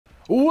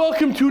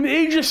Welcome to an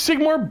Age of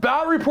Sigmar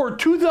Battle Report,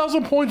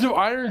 2,000 points of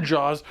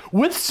Ironjaws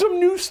with some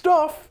new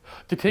stuff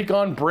to take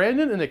on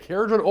Brandon and the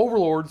Kharadron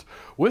Overlords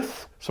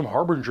with some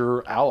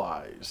Harbinger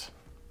allies.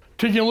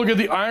 Taking a look at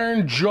the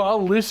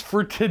Ironjaw list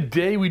for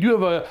today, we do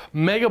have a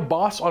Mega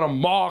Boss on a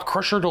Maw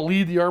Crusher to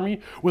lead the army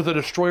with a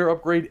Destroyer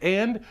upgrade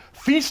and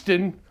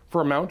Feastin'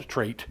 for a mount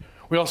trait.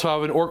 We also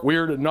have an Orc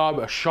Weird Knob,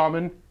 a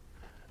Shaman,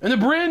 and the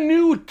brand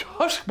new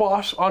Tusk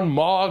Boss on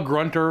Maw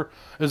Grunter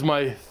as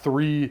my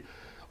three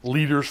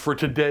leaders for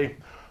today.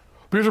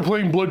 Because we're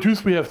playing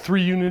Bloodtooth, we have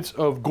 3 units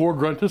of Gore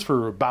Gruntus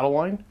for battle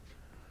line.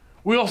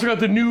 We also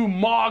got the new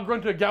Maw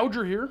Grunta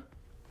Gouger here.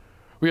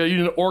 We got a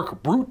unit of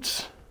Orc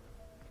Brutes,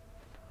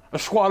 a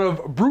squad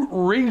of Brute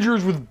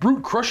Rangers with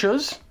Brute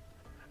Crushes,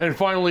 and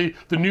finally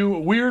the new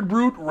Weird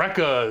Brute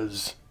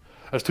Rekkas.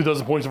 That's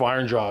 2,000 points of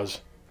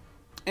Ironjaws.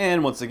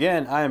 And once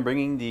again, I am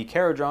bringing the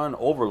Kharadron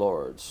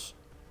Overlords.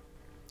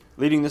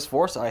 Leading this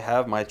force, I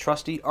have my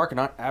trusty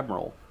Arcanaut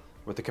Admiral,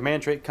 with the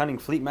command trait Cunning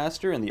Fleet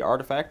Master and the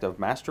artifact of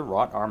Master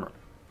Wrought Armor.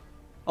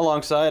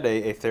 Alongside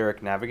a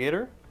Etheric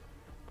Navigator,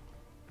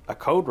 a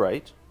Code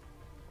Right,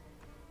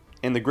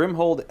 and the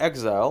Grimhold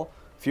Exile,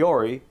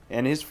 Fiori,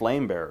 and his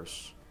Flame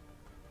Bearers.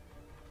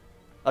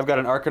 I've got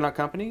an Arcanaut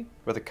Company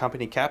with a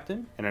Company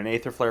Captain and an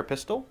Aether Flare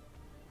Pistol.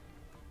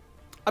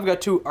 I've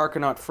got 2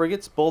 Arcanaut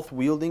Frigates, both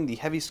wielding the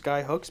heavy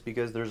sky hooks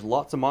because there's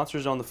lots of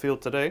monsters on the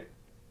field today.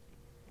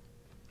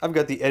 I've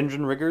got the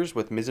Engine Riggers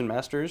with Mizzen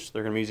Masters.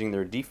 They're going to be using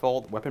their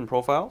default weapon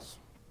profiles.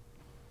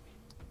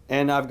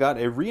 And I've got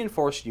a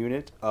reinforced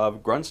unit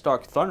of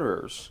Grunstock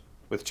Thunderers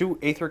with 2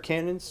 Aether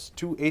Cannons,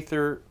 2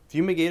 Aether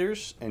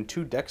Fumigators, and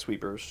 2 Deck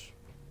Sweepers.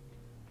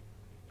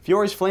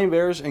 Fiori's Flame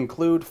Bearers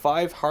include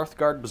 5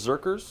 Hearthguard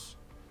Berserkers,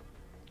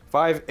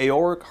 5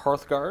 Aoric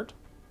Hearthguard,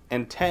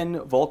 and 10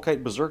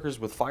 Volkite Berserkers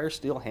with Fire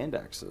Steel Hand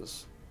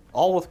Axes,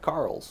 all with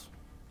Carls.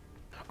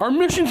 Our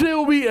mission today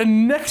will be a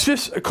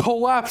Nexus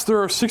Collapse.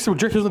 There are 6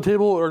 objectives on the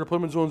table. Our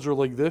deployment zones are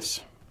like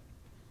this.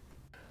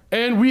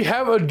 And we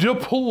have a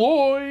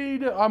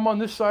deployed. I'm on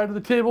this side of the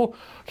table.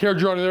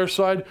 Kharadron on the other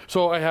side.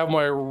 So I have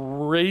my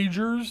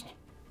Ragers.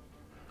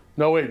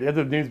 No, wait, they have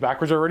the names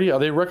backwards already? Are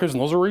they Rekkas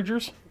and those are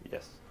Ragers?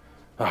 Yes.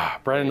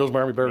 Brandon knows my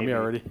army better than me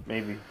already.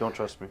 Maybe. Don't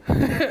trust me.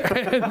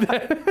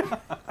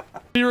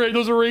 You're right,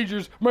 those are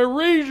Ragers. My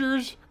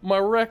Ragers, my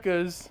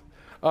Rekkas,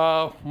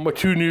 my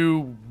 2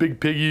 new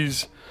Big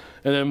Piggies,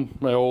 and then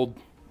my old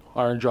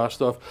Ironjaw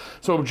stuff.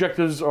 So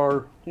objectives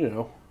are, you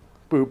know,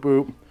 boop,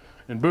 boop,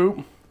 and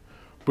boop,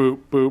 boop,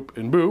 boop,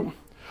 and boop.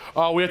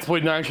 We have to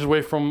play 9 inches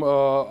away from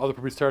other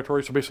people's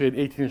territory, so basically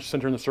an 18-inch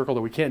center in the circle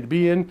that we can't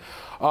be in.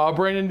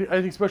 Brandon,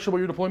 anything special about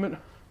your deployment?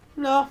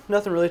 No,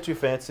 nothing really too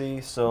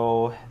fancy.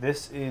 So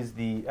this is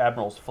the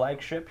Admiral's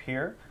flagship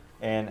here,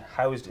 and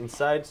housed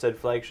inside said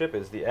flagship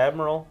is the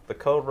Admiral, the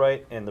Code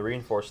Right, and the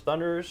Reinforced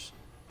Thunderers.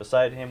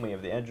 Beside him we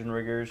have the Engine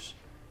Riggers.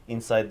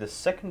 Inside the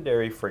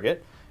secondary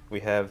frigate, we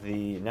have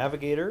the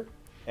Navigator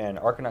and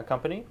Arcanaut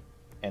Company.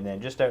 And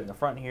then just out in the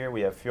front here,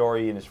 we have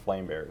Fiori and his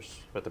Flame Bearers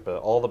with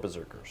all the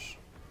Berserkers.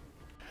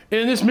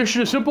 And this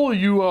mission is simple.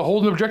 You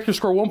hold an objective,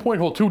 score 1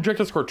 point, hold 2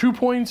 objectives, score 2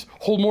 points,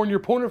 hold more than your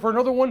opponent for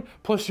another one,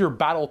 plus your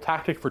battle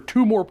tactic for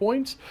 2 more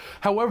points.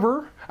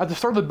 However, at the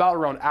start of the battle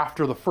round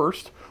after the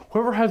first,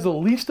 whoever has the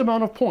least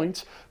amount of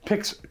points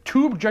picks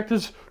 2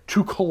 objectives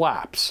to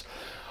collapse.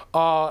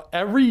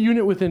 Every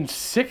unit within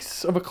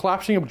 6 of a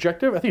collapsing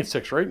objective, I think it's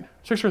 6, right?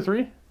 6 or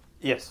 3?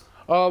 Yes.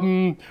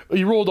 You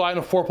roll a die on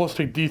a 4+ to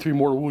take D3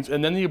 mortal wounds,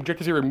 and then the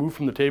objectives are removed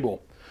from the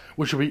table,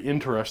 which will be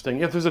interesting.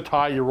 If there's a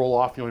tie, you roll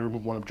off, you only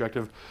remove 1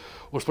 objective.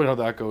 We'll explain how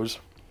that goes.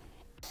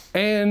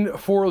 And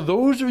for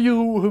those of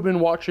you who've been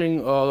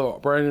watching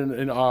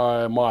Brandon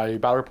and my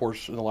battle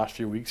reports in the last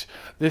few weeks,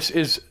 this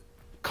is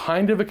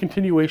kind of a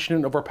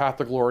continuation of our Path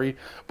to Glory,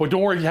 but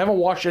don't worry, if you haven't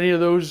watched any of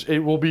those, it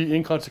will be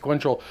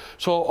inconsequential.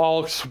 So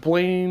I'll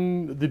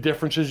explain the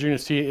differences you're going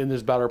to see in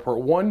this battle report.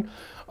 1,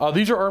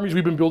 these are armies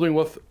we've been building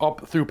with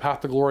up through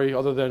Path to Glory,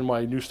 other than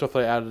my new stuff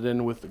that I added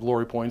in with the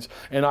Glory points.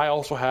 And I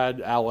also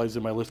had allies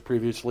in my list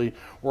previously,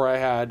 where I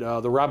had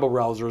the Rabble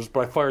Rousers,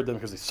 but I fired them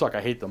because they suck.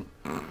 I hate them.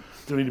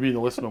 Don't need to be in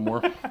the list no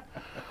more.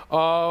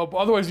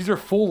 Otherwise, these are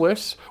full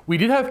lists. We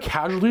did have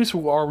casualties,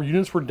 so our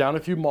units were down a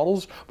few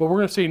models, but we're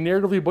going to say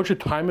narratively a bunch of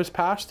time has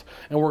passed,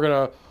 and we're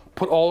going to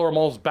put all our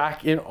models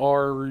back in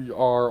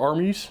our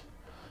armies,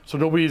 so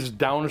nobody's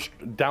down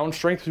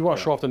strength. We want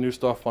to show off the new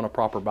stuff on a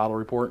proper battle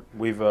report.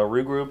 We've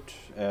regrouped.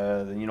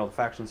 You know, the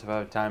factions have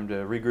had time to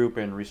regroup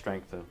and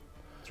re-strength.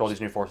 That's where all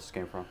these new forces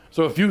came from.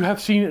 So if you have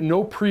seen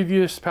no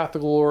previous Path to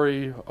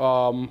Glory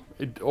or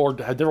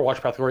had never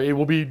watched Path to Glory,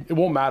 it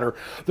won't matter.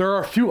 There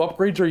are a few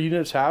upgrades our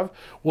units have.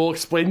 We'll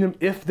explain them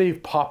if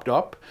they've popped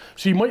up.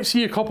 So you might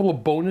see a couple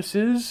of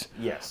bonuses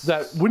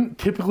that wouldn't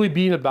typically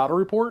be in a battle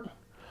report.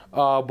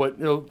 But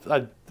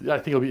I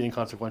think it'll be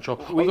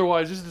inconsequential.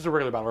 Otherwise, this is just a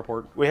regular battle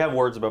report. We have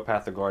words about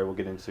Path to Glory we'll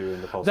get into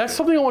in the post. That's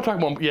something I want to talk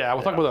about. Yeah,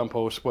 we'll talk about that in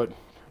post, but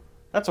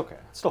that's okay.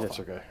 It's still fun. It's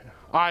okay.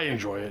 I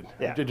enjoy it.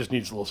 Yeah. It just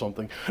needs a little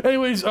something.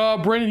 Anyways,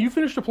 Brandon, you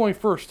finished deploying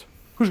first.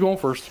 Who's going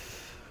first?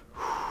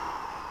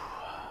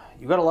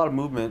 You got a lot of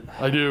movement.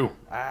 I do.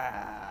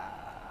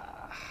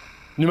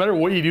 No matter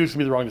what you do, it's going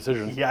to be the wrong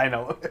decision. Yeah, I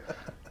know.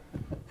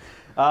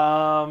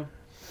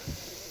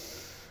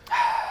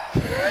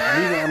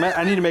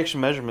 I need to make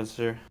some measurements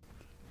here.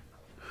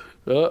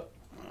 There's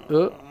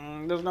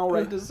no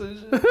right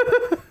decision.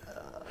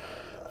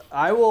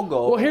 I will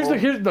go. Well, here's the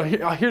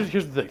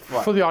thing.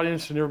 What? For the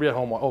audience to never be at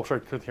home. Oh, sorry.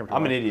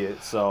 I'm an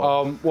idiot,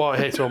 so. Well,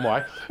 hey, so am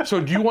I.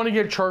 So, do you want to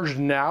get charged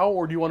now,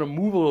 or do you want to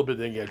move a little bit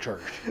then get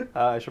charged?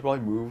 I should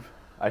probably move.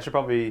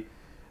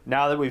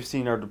 Now that we've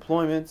seen our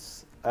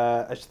deployments,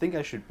 I think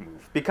I should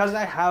move. Because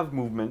I have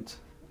movement,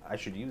 I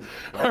should use it.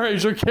 Right? All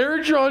right, so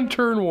Kharadron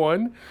turn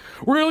 1.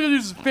 We're going to look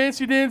at this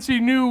fancy dancy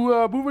new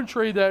movement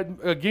tray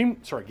that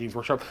Games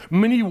Workshop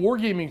Mini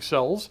Wargaming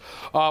sells.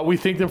 We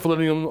thank them for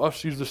letting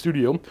us use the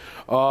studio.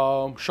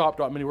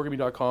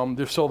 Shop.miniwargaming.com.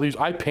 They sell these.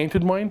 I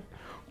painted mine,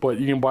 but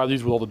you can buy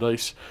these with all the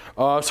dice.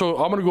 So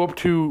I'm going to go up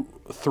to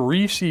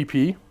 3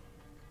 CP,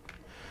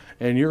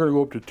 and you're going to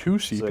go up to 2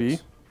 CP.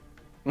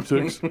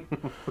 6.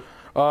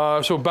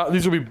 So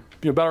these will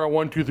be battle round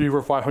 1, 2, 3,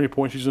 4, 5. How many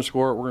points he's going to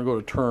score? We're going to go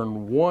to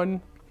turn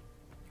 1.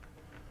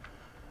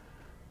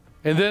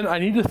 And then I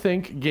need to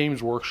thank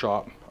Games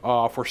Workshop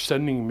for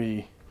sending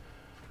me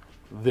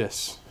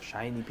this.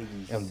 Shiny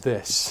piggies. And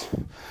this.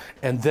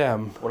 And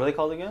them. What are they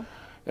called again?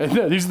 And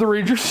then, these are the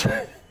Rangers.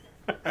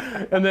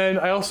 And then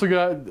I also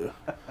got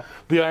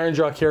the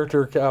Ironjaw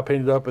character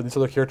painted up and this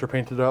other character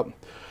painted up.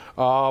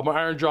 My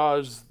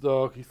Ironjaws,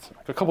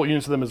 a couple of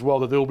units of them as well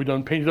that they will be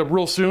done painted up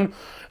real soon.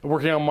 I'm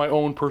working on my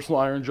own personal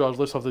Ironjaws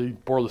list. I have to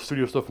borrow the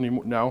studio stuff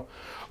now.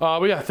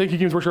 But yeah, thank you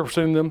Games Workshop for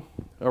sending them.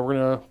 We're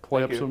going to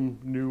play up some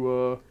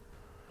new...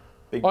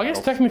 I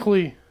guess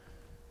technically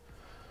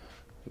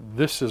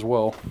this as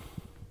well,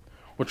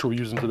 which we'll be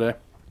using today.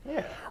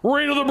 Yeah.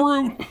 Reign of the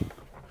Brute!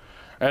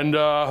 And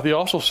they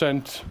also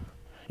sent...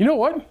 You know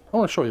what? I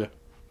want to show you.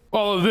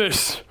 All of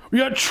this. We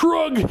got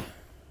Trug!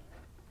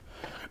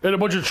 And a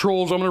bunch of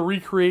trolls. I'm going to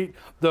recreate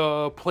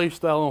the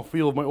playstyle and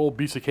feel of my old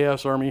Beast of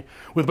Chaos army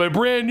with my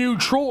brand new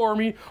troll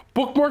army.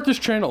 Bookmark this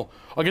channel.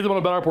 I'll get them on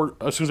a battle report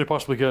as soon as I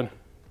possibly can,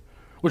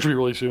 which will be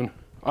really soon.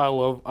 I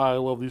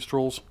love these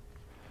trolls.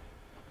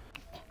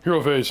 Hero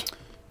phase.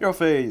 Hero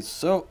phase.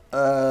 So,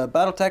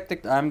 battle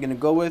tactic I'm going to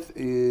go with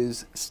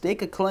is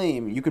Stake a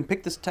Claim. You can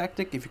pick this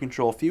tactic if you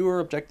control fewer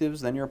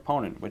objectives than your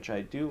opponent, which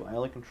I do. I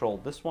only control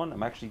this one.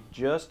 I'm actually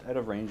just out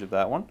of range of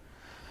that one.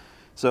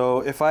 So,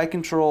 if I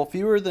control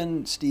fewer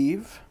than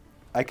Steve,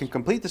 I can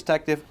complete this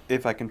tactic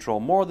if I control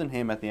more than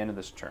him at the end of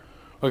this turn.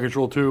 I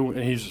control 2,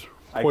 and he's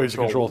poised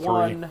to control 3.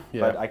 1,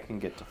 yeah. But I can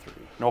get to 3.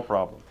 No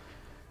problem.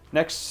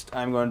 Next,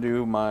 I'm going to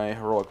do my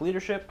Heroic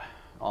Leadership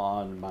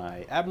on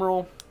my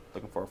Admiral.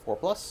 Looking for a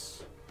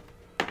 4+.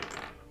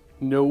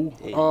 No.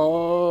 Hey.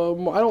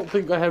 I don't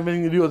think I have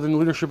anything to do other than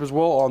leadership as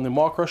well on the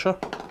Maw Crusher.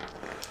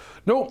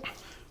 Nope.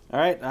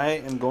 Alright, I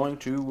am going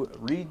to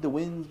read the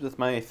winds with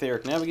my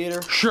Etheric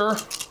Navigator. Sure.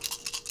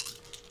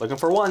 Looking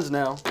for 1s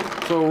now.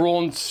 So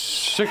rolling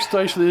 6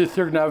 dice with the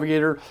Etheric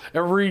Navigator.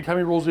 Every time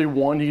he rolls a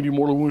 1, he can do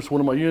mortal wounds to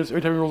one of my units.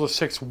 Every time he rolls a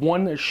 6,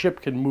 one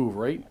ship can move,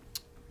 right?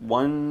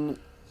 1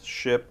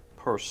 ship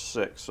per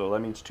 6, so that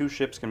means 2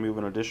 ships can move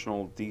an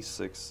additional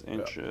d6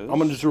 inches. Yeah. I'm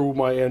going to just do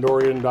my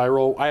Andorian die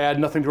roll. I add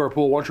nothing to our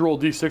pool. Why don't you roll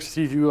d6 to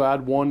see if you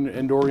add 1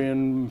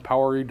 Andorian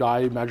power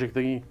die magic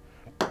thingy.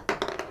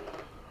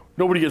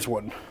 Nobody gets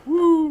 1.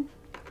 Woo!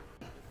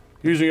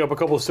 Using up a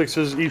couple of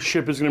 6s, each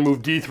ship is going to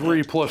move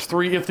d3 plus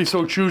 3 if they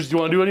so choose. Do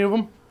you want to do any of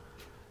them?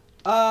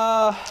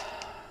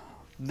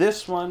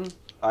 This one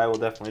I will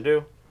definitely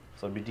do.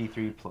 So it'd be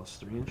d3 plus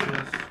 3 inches.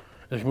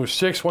 They can move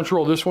 6. Once you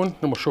roll this one,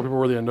 then we'll show people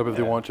where they end up if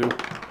they want to.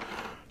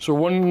 So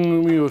we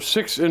move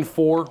 6 and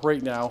 4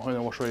 right now, and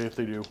then we'll show you if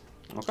they do.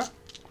 Okay.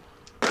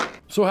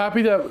 So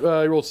happy that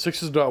he rolled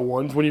 6s, not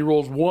 1s. When he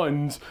rolls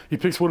 1s, he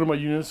picks one of my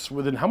units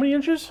within how many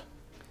inches?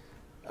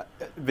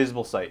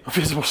 Visible sight.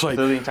 Visible sight.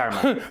 So the entire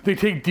map. They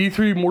take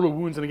D3 mortal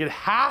wounds and they get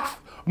half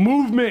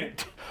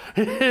movement.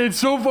 It's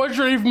so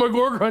frustrating for my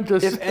Gorg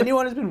Hunters. If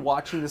anyone has been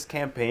watching this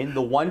campaign,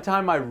 the one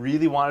time I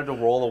really wanted to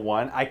roll a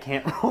 1, I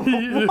can't roll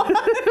a 1.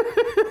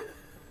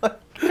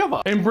 Come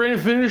on. And Brandon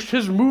finished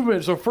his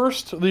movement. So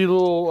first, the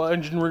little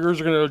engine riggers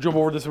are going to jump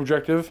over this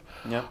objective.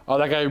 Yeah.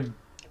 That guy...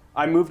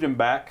 I moved him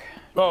back.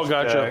 Oh,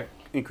 gotcha.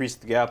 Increased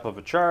the gap of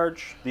a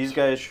charge. These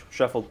guys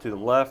shuffled to the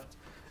left.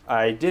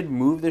 I did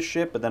move this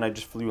ship, but then I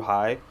just flew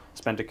high.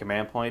 Spent a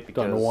command point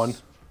because... Done to 1.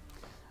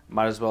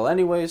 Might as well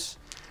anyways.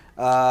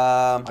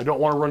 I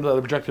don't want to run to that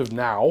objective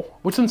now.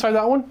 What's inside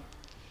that one?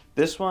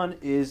 This one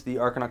is the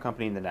Arcanaut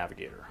Company and the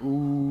Navigator.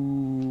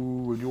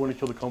 Ooh, you want to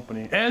kill the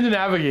company. And the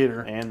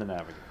Navigator. And the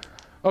Navigator.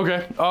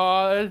 Okay.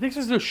 I think this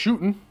is the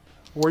shooting.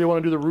 Where do you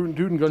want to do the root and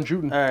tootin' gun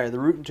shooting? Alright, the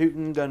root and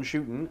tootin' gun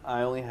shooting,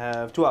 I only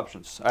have 2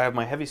 options. I have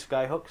my heavy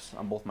skyhooks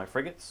on both my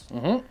frigates.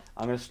 I'm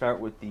going to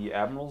start with the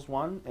Admiral's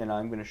one, and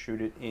I'm going to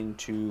shoot it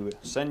into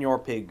Senor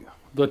Pig.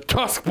 The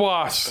Tusk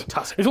Boss. The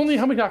Tusk. It's only,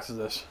 how many attacks is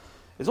this?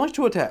 It's only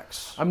 2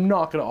 attacks. I'm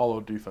not going to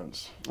all-out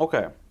defense.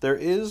 Okay. There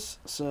is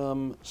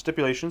some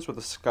stipulations with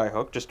the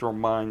skyhook, just to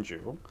remind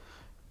you.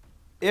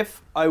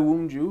 If I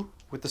wound you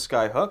with the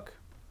skyhook,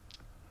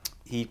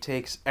 he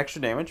takes extra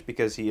damage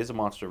because he is a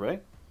monster,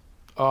 right?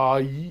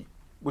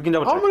 We can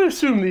double check. I'm going to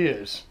assume he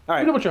is. All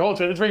right. Double check.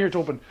 Hold on, it's right here. It's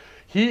open.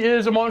 He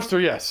is a monster.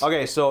 Hold on, it's right here. It's open. He is a monster. Yes.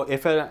 Okay, so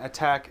if an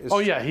attack is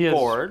he is.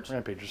 scored,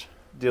 Rampages.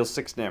 deals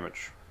 6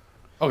 damage.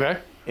 Okay.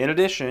 In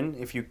addition,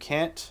 if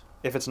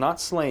it's not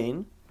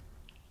slain,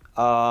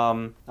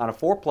 on a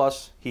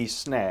 4+, he's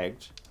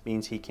snagged.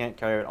 Means he can't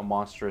carry out a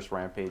monstrous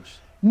rampage.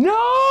 No!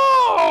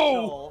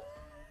 So,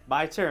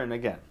 my turn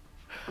again.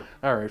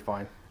 All right,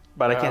 fine.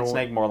 But I can't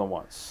snag more than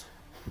once.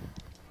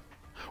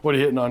 What are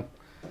you hitting on?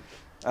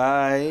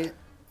 I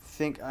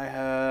think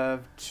I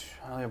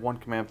only have 1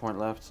 command point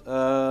left.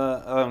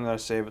 I'm going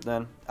to save it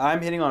then.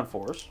 I'm hitting on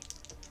 4s.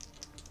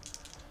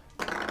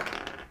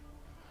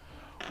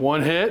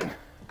 1 hit. Can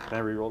I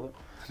reroll it?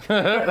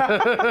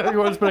 You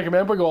want to spend a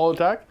command point, go all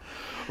attack?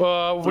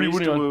 What are you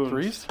winning on?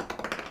 3s?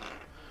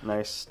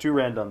 Nice. 2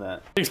 rand on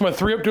that. Takes my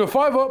 3 up to a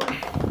 5 up.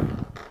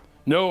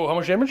 No, how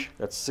much damage?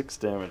 That's 6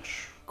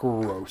 damage.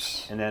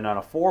 Gross. And then on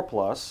a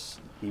 4+,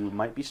 he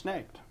might be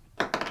snagged.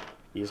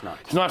 He is not.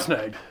 He's not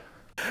snagged.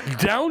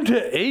 Down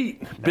to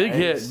 8. Big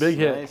hit. Big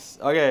hit.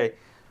 Okay.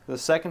 The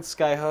second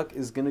Skyhook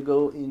is going to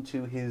go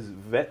into his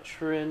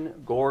veteran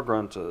Gore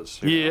Gruntas.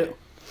 Yeah.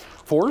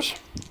 4s?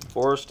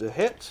 4s to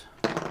hit.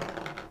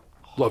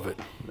 Love it.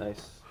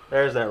 Nice.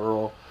 There's that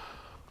roll.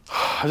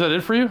 Is that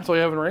it for you? That's all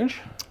you have in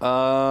range?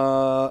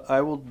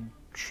 I will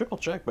triple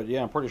check, but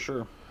yeah, I'm pretty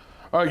sure.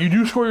 All right, you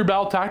do score your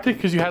battle tactic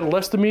because you had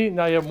less than me.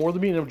 Now you have more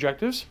than me in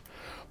objectives.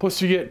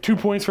 Plus, you get 2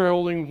 points for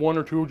holding 1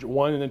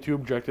 and then 2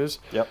 objectives.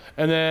 Yep.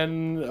 And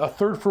then a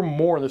third for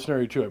more in this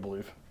scenario too, I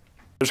believe.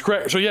 That's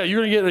correct. So yeah,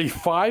 you're gonna get a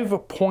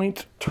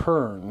 5-point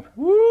turn.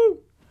 Woo!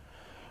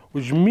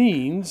 Which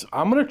means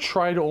I'm gonna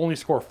try to only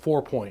score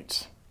 4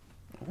 points.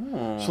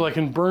 So I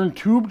can burn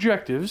 2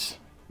 objectives.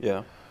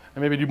 Yeah.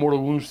 And maybe do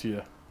mortal wounds to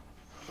you.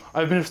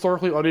 I've been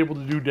historically unable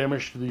to do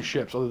damage to these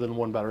ships other than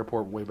 1 battle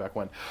report way back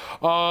when.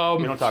 We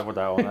don't talk about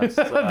that one. That's,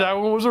 that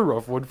one was a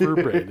rough one for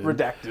Brandon.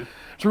 Redacted.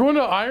 So we're going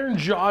to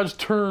Ironjaws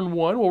turn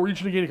 1. We'll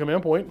reach to gain a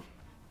command point.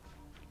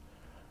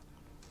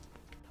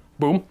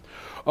 Boom.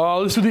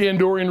 Let's do the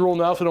Andorian roll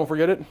now so don't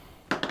forget it.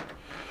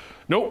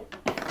 Nope.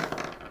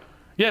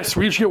 Yes,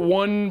 we each get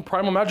 1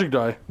 primal magic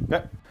die.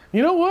 Yep.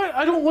 You know what?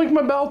 I don't like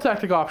my battle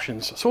tactic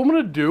options. So what I'm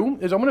going to do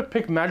is I'm going to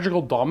pick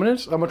Magical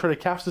Dominance. I'm going to try to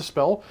cast the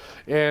spell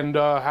and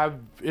have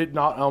it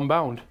not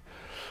unbound.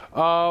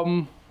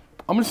 I'm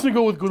just going to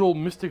go with good old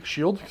Mystic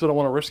Shield because I don't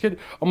want to risk it.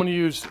 I'm going to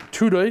use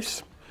 2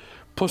 dice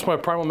plus my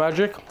Primal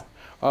Magic.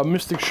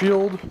 Mystic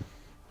Shield.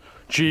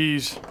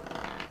 Jeez.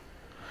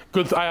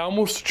 Good. I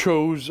almost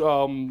chose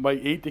my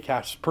 8 to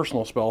cast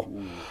Personal Spell.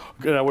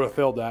 And I would have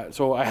failed that.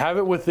 So I have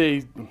it with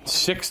a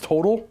 6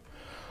 total.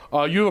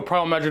 You have a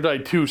Primal Magic die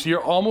too, so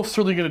you're almost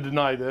certainly going to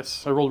deny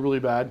this. I rolled really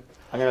bad.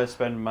 I'm going to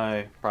spend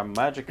my Primal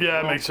Magic.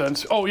 Yeah, that makes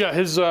sense. Oh yeah, he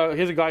has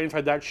a guy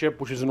inside that ship,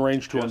 which is in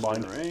range to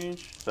unbind. In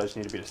range, so I just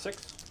need to beat a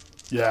 6.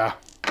 Yeah.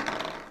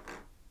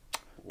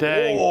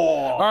 Dang. Whoa.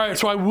 All right,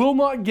 so I will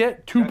not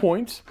get 2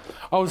 points.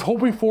 I was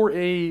hoping for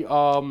a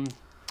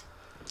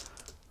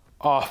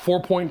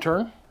 4-point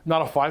turn,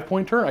 not a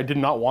 5-point turn. I did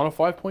not want a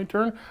 5-point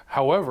turn.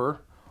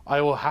 However, I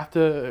will have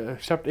to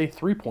accept a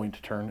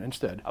 3-point turn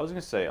instead. I was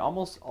going to say,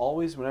 almost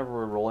always whenever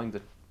we're rolling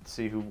to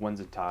see who wins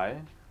a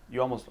tie,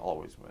 you almost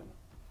always win.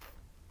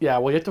 Yeah,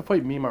 well, you have to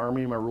fight me, my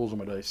army, my rules,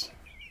 and my dice.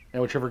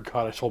 And whichever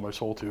god I sold my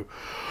soul to.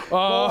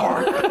 I'm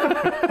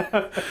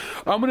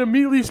going to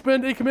immediately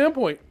spend a command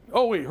point.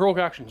 Oh, wait, heroic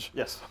actions.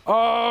 Yes.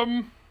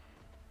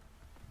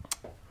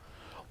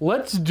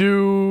 Let's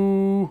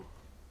do...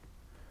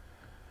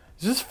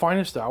 Is this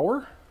Finest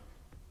Hour?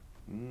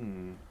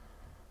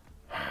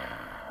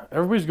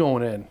 Everybody's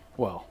going in.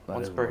 Well,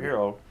 once per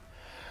hero.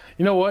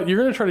 You know what? You're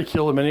going to try to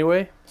kill him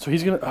anyway. So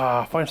he's going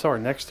to... Finest Hour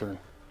next turn.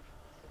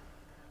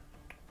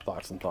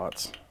 Thoughts and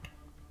thoughts.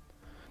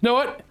 You know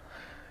what?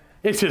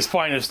 It's his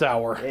finest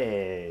hour.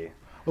 Hey.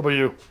 What about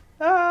you?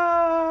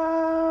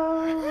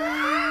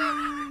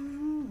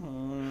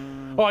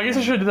 Oh, I guess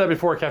I should have did that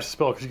before I cast the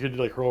spell because you could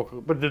do like heroic,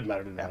 but it didn't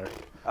matter.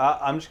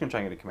 I'm just going to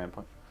try and get a command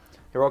point.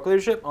 Heroic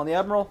leadership on the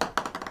Admiral.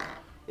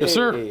 Yes,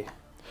 sir.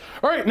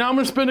 All right, now I'm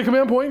going to spend a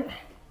command point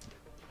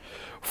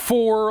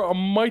for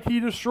Mighty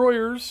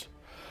Destroyers,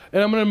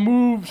 and I'm going to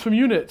move some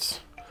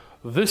units.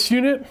 This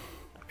unit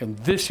and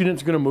this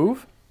unit's going to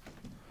move.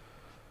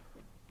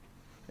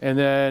 And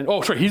then,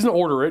 oh, sorry, he's going to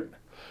order it.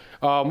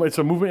 It's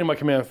a movement in my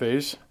command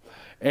phase.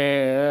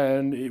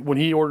 And when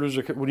he orders,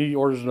 he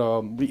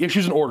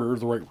issues an order,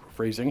 is the right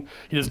phrasing.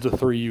 He does the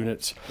 3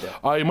 units.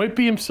 Yeah. It might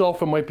be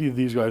himself, it might be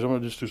these guys. I'm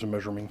going to just do some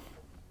measuring.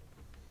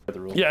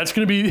 Yeah, it's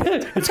going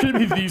to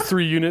be these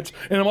 3 units.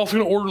 And I'm also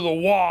going to order the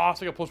Wah,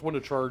 so I got +1 to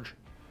charge.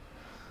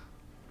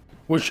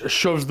 Which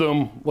shoves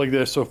them like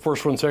this. So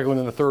first one, second one,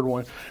 and the third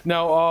one.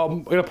 Now,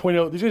 I'm going to point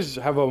out, these guys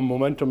have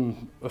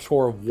a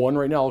score of 1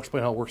 right now. I'll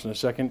explain how it works in a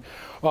second.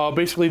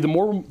 Basically, the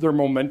more their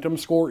momentum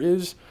score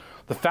is,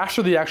 the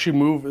faster they actually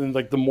move, and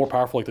like the more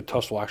powerful like the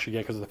tusk will actually get,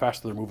 because the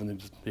faster they're moving,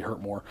 they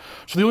hurt more.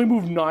 So they only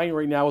move 9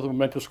 right now with a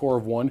momentum score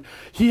of 1.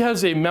 He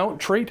has a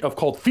mount trait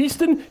called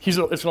Feastin'. It's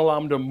going to allow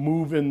him to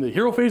move in the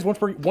hero phase once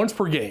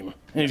per game,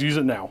 and he's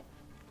using it now.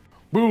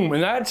 Boom,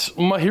 and that's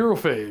my hero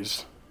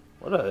phase.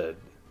 What a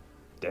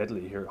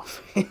deadly here.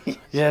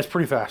 Yeah, it's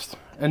pretty fast.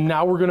 And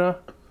now we're gonna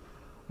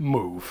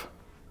move.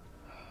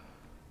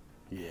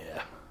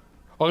 Yeah.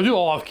 I'll do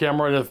all off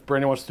camera, and if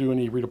Brandon wants to do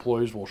any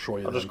redeploys, we'll show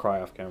you. I'll just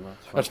cry off camera.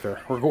 That's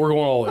fair. We're going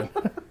all in.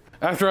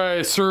 After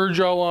I surge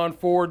all on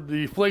forward,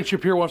 the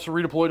flagship here wants to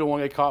redeploy. Don't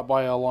want to get caught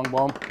by a long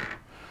bomb.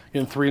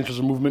 In 3 inches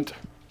of movement.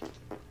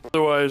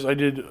 Otherwise, I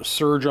did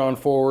surge on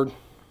forward.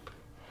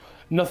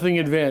 Nothing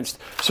advanced.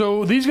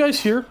 So these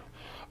guys here,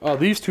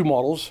 these 2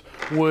 models,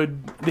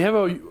 they have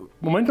a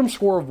momentum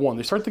score of 1.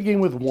 They start the game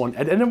with 1.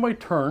 At the end of my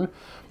turn,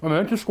 my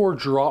momentum score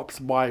drops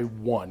by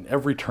 1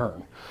 every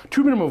turn.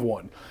 2 minimum of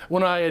 1.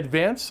 When I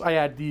advance, I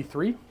add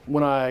D3.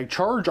 When I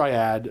charge, I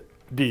add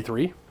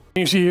D3.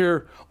 You see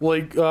here,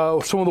 like,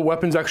 some of the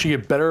weapons actually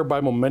get better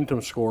by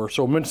momentum score.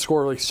 So momentum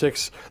score like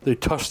 6, they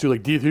tusk do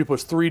like D3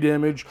 plus 3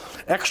 damage,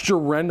 extra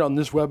rend on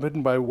this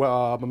weapon by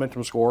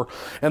momentum score,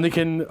 and they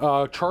can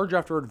charge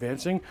after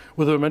advancing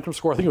with a momentum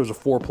score, I think it was a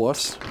 4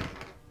 plus.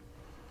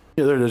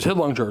 Yeah, there it is,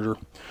 headlong charger.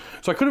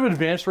 So I could have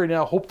advanced right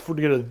now, hoped to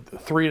get a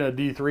 3 and a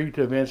D3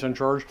 to advance and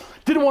charge.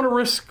 Didn't want to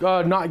risk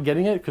not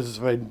getting it, because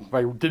if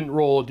I didn't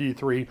roll a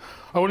D3,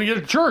 I wouldn't get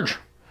a charge.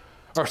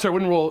 Or sorry,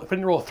 if I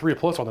didn't roll a 3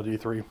 plus on the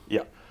D3.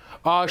 Yeah.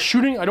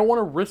 Shooting, I don't want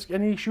to risk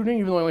any shooting,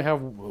 even though I only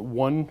have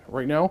 1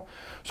 right now.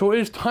 So it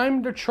is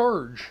time to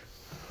charge.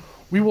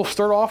 We will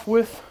start off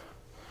with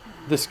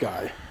this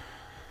guy.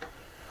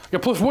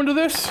 Got +1 to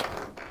this.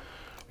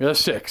 We got a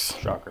 6.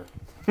 Shocker.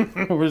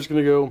 We're just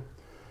going to go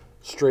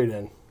straight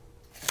in.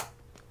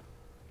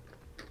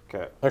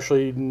 Okay.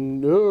 Actually,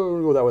 no,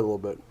 we'll go that way a little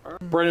bit.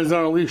 Brandon's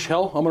on a leash.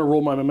 Hell, I'm going to roll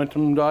my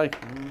momentum die. I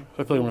feel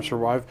like I'm going to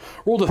survive.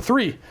 Rolled a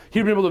 3.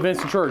 He'd be able to advance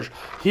and charge.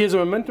 He has a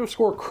momentum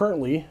score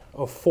currently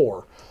of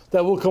 4.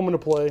 That will come into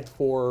play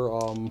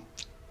for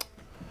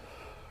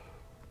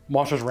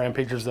monsters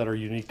rampages that are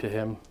unique to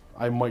him.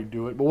 I might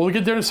do it, but we'll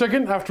get there in a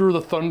second after the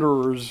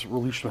Thunderers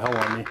release some hell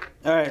on me.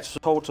 Alright, so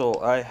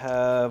total, I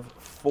have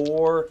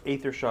 4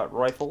 Aether Shot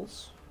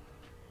rifles.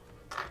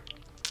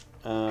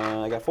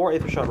 I got 4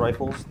 Aether Shot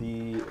rifles.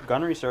 The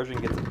Gunnery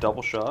Sergeant gets a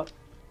double shot.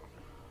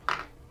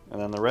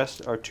 And then the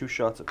rest are 2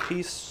 shots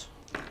apiece.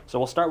 So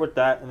we'll start with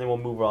that, and then we'll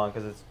move on,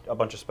 because it's a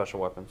bunch of special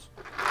weapons.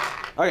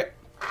 Okay.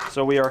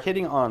 So we are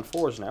hitting on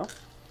 4s now,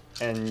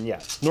 and yeah.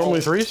 Normally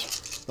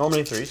 3s?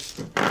 Normally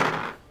 3s.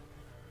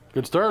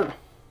 Good start.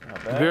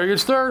 Not bad. Very good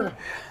start.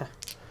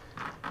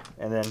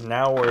 And then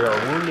now we are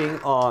wounding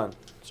on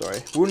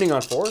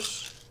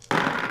 4s.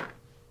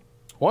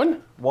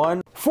 1?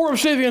 1. 4 of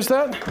save against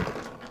that.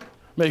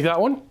 Make that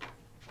one.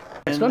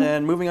 And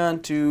then moving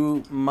on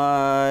to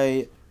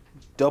my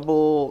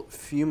double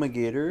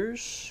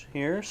fumigators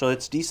here. So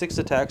it's D6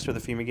 attacks for the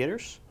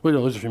fumigators. Wait,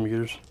 no, those are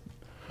fumigators.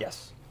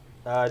 Yes.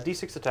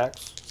 D6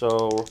 attacks,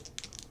 so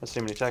let's see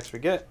how many attacks we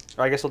get.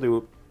 Or I guess I'll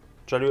do,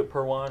 should I do it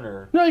per one,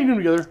 or? No, you can do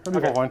them together.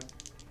 That'd be fine.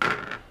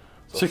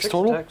 So 6 6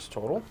 total? attacks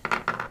total.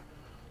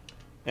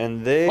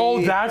 And they...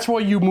 Oh, that's why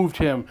you moved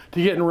him,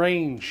 to get in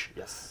range.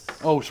 Yes.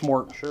 Oh,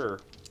 smart.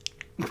 Sure.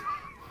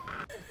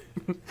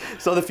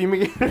 So the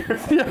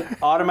fumigator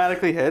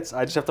automatically hits.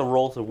 I just have to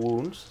roll to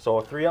wounds. So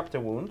a 3 up to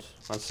wounds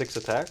on 6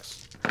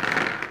 attacks.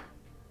 5?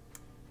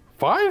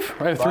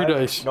 I have 3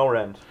 dice. No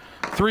rend.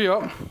 3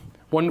 up.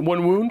 One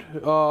wound.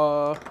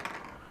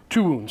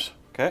 2 wounds.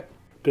 Okay.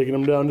 Taking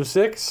them down to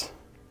 6.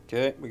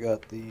 Okay, we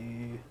got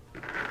the...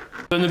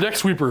 Then the deck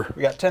sweeper.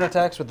 We got 10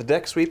 attacks with the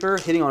deck sweeper,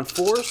 hitting on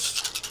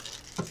 4s.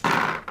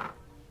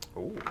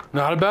 Ooh.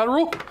 Not a bad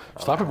roll.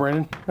 Stop it,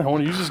 Brandon. I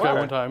want to use this guy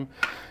one time.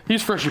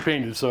 He's freshly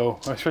painted, so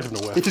I expect him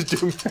to whiff. He's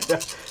doomed.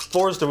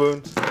 4s to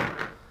wound.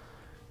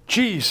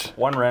 Jeez.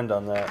 1 rend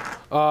on that.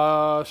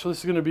 So this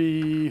is going to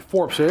be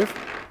 4 up save.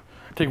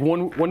 Take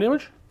one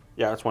damage.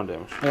 Yeah, that's 1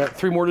 damage. I got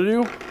 3 more to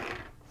do.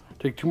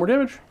 Take 2 more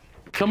damage.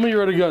 Tell me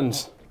you're out of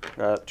guns.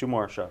 Got 2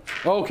 more shots.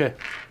 Oh, okay.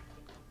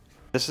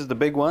 This is the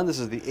big one. This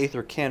is the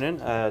Aether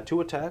Cannon.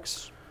 2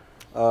 attacks.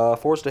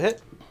 4s to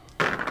hit.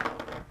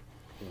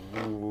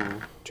 Ooh.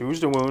 2s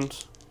to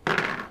wounds.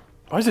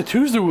 Why is it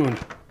 2s to wound?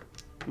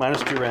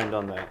 Minus 2 rend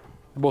on that.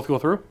 They both go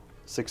through?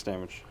 6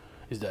 damage.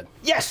 He's dead.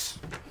 Yes!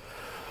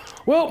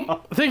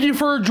 Well, thank you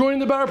for joining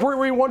the battle report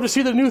where you wanted to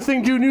see the new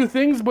thing do new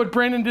things, but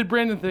Brandon did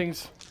Brandon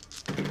things.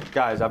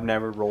 Guys, I've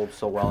never rolled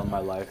so well in my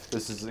life.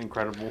 This is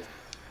incredible.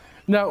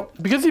 Now,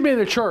 because he made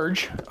a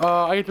charge,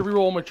 I get to reroll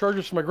all my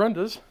charges for my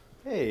Grundas.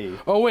 Hey.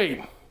 Oh,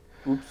 wait.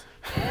 Oops.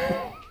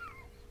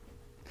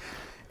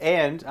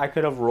 And I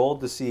could have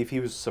rolled to see if he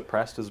was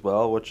suppressed as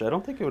well, which I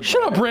don't think it would.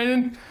 Shut up,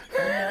 Brandon!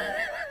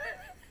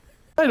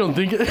 I don't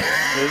think it.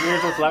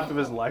 Here's what's left of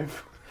his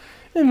life.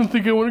 I don't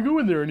think I want to go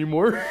in there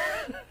anymore.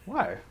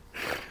 Why?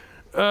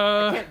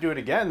 I can't do it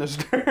again this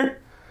turn.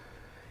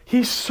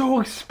 He's so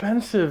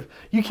expensive.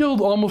 You killed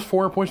almost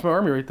 400 points of my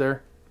army right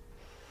there.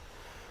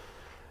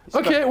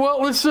 Okay,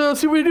 well, let's see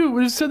what we do.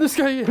 We just send this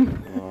guy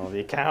in. Oh,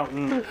 the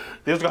accountant.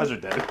 Those guys are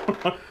dead.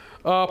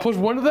 Plus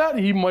 1 to that,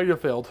 he might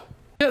have failed.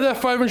 Yeah,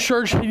 that 5-inch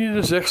charge, he needed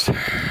a 6.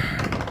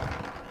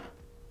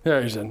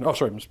 Yeah, he's in. Oh,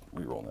 sorry, I'm just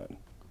re-rolling that.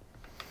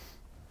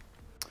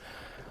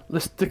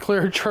 Let's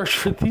declare a charge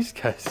for these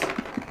guys.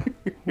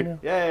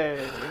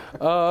 Yay!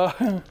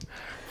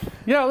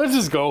 Yeah, let's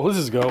just go. Let's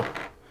just go.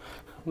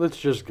 Let's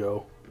just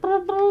go.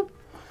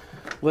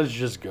 Let's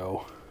just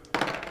go.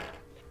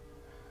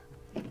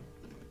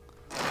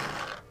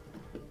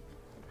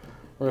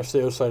 We're gonna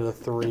stay outside of the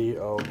 3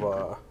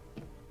 of.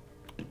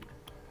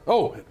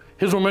 Oh,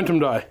 his momentum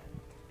die.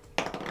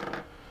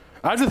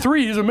 After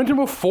 3, his momentum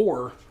of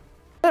 4.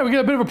 Yeah, we got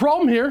a bit of a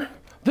problem here.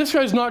 This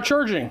guy's not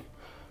charging.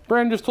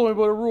 Brandon just told me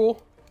about a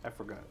rule. I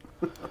forgot.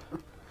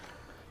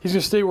 He's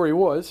gonna stay where he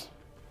was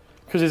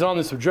because he's on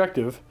this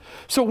objective.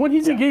 So when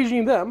he's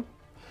engaging them,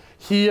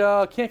 he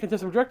can't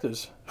contest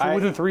objectives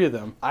within 3 of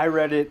them. I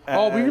read it as...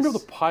 Oh, but you're gonna be able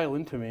to pile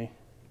into me.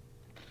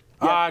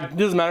 It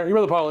doesn't matter. You're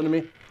able to pile into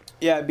me.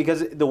 Yeah,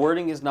 because the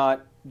wording is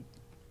not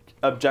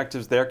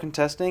objectives they're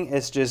contesting.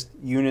 It's just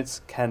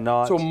units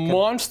cannot... So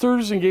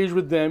monsters engaged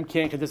with them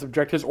can't contest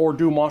objectives or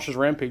do monsters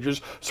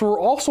rampages. So we're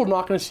also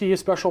not going to see a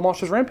special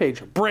monsters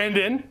rampage.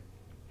 Brandon.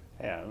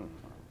 Yeah.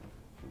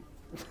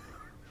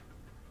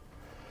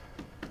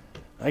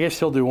 I guess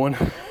he'll do one.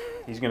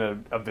 He's gonna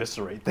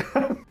eviscerate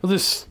them. He'll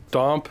just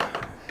stomp.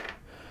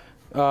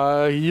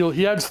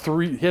 He has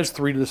 3. He has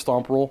 3 to the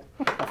stomp roll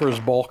for his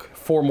bulk.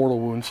 4 mortal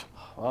wounds.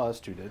 Oh, that's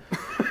 2 dead.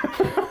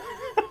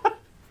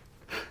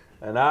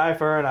 An eye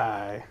for an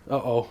eye.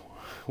 Uh-oh.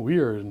 We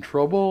are in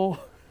trouble.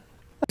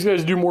 These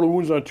guys do mortal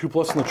wounds on a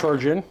 2+ in the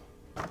charge in.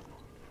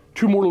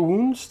 2 mortal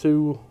wounds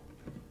to...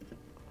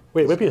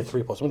 Wait, it might be a 3+.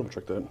 I'm going to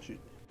check that.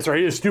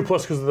 Sorry, it's 2+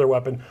 because of their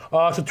weapon.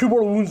 So 2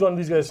 mortal wounds on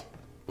these guys.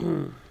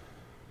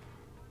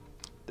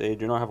 They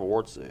do not have a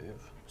ward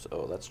save,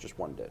 so that's just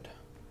 1 dead.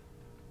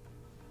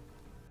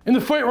 In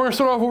the fight, we're going to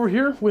start off over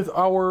here with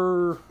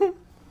our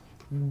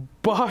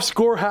boss,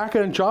 Gore,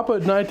 Haka, and Choppa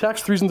at 9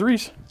 attacks, 3s and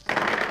 3s.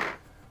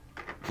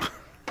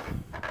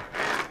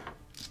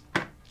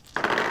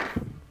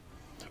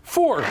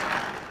 Four.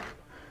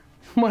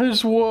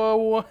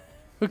 -1.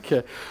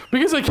 Okay.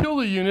 Because I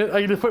killed a unit,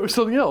 I get to fight with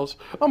something else.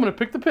 I'm going to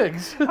pick the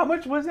pigs. How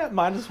much was that?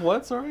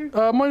 -1, sorry?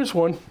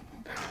 -1.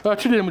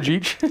 2 damage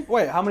each.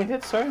 Wait, how many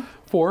hits, sorry?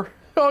 4.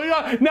 Oh,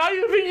 yeah. Now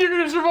you think you're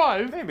going to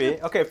survive.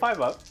 Maybe. Okay, 5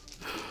 up.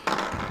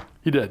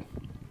 He did.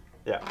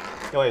 Yeah.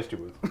 He only has 2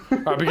 wounds.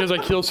 Because I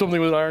killed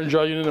something with an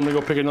Ironjaws unit, I'm going to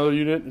go pick another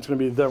unit. It's going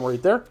to be them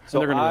right there. So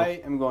and they're gonna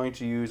I am going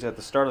to use, at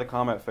the start of the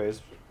combat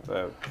phase,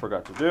 I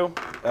forgot to do,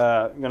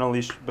 I'm going to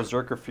unleash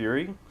Berserker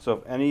Fury. So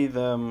if any of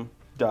them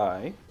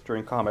die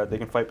during combat, they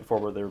can fight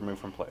before they're removed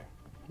from play.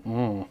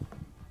 They're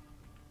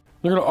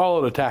going to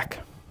all-out attack.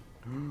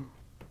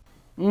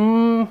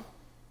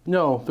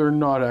 No, they're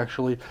not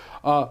actually.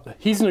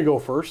 He's going to go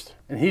first,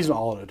 and he's an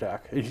all-out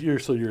attack. You're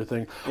still your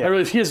thing. Yeah. I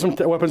realize he has some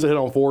weapons that hit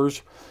on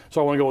 4s,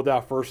 so I want to go with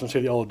that first and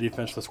say the all-out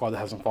defense to the squad that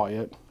hasn't fought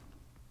yet.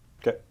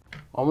 Okay.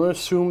 I'm going to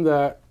assume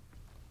that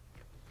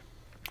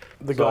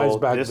the guys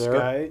back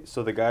there...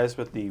 So the guys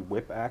with the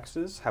whip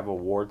axes have a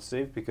ward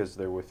save because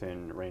they're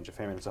within range of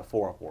him, and it's a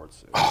 4-up ward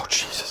save. Oh,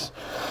 Jesus.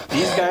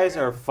 These guys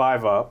are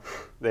 5 up.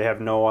 They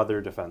have no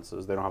other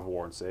defenses. They don't have a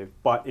ward save.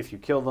 But if you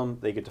kill them,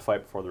 they get to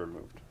fight before they're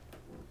removed.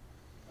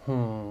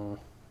 Well,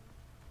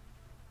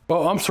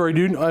 I'm sorry,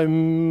 dude. I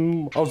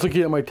was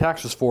looking at my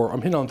taxes for.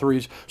 I'm hitting on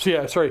 3s. So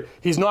yeah, sorry.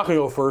 He's not going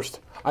to go first.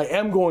 I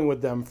am going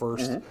with them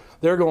first.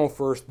 They're going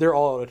first. They're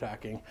all out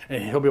attacking,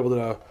 and he'll be able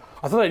to.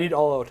 I thought I need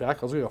all out attack.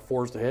 I was going to go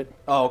 4s to hit.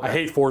 Oh, okay. I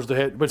hate 4s to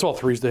hit, but it's all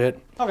 3s to hit.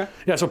 Okay.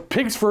 Yeah. So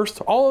pigs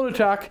first. All out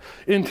attack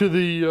into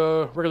the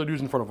regular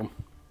dudes in front of them.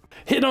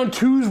 Hitting on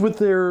 2s with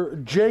their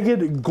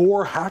jagged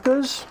gore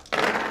Hakas.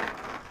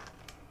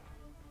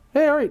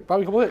 Hey, all right.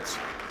 Probably a couple hits.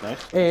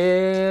 Nice.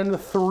 And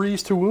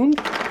 3s to wound.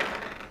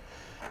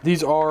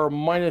 These are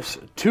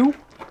 -2.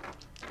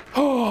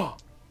 Oh!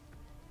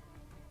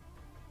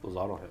 Those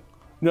auto hit.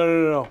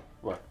 No.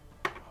 What?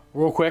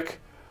 Real quick.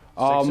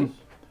 I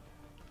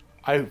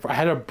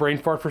had a brain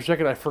fart for a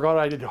second. I forgot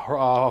I did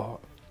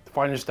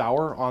Finest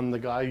Hour on the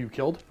guy you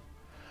killed.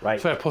 Right.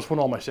 So I +1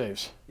 all my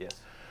saves.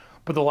 Yes.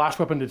 But the last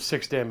weapon did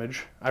 6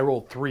 damage. I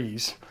rolled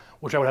 3s,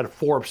 which I would have had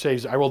 4-up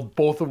saves. I rolled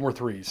both of them were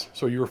 3s.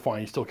 So you were fine.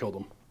 You still killed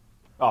them.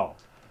 Oh.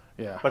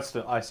 Yeah. But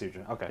still, I see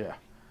you. Okay. Yeah.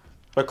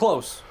 But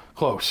close.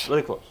 Close.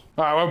 Really close.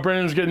 All right, well,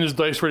 Brandon's getting his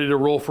dice ready to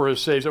roll for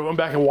his saves. I went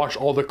back and watched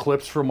all the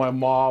clips from my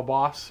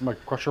boss, my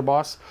Crusher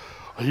boss.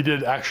 He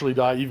did actually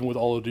die even with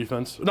all the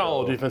defense. Not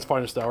all the defense,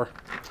 Finest Hour.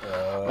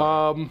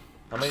 How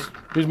many?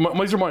 These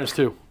are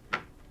 -2.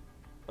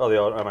 Oh, the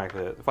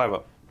automatically hit. 5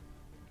 up.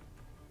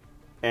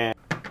 And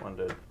 1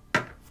 dead.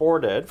 4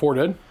 dead. 4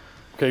 dead.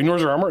 Okay,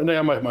 ignores their armor, and they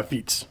have my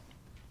feats.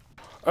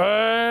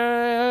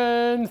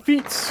 And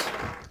feats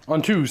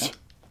on 2s.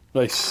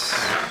 Nice.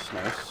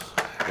 Nice.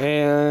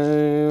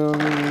 And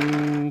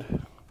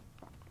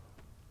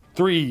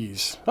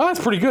 3s. Oh, that's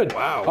pretty good.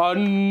 Wow.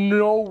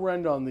 No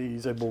rend on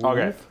these, I believe.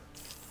 Okay.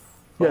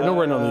 Yeah, no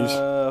rend on these.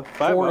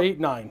 5 4, up. 8,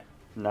 9.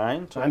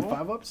 9 total? 9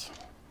 5-ups.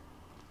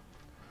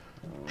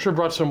 Should have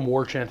brought some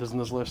war chanters in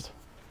this list.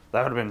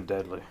 That would have been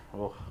deadly.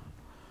 Oh.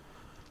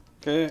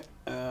 Okay,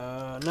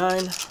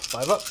 9,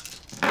 5 up.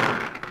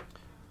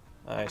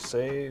 I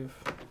save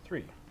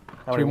 3.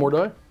 How 3 many more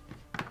die.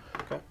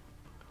 Okay.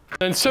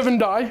 And 7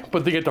 die,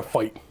 but they get to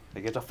fight.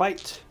 They get to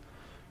fight.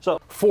 So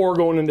 4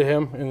 going into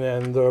him, and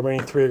then the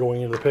remaining 3 are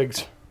going into the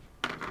pigs.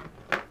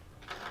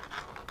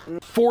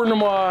 4 into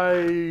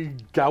my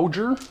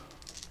Gouger.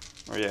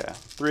 Oh yeah,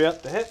 3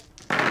 up to hit.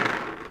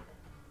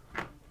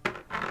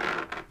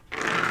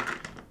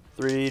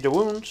 3 to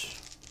wounds.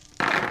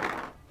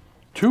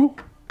 2.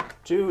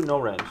 2, no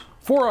range.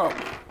 4 up.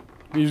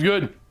 He's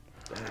good.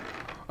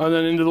 And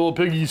then into the little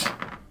piggies.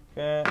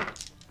 Okay.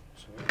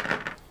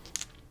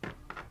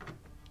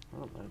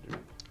 What am I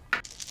doing?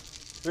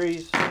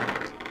 3s.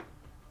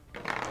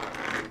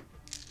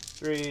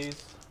 3s.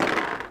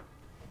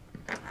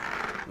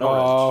 No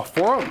range.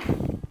 4 up.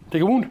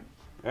 Take a wound.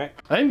 Okay.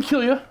 I didn't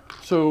kill you,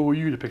 so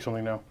you get to pick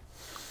something now.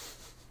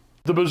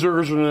 The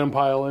Berserkers are going to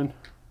pile in.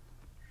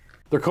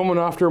 They're coming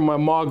after my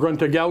Ma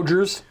Grunta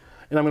Gougers,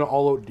 and I'm going to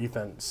all-out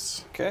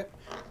defense. Okay.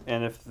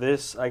 And if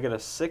this, I get a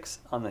 6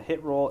 on the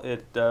hit roll,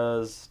 it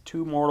does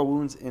 2 mortal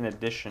wounds in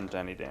addition to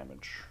any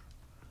damage.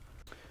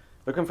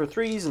 Looking for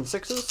 3s and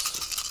 6s.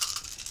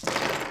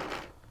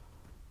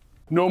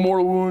 No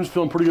mortal wounds,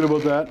 feeling pretty good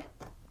about that.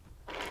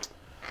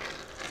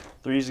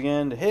 3s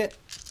again to hit.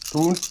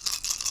 Wound.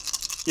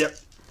 Yep.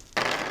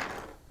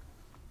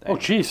 Oh,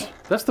 jeez.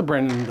 That's the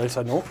Brandon dice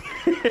I know.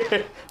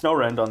 No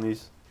rend on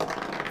these.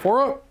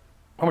 4 up.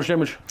 How much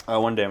damage?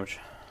 1 damage.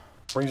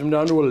 Brings him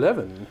down to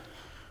 11.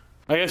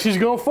 I guess he's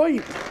going to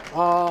fight.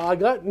 I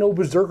got no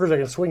Berserkers I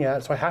can swing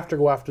at, so I have to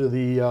go after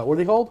the, what are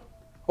they called?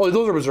 Oh,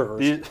 those are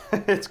Berserkers.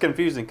 It's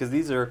confusing because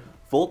these are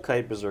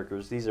Volkite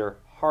Berserkers. These are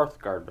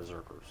Hearthguard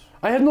Berserkers.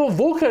 I have no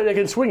Volkite I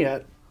can swing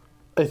at,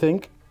 I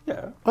think.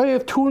 Yeah. I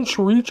have 2-inch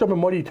reach. I'm a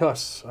Muddy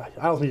Tuss. I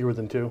don't think you're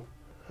within 2.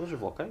 Those are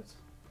Volkites?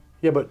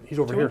 Yeah, but he's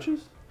over 2 here.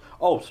 inches?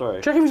 Oh,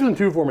 sorry. Check if he's within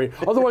 2 for me.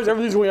 Otherwise,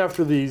 everything's going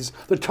after these.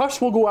 The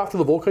Tuss will go after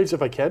the Volkites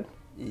if I can.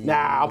 Nah,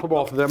 I'll put them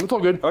all for them. It's all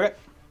good. Okay.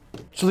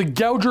 So the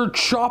Gouger,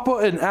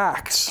 Choppa, and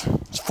Axe.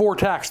 It's 4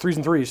 attacks, 3s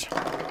and 3s.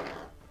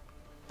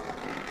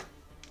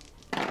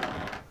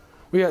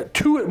 We got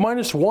 2 at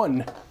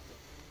 -1.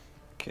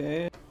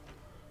 Okay.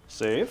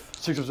 Save.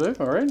 6 of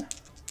save, all right.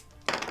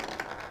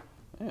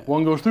 Yeah.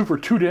 1 goes through for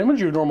 2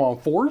 damage. You ignore them on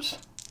 4s.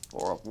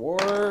 4 up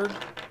ward.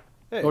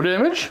 Hey. No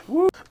damage.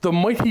 Woo. The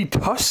Mighty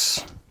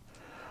Tuss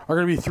are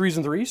going to be 3s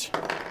and 3s.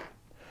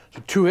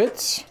 So 2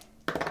 hits.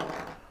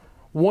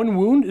 1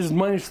 wound is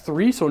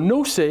 -3, so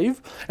no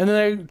save. And then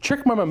I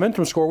check my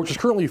momentum score, which is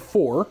currently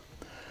 4.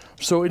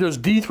 So it does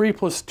D3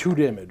 plus 2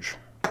 damage.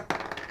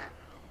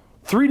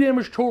 3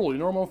 damage total,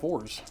 normal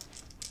 4s.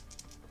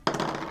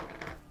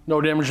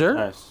 No damage there.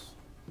 Nice.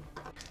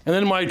 And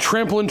then my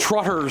Trampling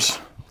Trotters,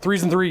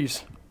 3s and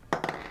 3s.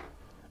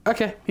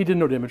 Okay, he did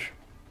no damage.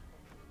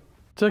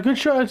 It's a good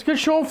show. It's a good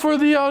show for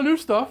the new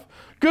stuff.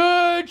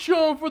 Good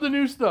show for the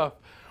new stuff.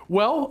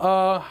 Well,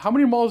 how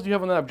many models do you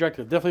have on that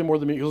objective? Definitely more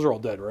than me. Those are all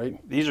dead, right?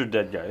 These are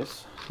dead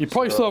guys. You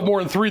probably still have more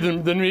than 3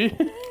 than me.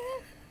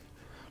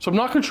 So I'm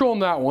not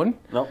controlling that one.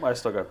 Nope, I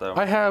still got that one.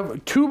 I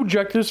have 2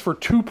 objectives for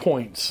 2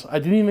 points. I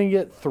didn't even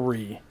get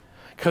 3.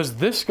 Because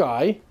this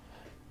guy,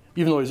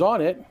 even though he's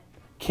on it,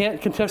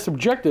 can't contest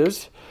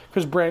objectives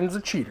because Brandon's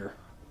a cheater.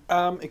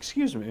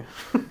 Excuse me.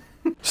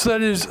 So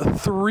that is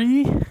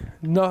 3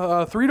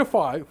 to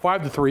 5,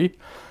 5 to 3,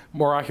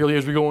 more accurately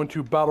as we go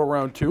into battle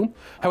round 2.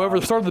 However,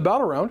 the start of the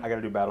battle round... I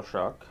gotta do Battle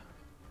Shock.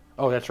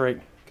 Oh, that's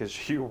right.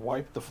 Because you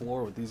wiped the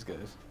floor with these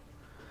guys.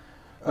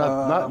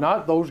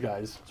 Not those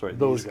guys. Sorry,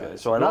 those these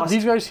guys. So I not lost.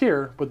 these guys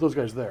here, but those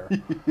guys there.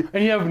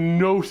 And you have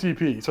no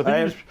CP. So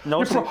I think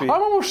no CP.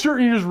 I'm almost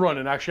certain you're just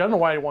running, actually. I don't know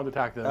why I wanted to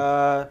attack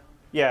them.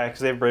 Yeah, because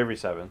they have Bravery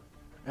 7.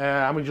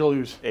 How many did you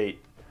lose?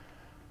 8.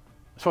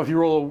 So if you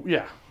roll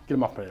get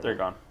them off my They're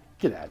gone.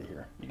 Get out of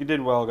here. You did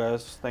well,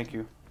 guys. Thank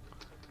you.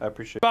 I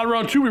appreciate it. Battle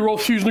round 2, we roll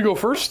Fusion to go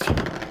first.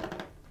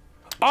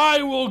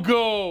 I will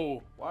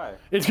go! Why?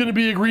 It's going to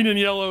be a green and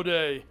yellow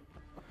day.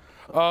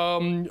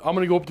 I'm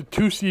going to go up to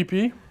 2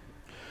 CP.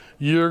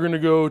 You're going to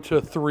go to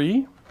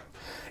 3.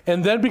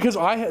 And then because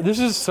this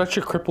is such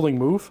a crippling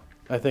move,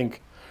 I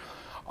think.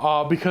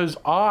 Because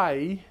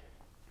I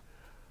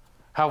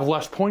have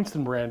less points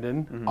than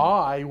Brandon,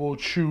 I will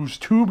choose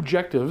 2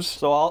 objectives.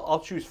 So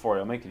I'll choose for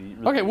you. I'll make it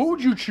really Okay, what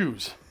would you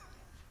choose?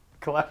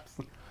 collapse.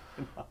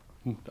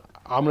 I'm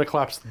going to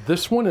collapse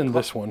this one and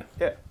this one.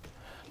 Yeah.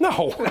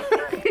 No.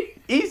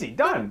 Easy,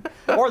 done.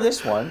 Or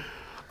this one.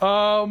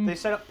 They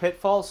set up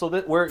pitfalls so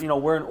that we're in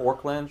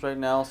Orklands right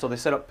now, so they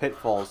set up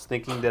pitfalls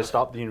thinking to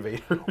stop the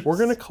invaders. We're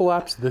going to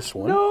collapse this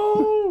one.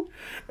 No.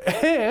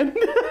 And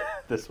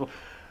This one.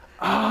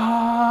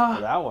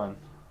 That one.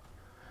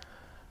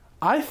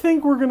 I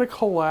think we're going to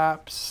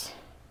collapse.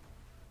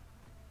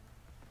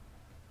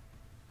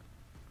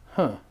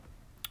 Huh.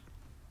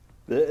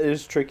 It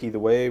is tricky the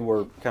way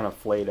we're kind of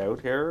flayed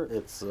out here.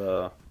 It's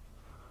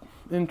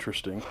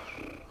Interesting.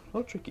 a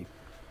little tricky.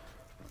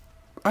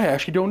 I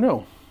actually don't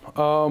know.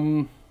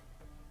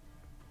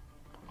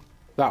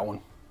 That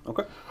one.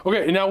 Okay.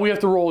 Okay, and now we have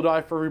to roll a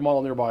die for every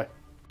model nearby.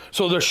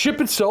 So the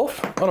ship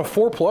itself, on a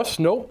 4+,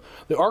 nope.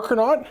 The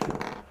Archanaut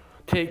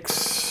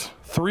takes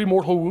 3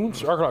 mortal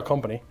wounds, Archanaut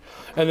Company.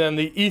 And then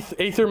the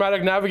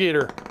Aethermatic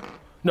Navigator,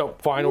 no,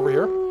 fine over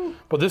here.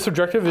 But this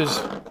objective is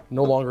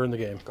no longer in the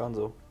game.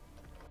 Gonzo.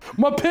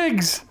 My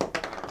pigs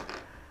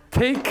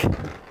take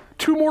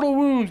 2 mortal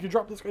wounds. You can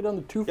drop this guy down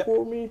to 2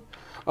 for me.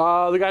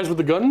 The guys with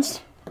the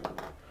guns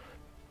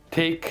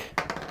take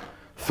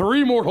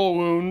 3 mortal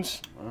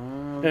wounds,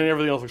 and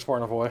everything else looks far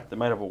enough away. They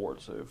might have a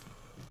ward save.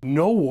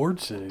 No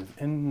ward save.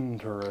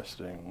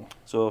 Interesting.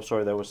 So,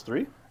 sorry, that was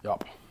 3?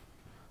 Yup.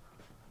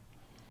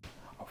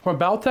 For my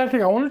battle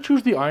tactic, I want to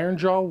choose the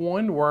Ironjaw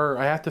one where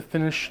I have to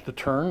finish the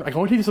turn. I can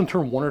only take this on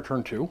turn 1 or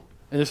turn 2.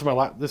 And this is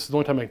this is the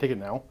only time I can take it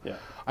now. Yeah.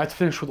 I have to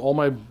finish with all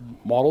my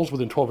models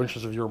within 12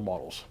 inches of your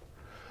models.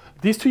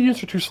 These 2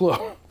 units are too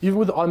slow. Even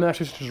with the automatic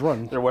systems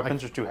run. Their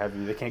weapons are too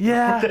heavy. They can't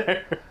get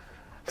there.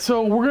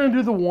 So we're going to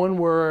do the one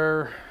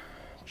where...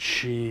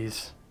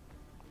 Jeez.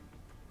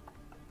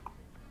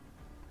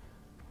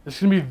 It's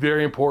going to be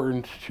very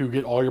important to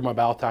get all my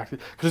battle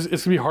tactics, because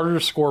it's going to be harder to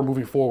score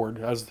moving forward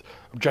as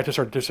objectives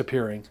start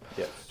disappearing.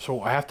 Yes.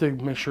 So I have to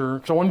make sure,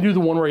 because I want to do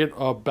the one where I get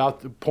about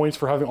the points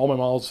for having all my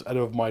models out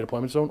of my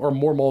deployment zone, or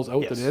more models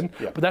out than in.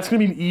 Yep. But that's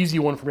going to be an easy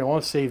one for me. I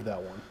want to save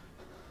that one.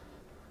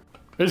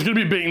 It's going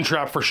to be bait and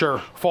trap for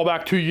sure. Fall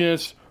back 2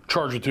 units,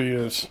 charge with 2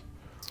 units.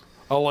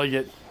 I like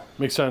it.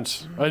 Makes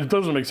sense. It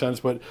doesn't make sense,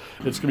 but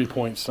it's going to be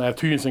points. I have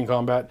 2 units in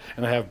combat,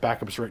 and I have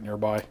backups right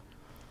nearby.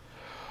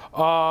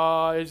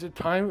 Is it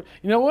time?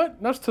 You know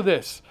what? Nuts to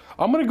this.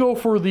 I'm going to go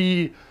for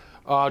the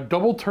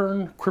double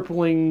turn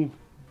crippling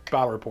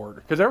battle report,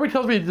 because everybody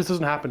tells me this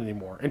doesn't happen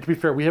anymore. And to be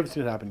fair, we haven't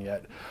seen it happen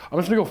yet. I'm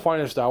just going to go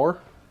Finest Hour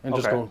and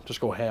just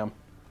go ham.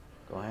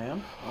 Go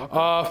ham?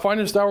 Okay.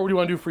 Finest Hour, what do you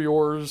want to do for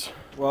yours?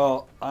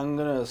 Well, I'm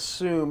going to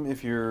assume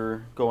if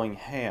you're going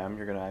ham,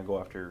 you're going to go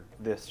after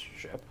this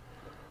ship.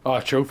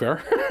 Show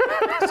fair.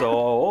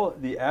 So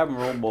the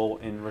Admiral will,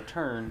 in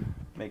return,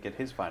 make it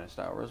his Finest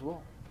Hour as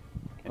well.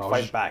 And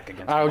fight back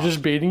against I was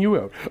just baiting you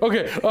out.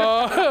 Okay.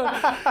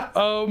 We're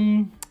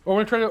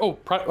going to try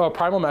to...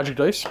 Primal Magic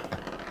Dice.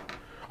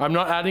 I'm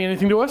not adding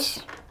anything to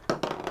us.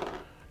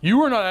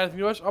 You are not adding anything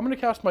to us. I'm going to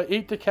cast my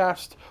 8 to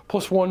cast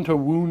 +1 to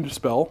wound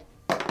spell.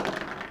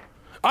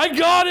 I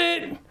got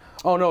it!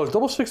 Oh no, is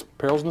double 6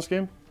 perils in this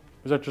game?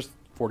 Is that just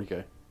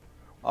 40k?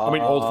 I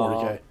mean, old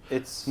 40k.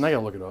 It's... Now I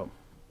gotta look it up.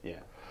 Yeah.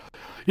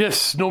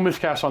 Yes, no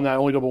miscast on that,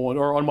 only double 1,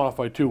 or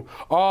unmodified 2.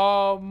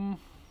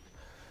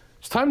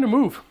 It's time to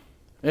move.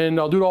 And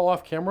I'll do it all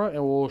off camera,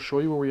 and we'll show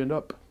you where we end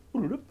up.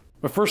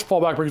 My first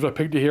fallback brings my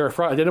pig to here. At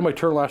the end of my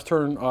turn, last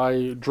turn,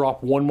 I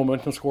dropped 1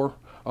 momentum score,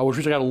 which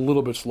means I got a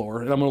little bit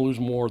slower, and I'm going to lose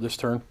more this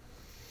turn.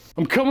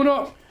 I'm coming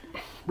up.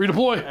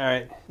 Redeploy. All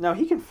right. Now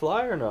he can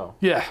fly or no?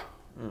 Yeah.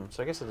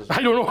 So I guess it is.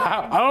 I don't know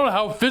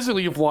how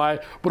physically you fly,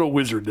 but a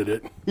wizard did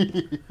it.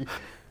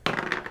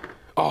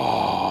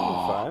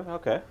 Oh. 5.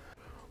 Okay.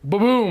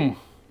 Ba-boom.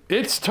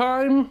 It's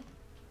time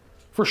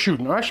for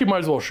shooting. I actually might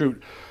as well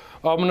shoot.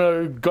 I'm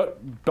gonna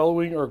gut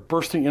bellowing or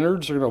bursting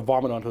innards are gonna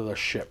vomit onto the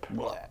ship.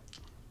 Blah.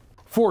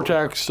 4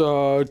 attacks,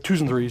 2s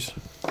and 3s.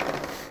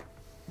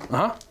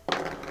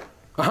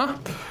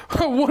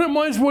 One of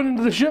mine's went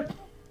into the ship.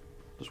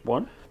 Just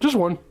 1? Just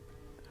 1.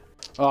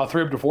 3 up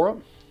to 4 up.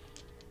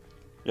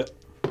 Yep.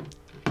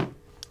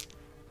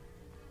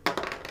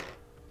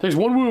 Takes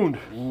 1 wound.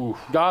 Ooh.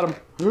 Got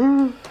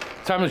him.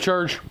 Time to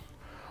charge.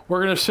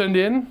 We're gonna send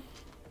in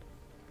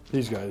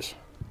these guys.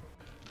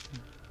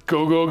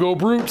 Go, go, go,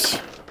 brutes.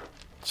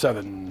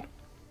 7.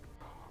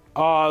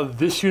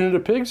 This unit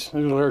of pigs is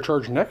gonna layer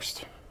charge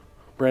next.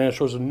 Brandon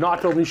shows a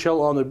not only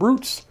shell on the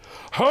brutes.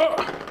 Huh!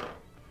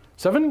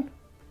 7.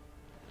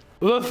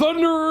 The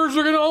Thunderers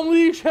are gonna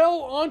unleash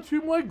hell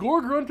onto my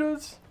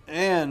Gorgruntas.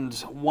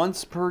 And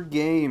once per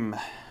game.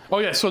 Oh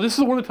yeah, so this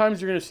is one of the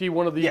times you're going to see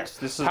one of the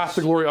Half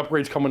the Glory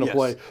upgrades come into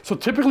play. So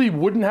typically you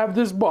wouldn't have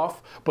this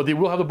buff, but they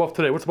will have the buff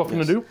today. What's the buff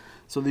going to do?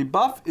 So the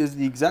buff is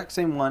the exact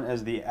same one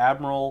as the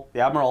Admiral.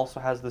 The Admiral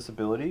also has this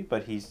ability,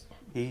 but he's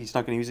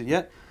not going to use it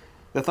yet.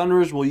 The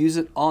Thunderers will use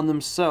it on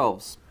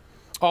themselves.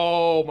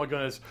 Oh my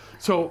goodness.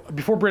 So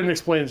before Brandon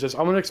explains this,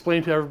 I'm going to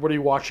explain to everybody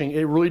watching,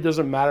 it really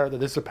doesn't matter that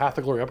this is a Path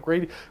of Glory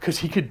upgrade, because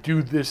he could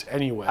do this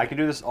anyway. I can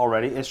do this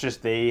already, it's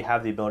just they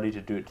have the ability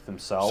to do it to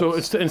themselves. So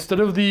instead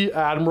of the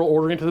Admiral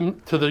ordering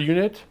it to the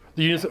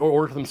units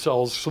order to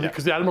themselves, so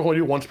because the Admiral can only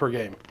do it once per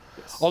game.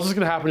 Yes. All that's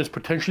going to happen is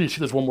potentially you see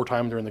this one more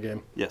time during the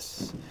game.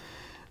 Yes.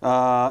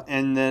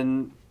 And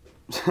then,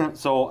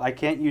 so I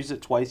can't use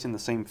it twice in the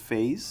same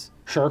phase.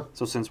 Sure.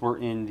 So since we're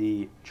in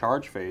the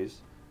charge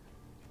phase,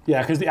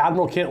 yeah, because the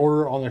Admiral can't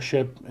order on their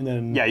ship, and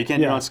then... Yeah, you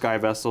can't do it on Sky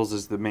Vessels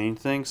is the main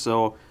thing.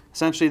 So,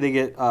 essentially, they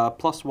get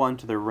 +1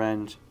 to their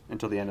rend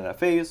until the end of that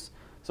phase.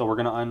 So, we're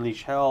going to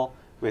unleash hell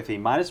with a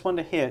 -1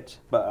 to hit,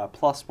 but a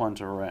 +1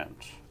 to rend.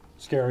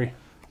 Scary.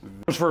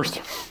 What's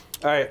first?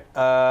 All right,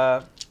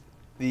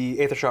 the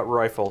Aether-Shot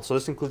Rifle. So,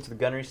 this includes the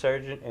Gunnery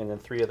Sergeant and then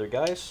 3 other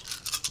guys.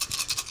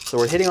 So,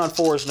 we're hitting on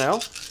 4s now.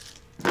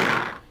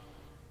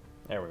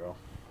 There we go.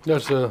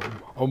 That's a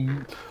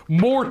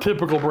more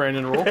typical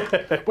Brandon roll.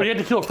 But you had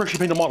to kill a freshly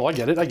painted model. I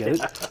get it.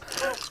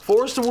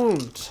 4s to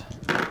wound.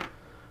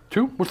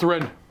 2? What's the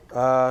rend?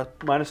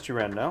 -2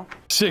 rend now.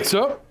 6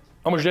 up.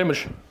 How much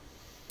damage?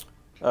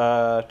 2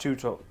 in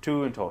total.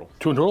 2 in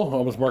total.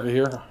 I'll just mark it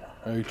here.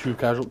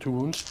 2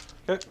 wounds.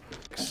 Okay.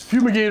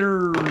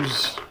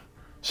 Fumigators.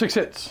 6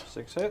 hits.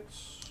 6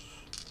 hits.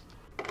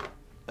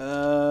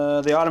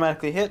 They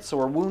automatically hit, so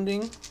we're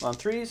wounding on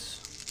 3s.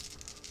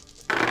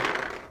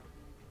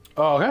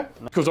 Okay.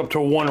 Goes up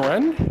to 1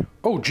 rend.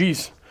 Oh,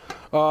 geez.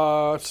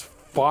 It's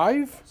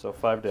 5. So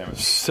 5 damage.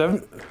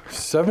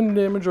 7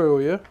 damage I owe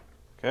you.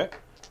 Okay.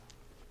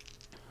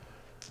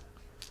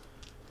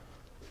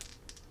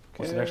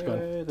 What's the next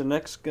gun? The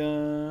next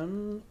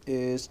gun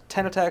is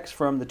 10 attacks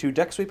from the 2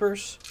 deck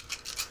sweepers.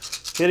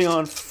 Hitting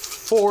on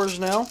 4s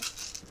now.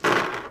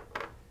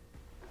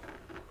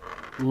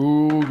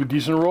 Ooh,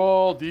 decent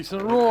roll,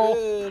 decent roll.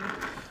 Good.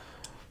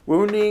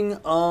 Wounding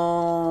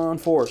on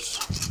 4s.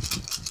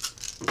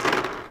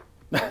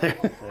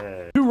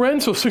 2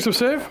 rends, so 6 of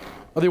save.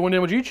 Are they 1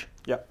 damage each?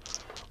 Yep.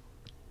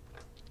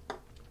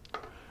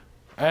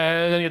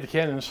 And then you get the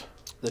cannons.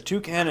 The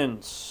 2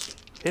 cannons.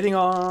 Hitting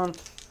on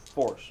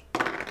 4s.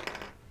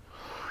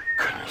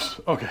 Goodness.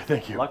 Okay,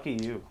 thank you. Lucky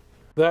you.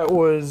 That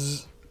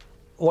was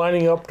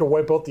lining up to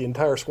wipe out the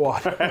entire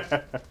squad.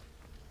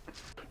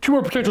 2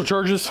 more potential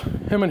charges.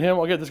 Him and him.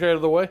 I'll get this guy out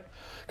of the way.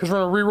 Because we're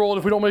going to re-roll it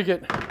if we don't make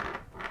it.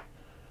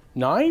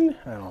 9?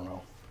 I don't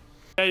know.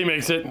 Yeah, he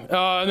makes it.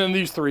 And then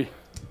these 3.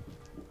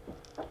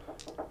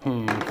 There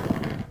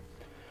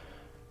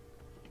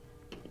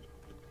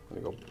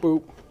we go.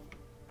 Boop.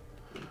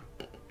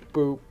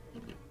 Boop.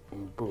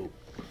 And boop.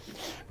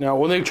 Now,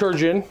 when they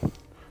charge in,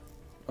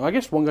 I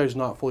guess one guy's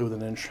not fully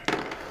within an inch.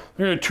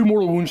 They're going to 2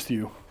 mortal wounds to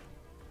you.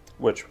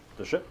 Which?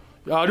 The ship?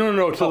 No, to the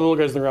little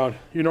guys in the ground.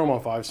 You know them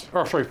on 5s.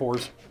 Or, sorry,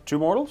 4s. 2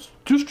 mortals?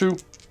 Just 2.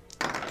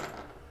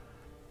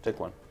 Take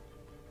 1.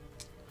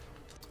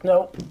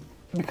 Now,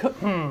 because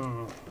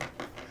I'm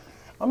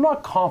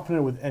not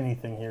confident with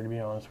anything here, to be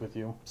honest with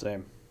you.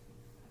 Same.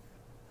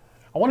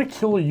 I want to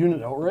kill a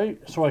unit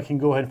outright so I can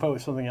go ahead and fight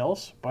with something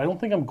else, but I don't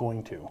think I'm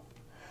going to.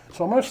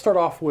 So I'm going to start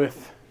off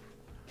with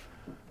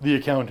the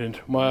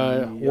accountant,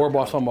 my war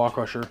boss on Maw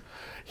Crusher.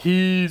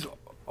 He's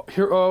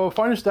here,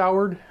 finest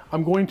Howard.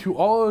 I'm going to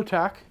all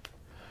attack.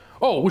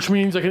 Oh, which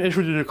means I can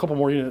issue a couple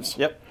more units.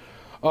 Yep.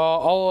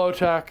 I'll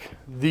attack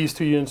these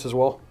 2 units as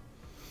well.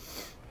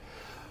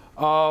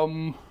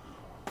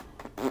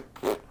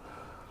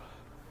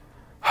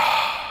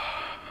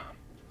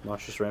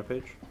 Monstrous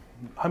Rampage.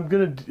 I'm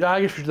gonna.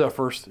 I guess we should do that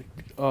first.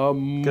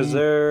 Because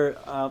they're.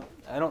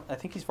 I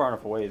think he's far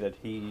enough away that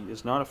he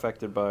is not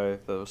affected by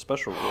the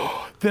special rule.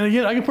 Then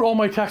again, I can put all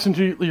my attacks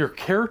into your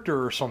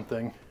character or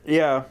something.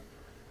 Yeah.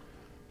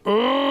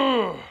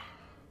 Ugh.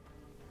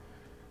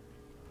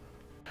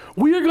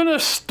 We are gonna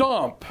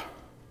stomp.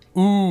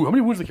 Ooh, how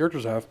many wounds do the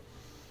characters have?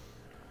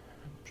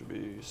 Should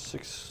be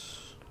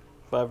 6,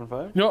 5, and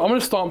 5. You know, I'm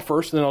gonna stomp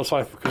first, and then I'll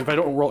decide. Because if I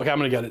don't roll, okay, I'm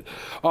gonna get it.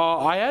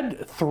 I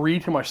add 3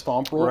 to my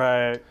stomp roll.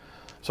 Right.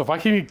 So if I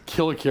can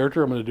kill a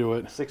character, I'm gonna do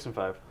it. 6 and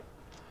 5.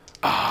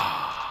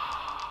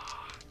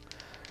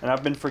 And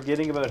I've been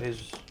forgetting about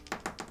his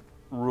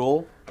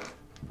rule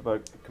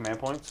about command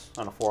points.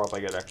 On a 4-up, I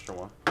get extra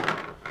 1.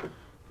 I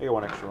get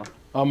 1 extra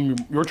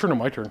 1. Your turn or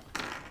my turn?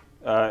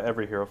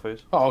 Every hero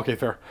phase. Oh, okay,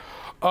 fair.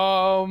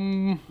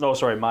 No,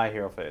 sorry, my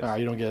hero phase.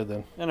 You don't get it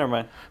then. Yeah, never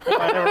mind.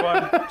 Never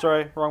mind.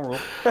 Sorry, wrong rule.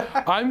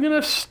 I'm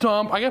gonna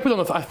stomp. I gotta put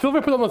on the. I feel if I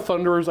put on the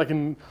Thunderers, I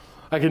can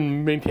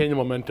maintain the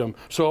momentum.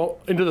 So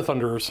into the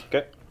Thunderers.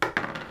 Okay.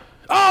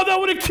 Oh, that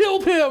would have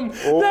killed him!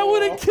 Oh. That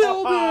would have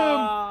killed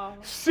him!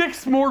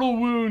 6 mortal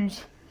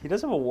wounds. He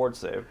does have a ward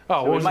save.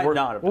 Oh, so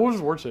what was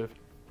his ward save?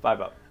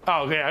 5 up.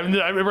 Oh, okay. I'm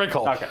right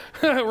call. Okay.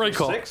 Right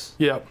call. 6?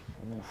 Yep.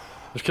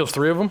 This kills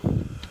 3 of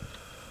them.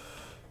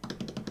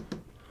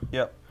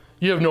 Yep.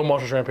 You have no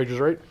monstrous rampages,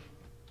 right?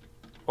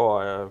 Oh,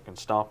 I can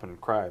stomp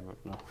and cry, but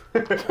no.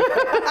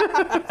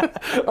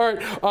 All right.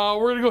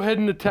 We're gonna go ahead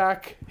and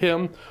attack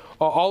him.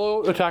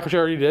 I'll attack, which I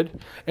already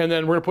did, and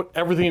then we're gonna put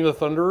everything into the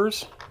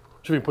Thunderers.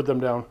 So we can put them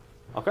down.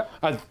 Okay.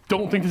 I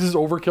don't think this is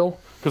overkill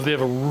because they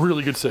have a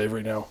really good save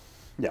right now.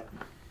 Yeah.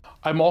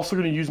 I'm also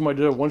going to use my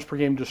once per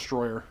game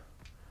destroyer.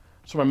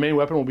 So my main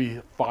weapon will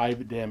be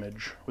 5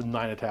 damage with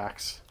 9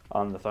 attacks.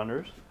 On the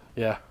Thunders?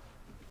 Yeah.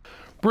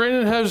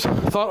 Brandon has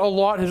thought a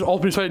lot. Has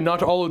also decided not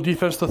to all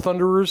defense the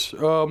Thunderers.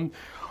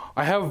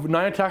 I have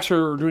 9 attacks that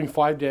are doing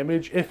 5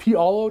 damage. If he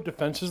all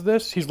defenses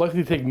this, he's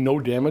likely to take no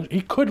damage.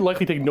 He could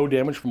likely take no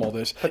damage from all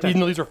this,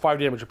 even though these are 5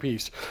 damage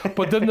apiece.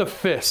 But then the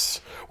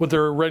fists, with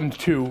their Rend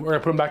 2, are going to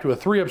put them back to a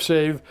 3-up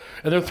save,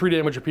 and they're 3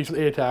 damage apiece with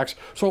 8 attacks.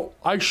 So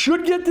I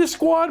should get this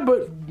squad,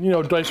 but, you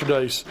know, dice are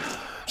dice.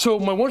 So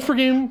my once per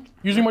game,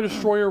 using my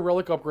Destroyer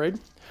Relic upgrade,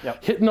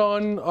 hitting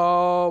on,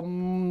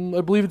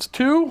 I believe it's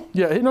 2?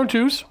 Yeah, hitting on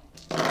 2s.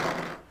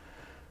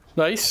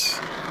 Nice.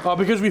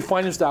 Because we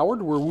finest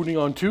Howard, we're wounding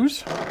on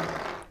 2s.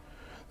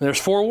 There's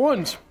 4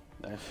 1s.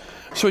 Nice.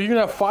 So you're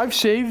gonna have 5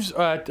 saves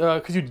at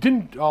because you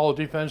didn't all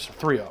defense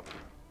 3 up.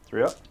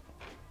 3 up.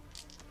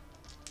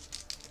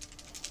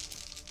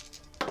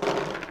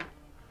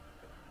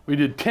 We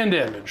did 10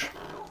 damage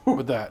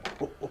with that.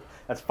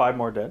 That's 5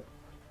 more dead.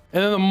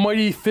 And then the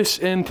mighty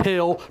fist and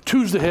tail,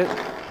 2s to hit.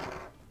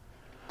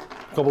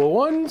 A couple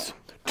of 1s,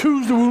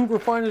 2s to wound for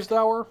finest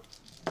hour.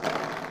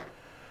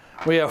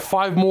 We have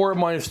 5 more at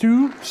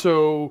 -2,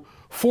 so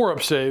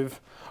 4-up save.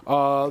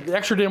 The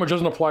extra damage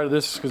doesn't apply to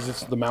this because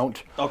it's the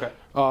mount. Okay.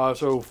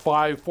 So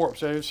 5 4-up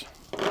saves.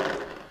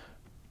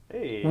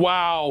 Hey.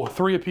 Wow,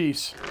 3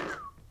 apiece.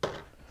 So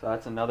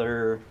that's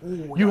another...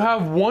 You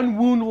have 1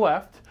 wound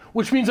left,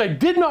 which means I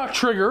did not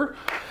trigger.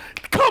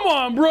 Come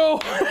on, bro!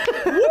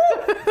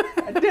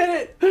 I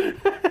did it!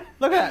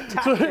 Look at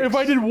that. So if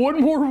I did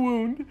 1 more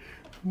wound,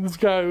 this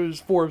guy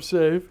was 4-up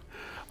save.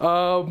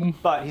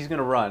 But he's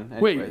gonna run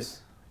anyways. Wait,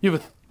 you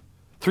have a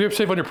 3-up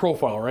save on your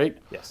profile, right?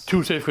 Yes.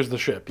 2 save because of the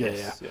ship. Yeah,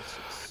 Yes.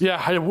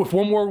 Yeah, if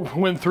 1 more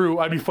went through,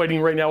 I'd be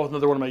fighting right now with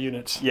another one of my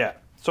units. Yeah.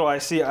 So I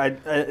see, in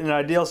an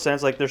ideal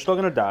sense, like, they're still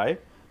gonna die,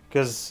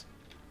 because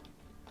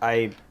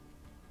I...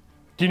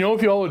 Do you know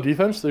if you all had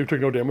defense, they took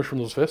no damage from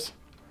those fists?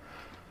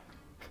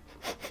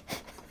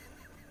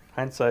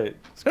 Hindsight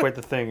is quite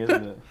the thing,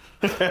 isn't it?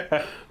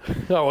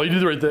 Oh, well, you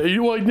did the right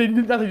thing. Well, you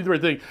did nothing. You did the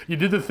right thing. You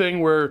did the thing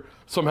where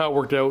somehow it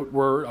worked out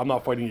where I'm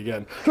not fighting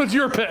again. So it's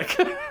your pick.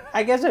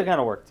 I guess it kind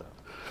of worked out.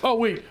 Oh,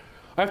 wait.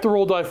 I have to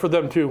roll die for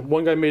them, too.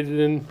 One guy made it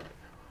in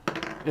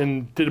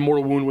and did a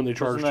mortal wound when they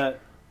charged. Wasn't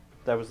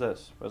that was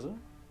this, was it?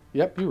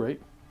 Yep, you're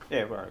right.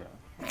 Yeah,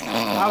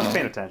 I was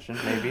paying attention,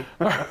 maybe.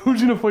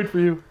 Who's going to fight for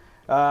you?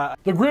 The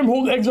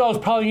Grimhold Exile is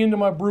piling into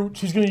my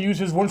brutes. He's going to use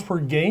his once per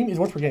game. He's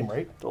once per game,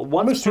 right?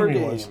 Once per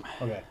game.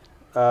 Okay.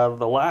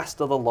 The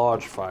last of the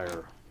Lodge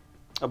Fire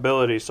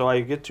ability. So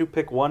I get to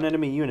pick 1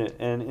 enemy unit,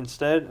 and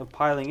instead of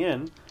piling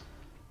in...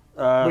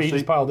 Wait, he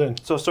just piled in.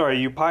 So sorry,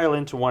 you pile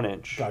into 1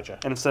 inch. Gotcha.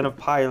 And instead of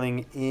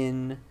piling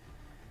in...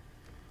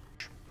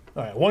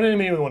 All right, 1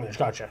 enemy with 1 inch.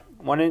 Gotcha.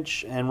 1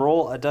 inch, and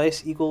roll a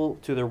dice equal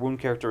to their wound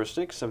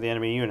characteristics of the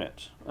enemy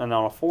unit. And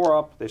on a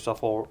 4-up, they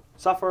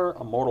suffer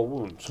a mortal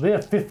wound. So they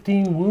have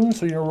 15 wounds,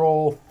 so you're going to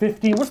roll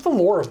 15. What's the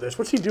lore of this?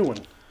 What's he doing?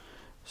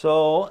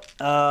 So,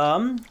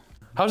 how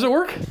does it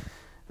work?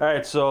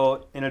 Alright,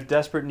 so in a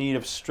desperate need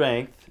of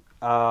strength,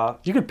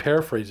 you could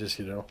paraphrase this,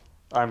 you know.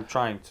 I'm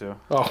trying to.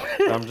 Oh.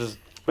 I'm just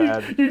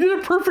bad. You did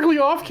it perfectly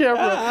off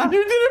camera.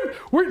 You did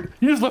it.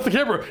 You just left the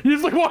camera. You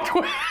just like walked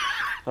away.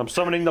 I'm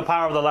summoning the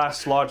power of the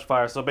last Lodge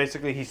Fire. So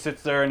basically, he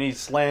sits there and he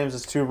slams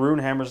his 2 rune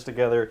hammers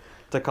together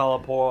to call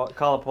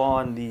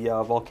upon the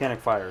volcanic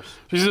fires. So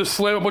he's just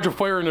slam a bunch of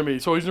fire into me.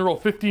 So he's gonna roll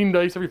 15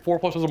 dice. Every 4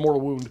 plus has a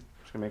mortal wound.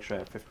 Just gonna make sure I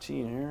have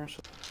 15 here.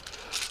 So.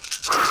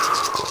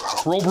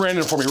 Roll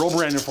Brandon for me. Roll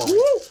Brandon for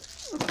me.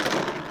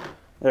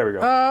 There we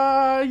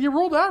go. You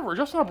rolled average.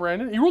 That's not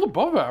Brandon. You rolled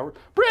above average.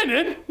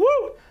 Brandon.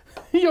 Woo.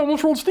 He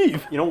almost rolled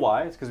Steve. You know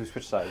why? It's because we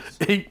switched sides.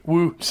 8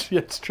 wounds. Yeah,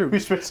 it's true. We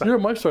switched sides. You're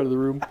on my side of the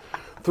room.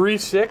 3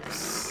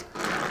 6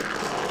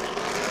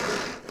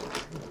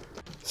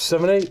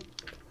 7 8.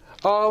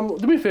 Do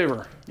me a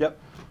favor. Yep.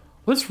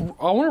 I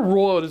want to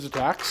roll out his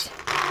attacks.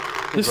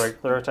 His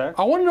regular attack?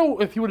 I want to know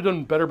if he would have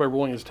done better by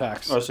rolling his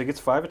attacks. Oh, so he gets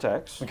 5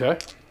 attacks. Okay.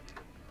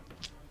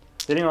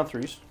 Hitting on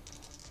 3s.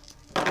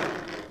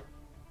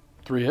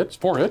 3 hits.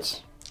 4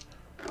 hits.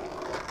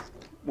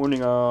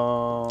 Wounding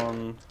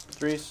on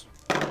 3s.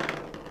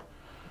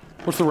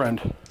 What's the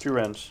rend? 2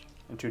 rends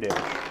and 2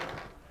 damage.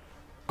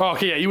 Oh,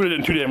 okay, yeah, you would have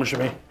done 2 damage to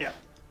me. Yeah.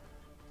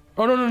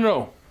 Oh, no.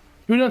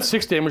 You would have done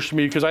 6 damage to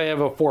me because I have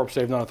a 4-up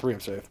save, not a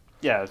 3-up save.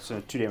 Yeah, it's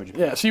 2 damage.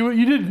 Yeah, so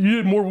you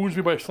did more wounds to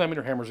me by slamming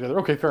your hammers together.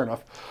 Okay, fair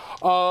enough.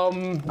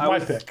 My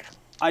pick.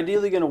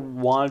 Ideally going to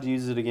want to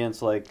use it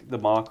against, like, the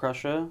Maw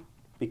Crusher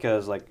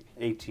because, like,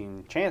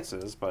 18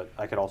 chances, but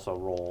I could also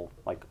roll,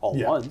 like, all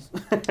ones.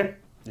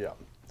 Yeah.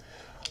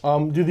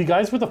 Do the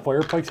guys with the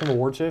fire pikes have a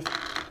ward save?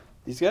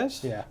 These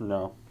guys? Yeah.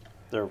 No.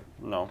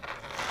 No.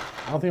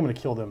 I don't think I'm going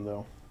to kill them,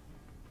 though.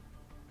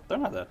 They're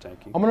not that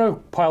tanky. I'm going to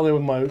pile in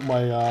with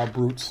my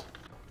brutes.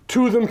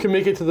 2 of them can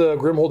make it to the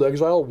Grimhold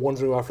Exile. 1's going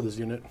to go after this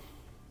unit.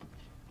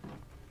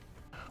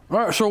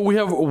 Alright, so we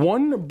have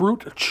 1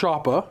 Brute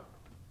Choppa.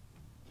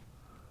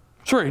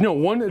 Sorry, no,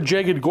 1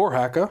 Jagged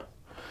Gorhaka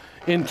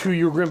into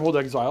your Grimhold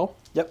Exile.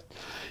 Yep.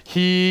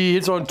 He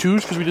hits on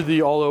 2s because we did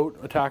the all-out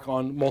attack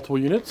on multiple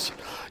units.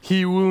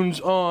 He wounds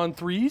on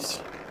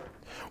 3s.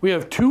 We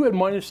have 2 at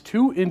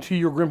 -2 into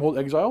your Grimhold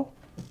Exile.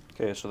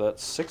 Okay, so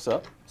that's 6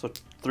 up. So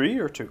 3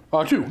 or 2?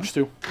 2, just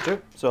 2.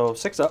 2. So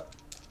 6 up.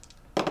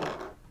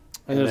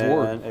 And there's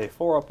ward. And a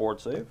 4-up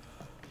ward save.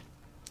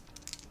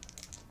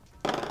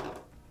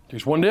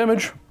 Takes 1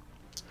 damage.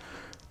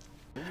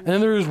 And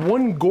then there's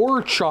 1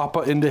 Gore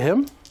Choppa into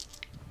him.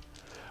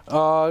 It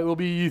will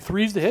be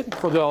 3s to hit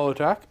for the all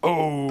attack.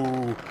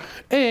 Oh!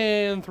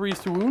 And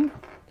 3s to wound.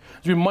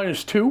 It's going to be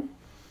 -2.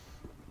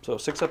 So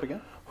 6 up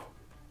again.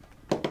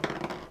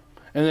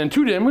 And then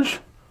 2 damage.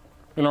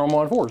 And I'm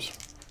on 4s.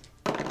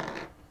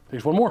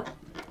 Takes 1 more.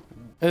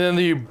 And then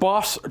the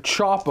Boss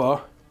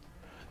Choppa.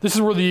 This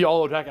is where the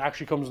all attack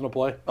actually comes into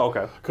play.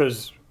 Okay.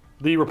 Because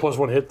the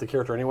 +1 hit the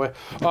character anyway.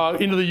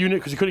 Into the unit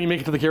because he couldn't even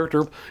make it to the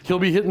character. He'll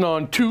be hitting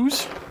on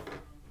 2s.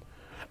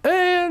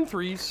 And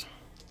 3s.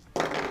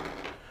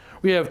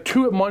 We have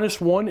 2 at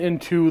 -1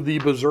 into the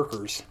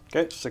Berserkers.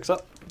 Okay, 6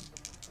 up.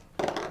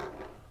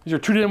 These are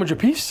 2 damage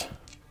apiece.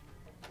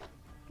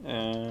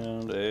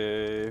 And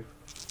a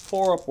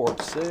 4-up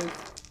ward save.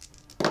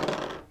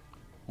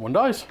 1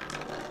 dies.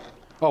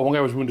 Oh, 1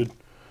 guy was wounded.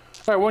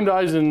 All right, 1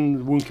 dies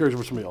and wound carries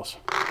over somebody else.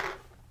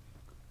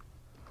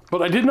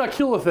 But I did not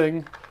kill a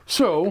thing,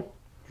 so...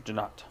 You did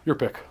not. Your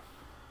pick.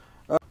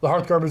 The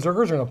Hearthguard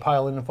Berserkers are going to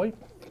pile in and fight.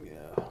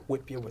 Yeah,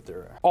 whip you with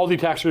their... All the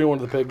attacks are going to one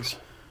of the pigs.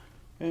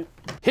 Okay.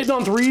 Hitting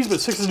on 3s, but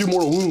 6s do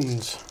mortal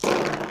wounds.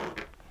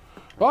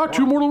 Ah,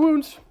 2 mortal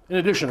wounds. In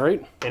addition,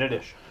 right? In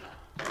addition.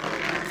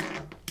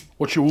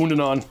 What you wounding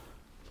on?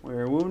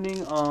 We're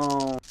wounding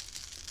on...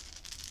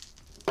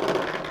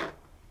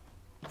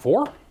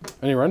 4?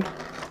 Any rend?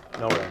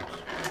 No rends.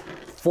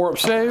 4 up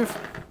save.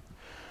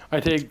 I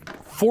take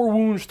 4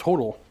 wounds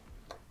total.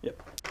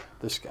 Yep.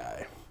 This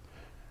guy.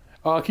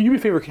 Can you do me a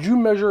favor? Could you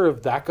measure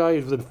if that guy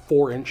is within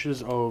 4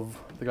 inches of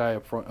the guy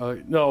up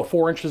front? No,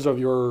 4 inches of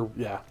your...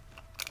 Yeah.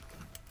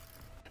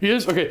 He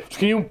is? Okay, so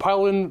can you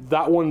pile in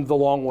that one the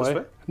long way?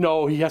 This way?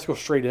 No, he has to go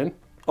straight in.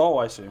 Oh,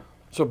 I see.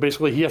 So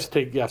basically he has to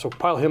take... Yeah, so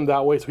pile him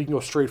that way so he can go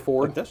straight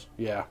forward. Like this?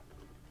 Yeah.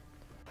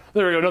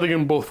 There we go. Now they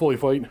can both fully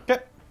fight.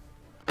 Okay.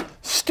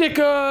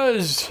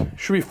 Stickers!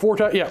 Should be 4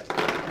 times...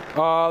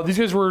 Yeah. These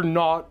guys were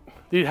not...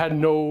 They had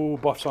no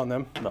buffs on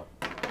them. No.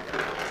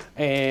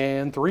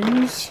 And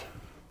 3s. Just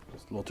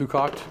a little too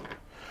cocked.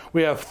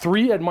 We have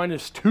 3 at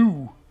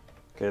 -2.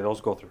 Okay, those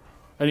go through.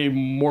 Any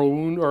more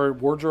wound or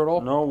wards or at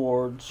all? No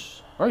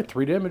wards. All right,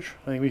 3 damage.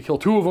 I think we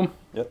killed 2 of them.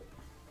 Yep.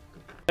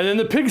 And then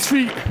the pig's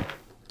feet.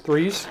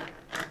 3s.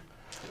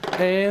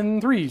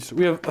 And 3s.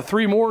 We have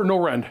 3 more, no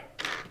rend.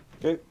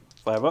 Okay,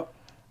 5 up.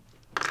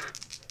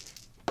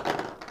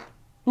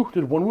 Ooh,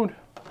 did 1 wound.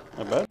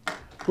 Not bad.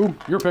 Ooh,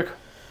 your pick.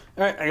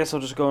 Alright, I guess I'll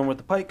just go in with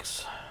the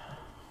pikes.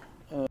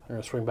 They're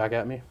gonna swing back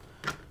at me.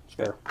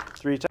 Fair.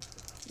 3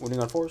 attacks. Wounding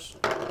on 4s.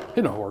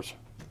 Hit no horse.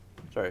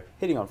 Sorry,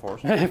 hitting on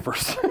 4s. Hit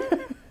first.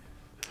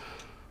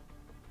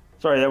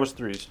 Sorry, that was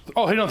 3s.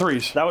 Oh, hit on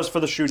 3s. That was for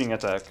the shooting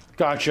attack.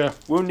 Gotcha.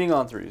 Wounding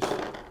on 3s.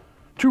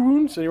 2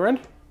 wounds, any rend?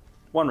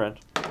 1 rend.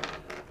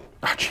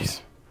 Ah,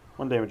 jeez.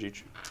 1 damage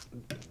each.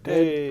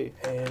 Dead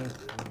and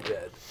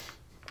dead.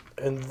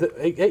 And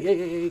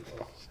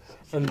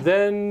and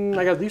then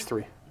I got these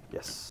 3.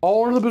 Yes.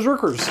 All under the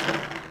Berserkers.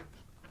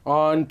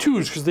 On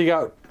 2s, because they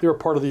were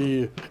part of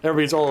the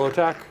everybody's all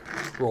attack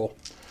roll.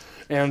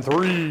 And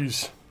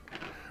 3s.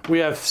 We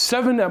have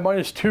 7 at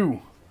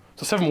 -2.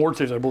 So 7 ward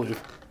saves, I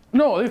believe.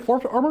 No, are they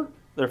 4 armor?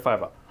 They're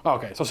 5 up. Oh,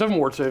 okay, so 7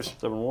 ward saves.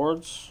 7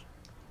 wards.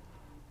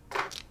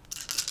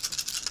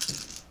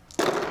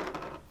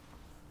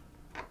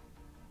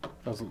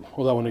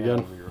 Hold that one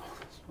again.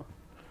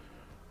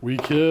 We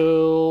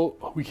kill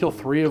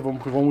 3 of them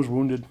because 1 was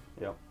wounded.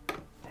 Yep.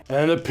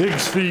 And the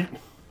pig's feet.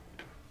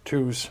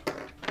 2s.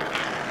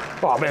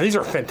 Oh man, these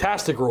are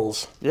fantastic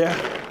rolls. Yeah.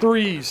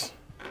 3s.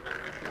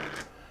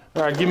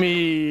 All right, give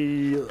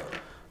me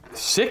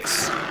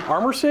 6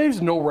 armor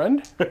saves, no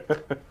rend.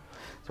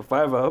 So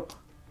 5 up.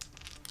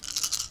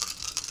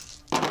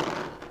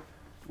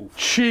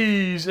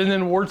 Jeez, and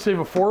then ward save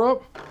a 4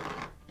 up.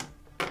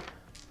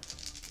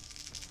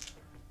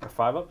 A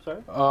 5 up,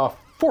 sorry?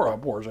 4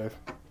 up ward save.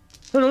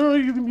 No,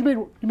 you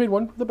made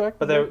one in the back.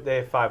 But they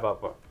have 5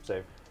 up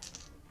save.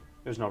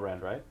 There's no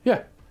rend, right?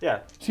 Yeah. Yeah.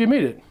 So you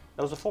made it.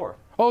 That was a 4.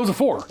 Oh, it was a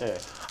 4. Yeah. I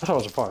thought it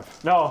was a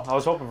 5. No, I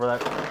was hoping for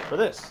that. For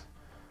this.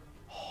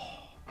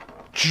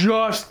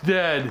 Just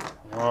dead.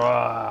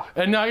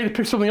 And now I get to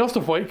pick something else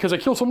to fight because I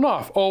killed something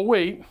off. Oh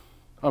wait,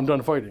 I'm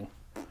done fighting.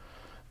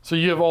 So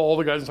you have all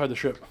the guys inside the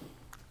ship.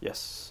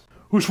 Yes.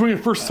 Who's swinging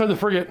first inside the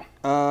frigate?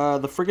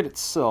 The frigate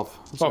itself.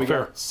 So we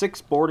fair. got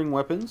 6 boarding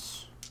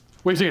weapons.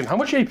 Wait a second. How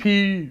much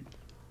AP?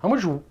 How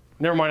much?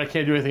 Never mind. I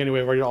can't do anything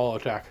anyway. I've already all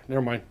attack.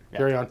 Never mind. Yeah.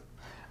 Carry on.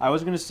 I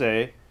was gonna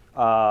say,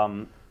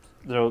 the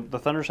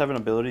Thunders have an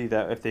ability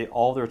that if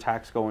all their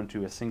attacks go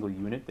into a single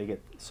unit, they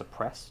get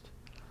suppressed,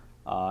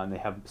 and they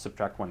have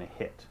subtract 1 to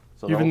hit.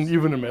 So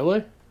even a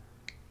melee.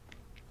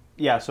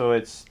 Yeah, so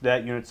it's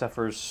that unit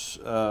suffers.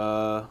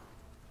 I've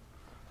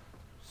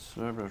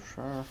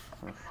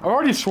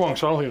already swung,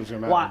 so I don't think it was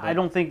gonna matter. Well, I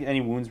don't think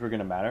any wounds were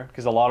gonna matter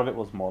because a lot of it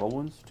was mortal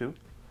wounds too,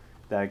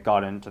 that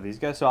got into these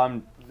guys.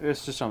 So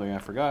it's just something I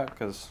forgot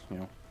because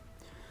I'm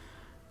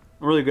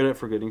really good at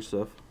forgetting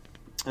stuff.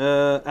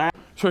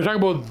 So you're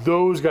talking about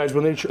those guys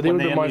when they would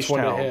be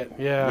 -1 to hit.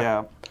 Yeah.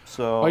 Yeah.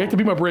 So I get to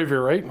be my bravery,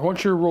 right? Why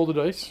don't you roll the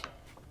dice?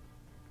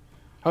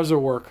 How does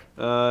it work?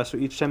 So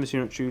each time this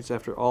unit shoots,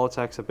 after all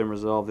attacks have been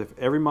resolved, if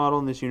every model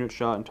in this unit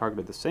shot and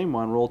targeted the same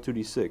one, roll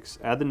 2d6.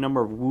 Add the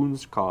number of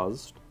wounds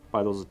caused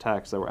by those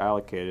attacks that were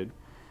allocated,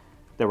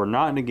 that were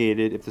not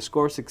negated. If the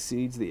score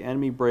succeeds the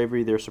enemy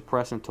bravery, they're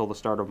suppressed until the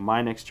start of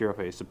my next tier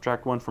phase.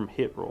 Subtract 1 from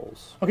hit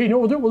rolls. Okay, you know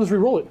what we'll do? We'll just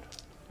re-roll it.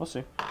 We'll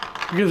see.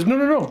 Because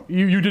no.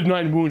 You did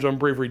 9 wounds on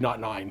bravery, not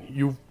 9.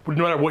 No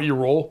matter what you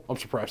roll, I'm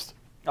suppressed.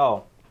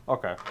 Oh,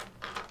 okay.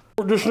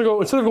 We're just gonna go,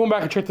 instead of going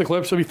back and check the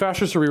clips, it'll be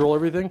faster to re-roll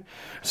everything.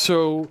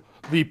 So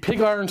the pig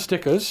iron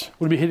stickers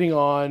would be hitting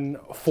on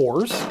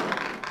 4s.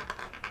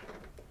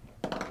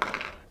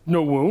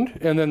 No wound.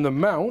 And then the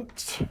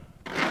mount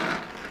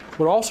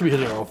would also be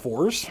hitting on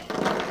 4s.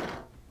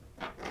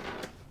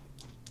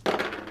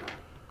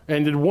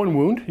 And did 1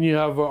 wound, and you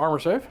have armor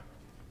save.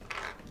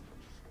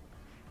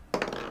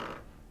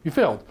 You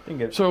failed. Didn't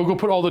get it. So go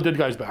put all the dead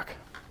guys back.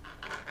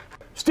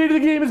 State of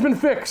the game has been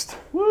fixed.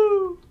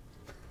 Woo!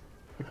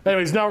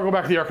 Anyways, now we're going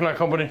back to the Arcanaut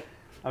Company.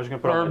 I was going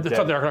to put Or on it's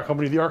not the Arcanaut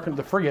Company,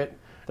 the frigate.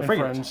 the and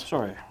frigate. friends.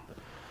 Sorry.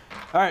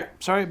 All right,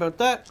 sorry about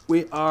that.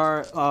 We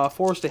are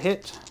forced to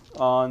hit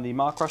on the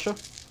Maw Crusher.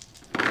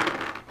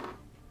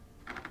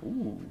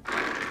 Ooh.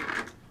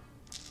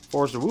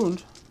 Forced to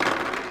wound.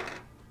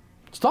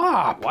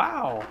 Stop!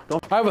 Wow.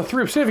 Don't. I have a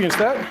 3 of save against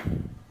that.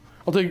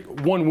 I'll take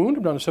 1 wound.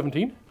 I'm down to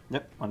 17.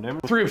 Yep, 1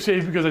 damage. 3 of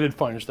save because I did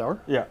Finest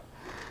Hour. Yeah.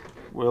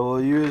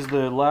 We'll use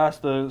the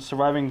last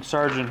surviving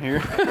sergeant here.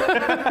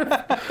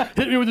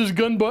 Hit me with his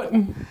gun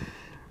button.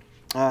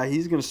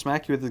 He's going to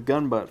smack you with his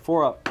gun butt.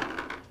 4 up.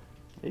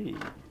 Hey.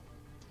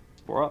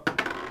 4 up.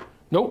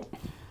 Nope.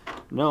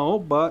 No,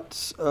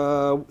 but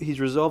he's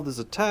resolved his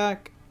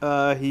attack.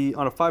 He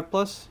on a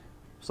 5+,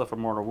 suffer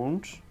mortal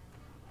wounds.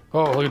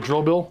 Oh, like a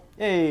drill bill?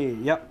 Hey,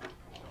 yep.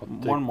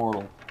 1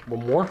 mortal.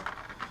 1 more.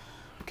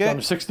 Okay. Down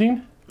to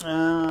 16.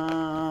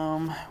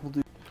 We'll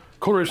do.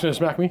 Code Race gonna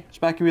smack me.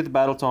 Smack you with the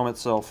battle tome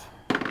itself.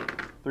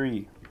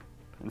 3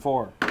 and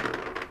 4.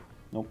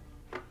 Nope.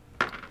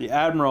 The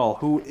Admiral,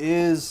 who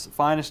is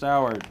Finest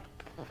Houred.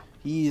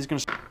 He's gonna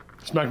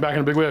Smack back in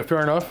a big way.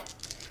 Fair enough.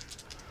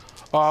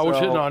 What you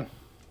hitting on?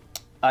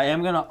 I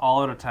am gonna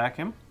all-out attack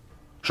him.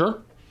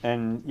 Sure.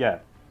 And yeah,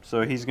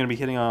 so he's gonna be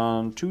hitting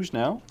on 2s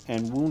now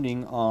and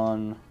wounding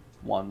on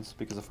 1s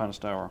because of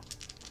Finest Hour.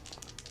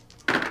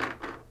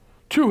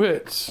 2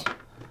 hits.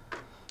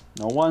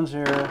 No 1s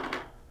here.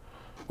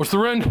 What's the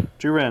rend?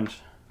 2 rend.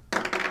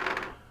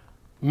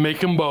 Make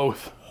them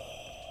both.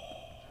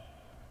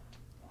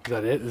 Is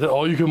that it? Is that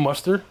all you can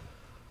muster?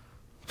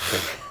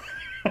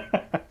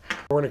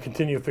 We're going to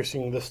continue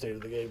fixing this state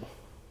of the game.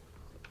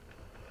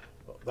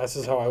 This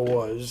is how I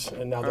was,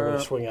 and now they're going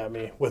to swing at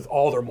me with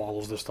all their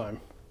models this time.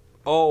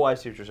 Oh, I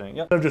see what you're saying.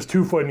 Yep. They're just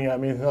 2 fighting at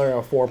me. I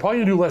got 4. Probably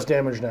going to do less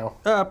damage now.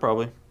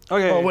 Probably.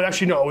 Okay. Oh, wait,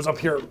 actually, no. It was up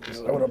here.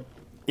 I would have...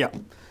 Yeah.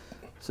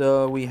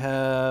 So we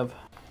have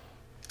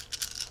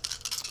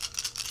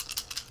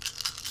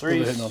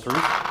 3s. Hitting on 3.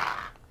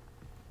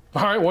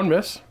 All right, 1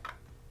 miss.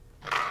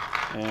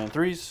 And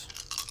 3s.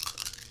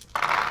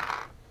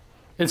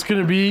 It's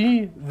going to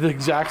be the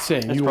exact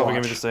same. It's probably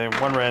going to be the same.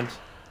 1 rend.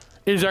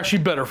 It is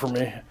actually better for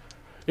me.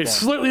 It's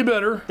slightly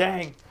better.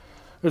 Dang.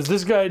 Because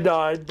this guy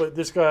died, but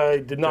this guy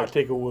did not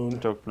take a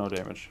wound. Took no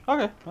damage.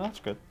 Okay, well, that's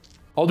good.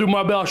 I'll do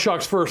my Battle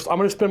Shocks first. I'm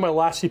going to spend my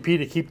last CP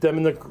to keep them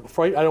in the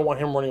fight. I don't want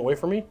him running away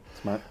from me.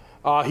 Smart.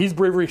 He's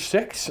Bravery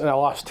 6, and I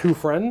lost 2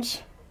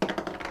 friends.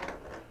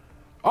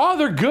 Oh,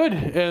 they're good,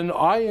 and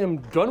I am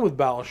done with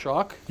Battle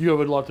Shock. You have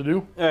a lot to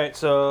do. All right,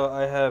 so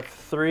I have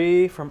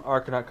 3 from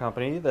Arcanaut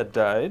Company that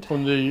died.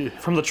 From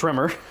the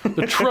Tremor.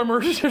 The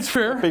Tremors, it's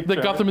fair. Big They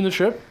got tremor. them in the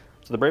ship.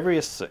 So the Bravery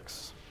is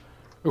 6.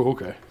 Oh,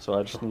 okay. So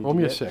I just need Roll to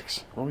me a get...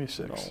 6. Roll me a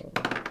 6.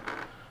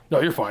 No,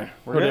 you're fine.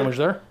 No good? damage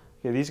there.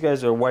 Okay, these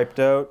guys are wiped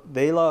out.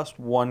 They lost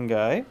 1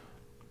 guy.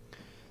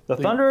 The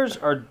Thunders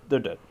they're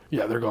dead.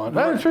 Yeah, they're gone.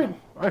 That's right.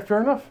 All right,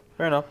 fair enough.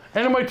 Fair enough.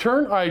 And in my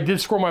turn, I did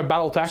score my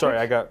battle tactic. Sorry,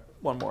 I got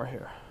 1 more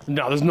here.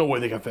 No, there's no way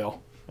they can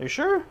fail. Are you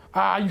sure?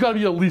 You gotta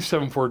be at least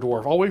 7 for a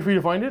dwarf. I'll wait for you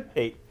to find it.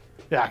 8.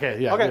 Yeah,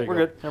 okay, yeah. Okay, we're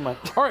good. Never mind.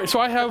 All right, so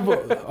I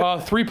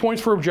have 3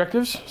 points for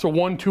objectives, so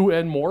 1, 2,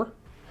 and more.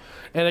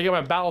 And I get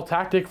my battle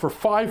tactic for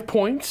 5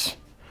 points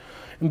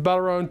in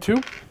battle round 2.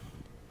 And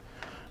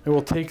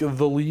we'll take the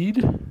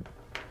lead.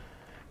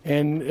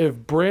 And if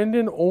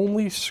Brandon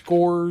only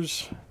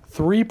scores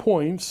 3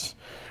 points,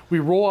 we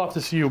roll off to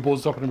see who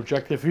blows up an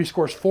objective. If he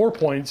scores 4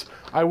 points,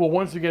 I will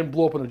once again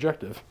blow up an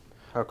objective.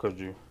 How could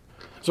you?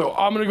 So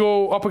I'm going to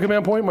go up a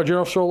command point. My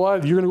general's still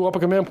alive. You're going to go up a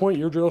command point.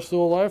 Your general's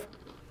still alive.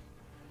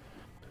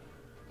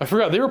 I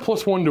forgot. They were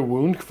 +1 to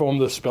wound from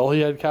the spell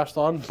he had cast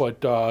on,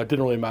 but it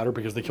didn't really matter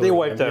because they killed They him.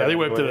 wiped it out. Yeah, they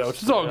wiped it out.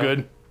 It's all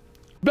good.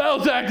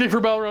 Battle tactic for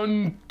battle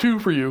round 2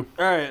 for you.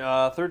 All right,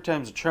 3rd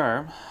time's a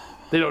charm.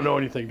 They don't know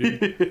anything,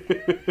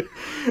 dude.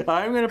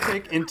 I'm going to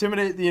pick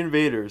Intimidate the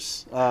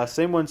Invaders.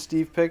 Same one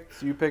Steve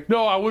picked, you picked?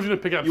 No, I was going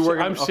to pick up.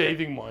 I'm okay.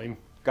 saving mine.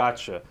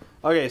 Gotcha.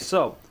 Okay,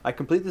 so I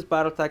complete this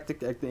battle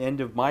tactic at the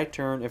end of my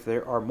turn if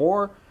there are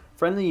more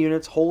friendly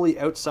units wholly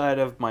outside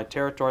of my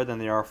territory than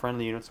there are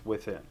friendly units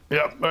within.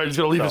 Yep, I just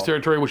got to leave his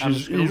territory, which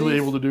he's easily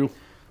able to do.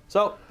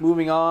 So,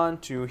 moving on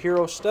to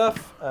hero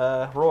stuff.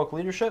 Heroic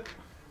Leadership.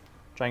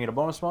 Try and get a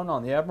bonus one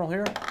on the Admiral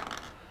here.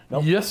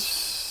 Nope.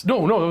 Yes.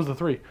 No, that was the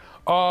 3.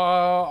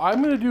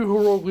 I'm going to do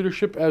heroic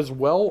leadership as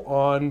well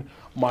on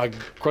my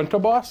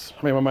Grunta boss.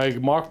 I mean, my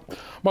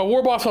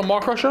war boss on Maw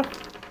Crusher.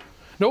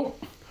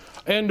 Nope.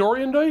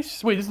 Andorian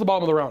dice. Wait, this is the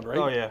bottom of the round, right?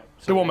 Oh, yeah.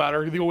 So it won't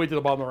matter. You'll wait to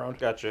the bottom of the round.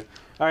 Gotcha.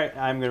 All right,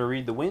 I'm going to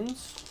read the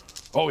wins.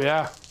 Oh,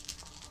 yeah.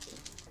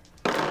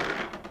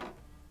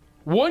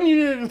 1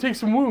 unit to take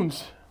some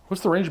wounds.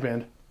 What's the range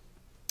band?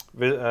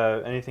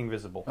 Anything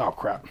visible. Oh,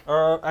 crap.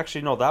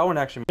 Actually, no, that one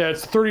actually... Yeah,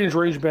 it's 30-inch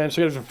range band,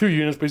 so he has a few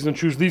units, but he's going to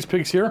choose these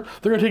pigs here.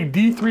 They're going to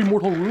take D3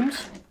 mortal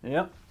wounds.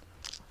 Yep.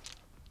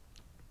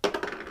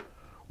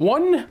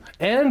 1,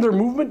 and their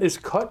movement is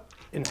cut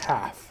in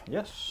half.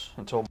 Yes.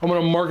 Until... I'm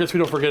going to mark it so we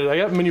don't forget it. I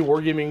got Mini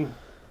Wargaming.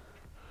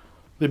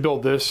 They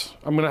built this.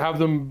 I'm going to have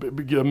them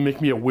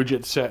make me a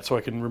widget set so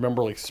I can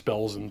remember like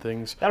spells and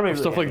things. That'll be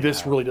really Stuff like handy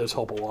this really does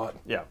help a lot.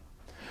 Yeah.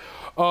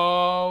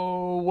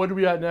 What do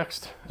we got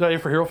next? Is that it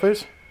for hero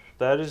phase?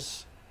 That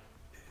is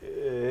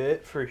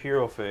it for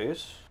hero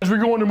phase. As we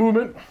go into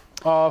movement,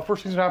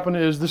 first thing's gonna happen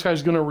is this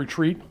guy's gonna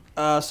retreat.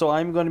 So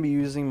I'm going to be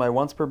using my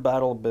once per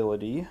battle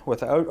ability.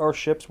 Without our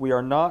ships, we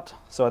are not.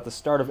 So at the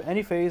start of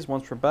any phase,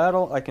 once per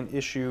battle, I can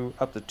issue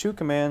up to 2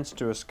 commands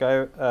to a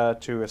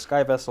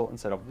sky vessel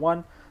instead of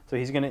 1. So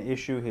he's going to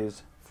issue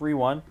his free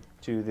one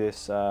to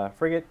this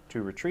frigate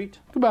to retreat.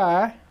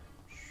 Goodbye.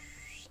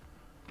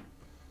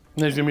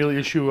 And he's gonna immediately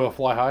issue a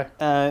fly high.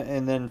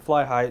 And then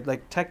fly high,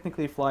 like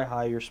technically fly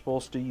high, you're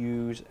supposed to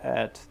use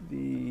at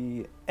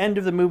the end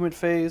of the movement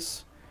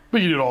phase.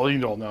 But you do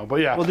it all now.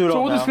 But yeah, we'll do it all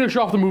so we'll just finish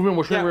off the movement.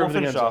 We'll show you where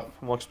everything ends up.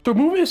 So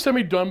movement is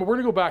semi-done, but we're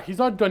gonna go back. He's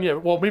not done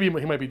yet. Well, maybe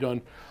he might be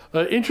done.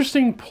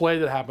 Interesting play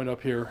that happened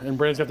up here, and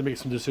Brandon's got to make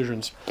some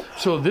decisions.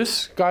 So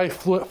this guy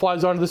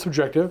flies onto this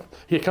objective.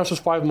 He accounts as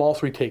 5 mall,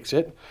 so he takes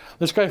it.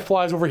 This guy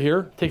flies over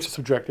here, takes this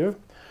objective.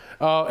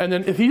 And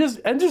then if he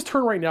ends his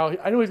turn right now,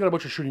 I know he's got a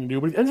bunch of shooting to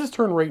do, but if he ends his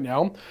turn right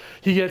now,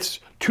 he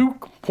gets 2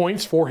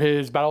 points for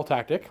his battle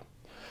tactic,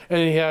 and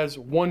he has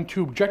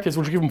 2 objectives,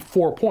 which will give him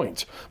 4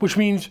 points, which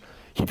means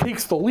he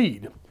takes the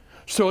lead.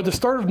 So at the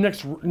start of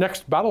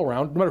next battle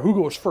round, no matter who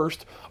goes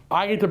first,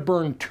 I get to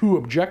burn 2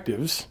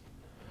 objectives,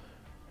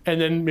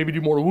 and then maybe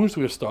do more wounds to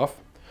his stuff.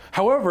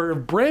 However,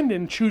 if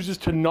Brandon chooses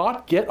to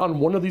not get on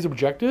one of these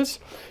objectives,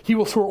 he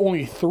will score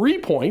only 3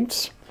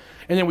 points,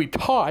 and then we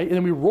tie, and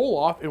then we roll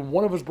off, and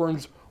one of us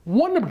burns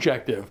 1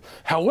 objective.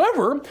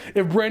 However,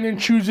 if Brandon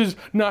chooses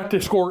not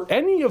to score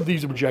any of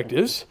these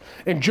objectives,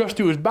 and just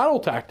do his battle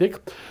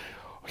tactic,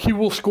 he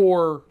will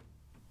score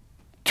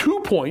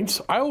 2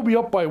 points, I will be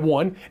up by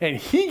 1, and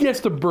he gets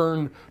to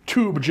burn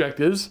 2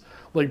 objectives,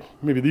 like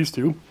maybe these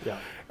 2. Yeah.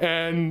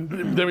 And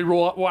then we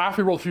roll, well,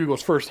 after we roll 3, who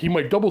goes first, he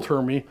might double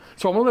turn me.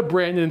 So I'm gonna let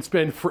Brandon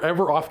spend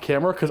forever off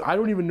camera, because I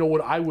don't even know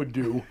what I would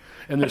do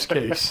in this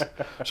case.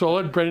 So I'll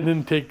let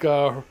Brandon take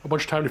a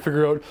bunch of time to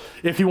figure out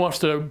if he wants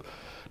to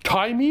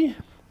tie me,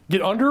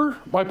 get under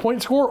my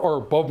point score, or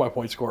above my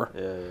point score.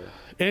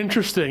 Yeah.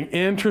 Interesting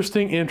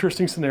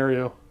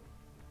scenario.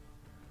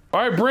 All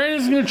right,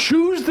 Brandon's gonna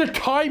choose to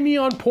tie me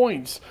on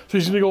points. So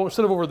he's gonna go,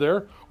 instead of over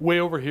there, way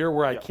over here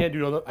where I can't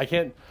do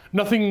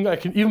nothing,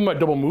 even my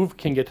double move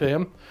can get to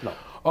him. No.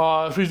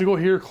 So he's gonna go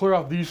here, clear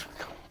off these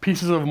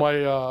pieces of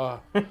my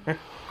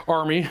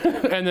army,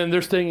 and then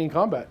they're staying in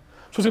combat.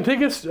 So it's gonna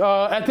take us,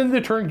 at the end of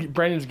the turn,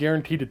 Brandon's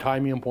guaranteed to tie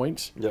me on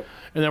points. Yep.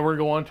 And then we're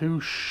gonna go on to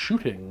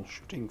shooting.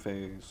 Shooting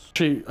phase.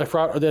 Actually, I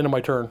forgot at the end of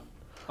my turn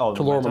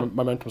to lower my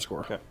momentum score.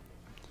 Okay.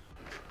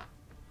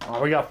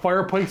 We got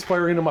fire pikes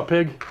firing into my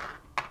pig.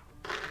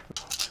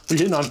 What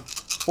are you hitting on?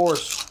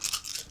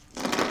 4s.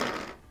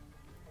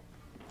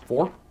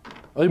 4? Are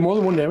they more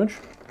than 1 damage?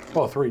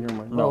 Oh, 3, never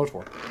mind. No, it's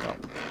 4.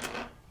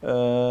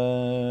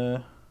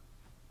 No.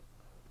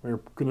 We're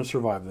gonna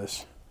survive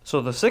this.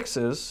 So the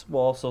 6s will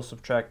also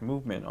subtract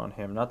movement on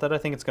him. Not that I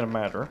think it's gonna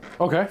matter.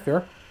 Okay,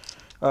 fair.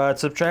 It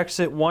subtracts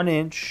it 1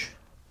 inch.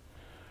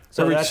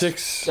 So every that's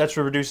 6. That's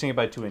for reducing it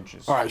by 2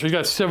 inches. Alright, so he's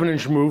got a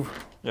 7-inch move.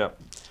 Yep.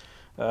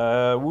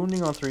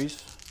 Wounding on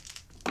 3s.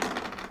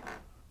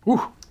 Woo!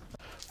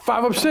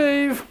 5-up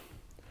save.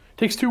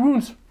 Takes 2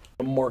 wounds.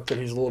 Mark that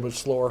he's a little bit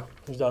slower.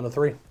 He's down to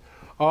 3.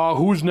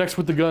 Who's next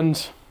with the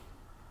guns?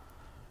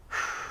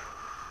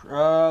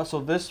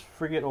 So this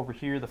frigate over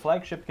here, the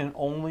flagship can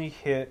only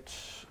hit,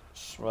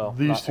 well,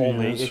 these not 2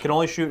 only, units. it can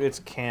only shoot its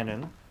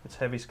cannon, its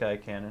heavy sky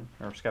cannon,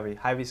 or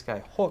heavy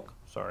sky hook,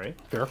 sorry.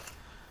 Fair.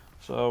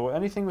 So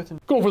anything within...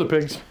 Going for the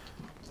pigs.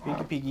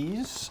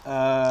 Piggies.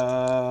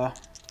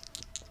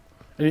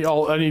 Any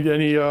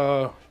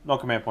No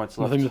command points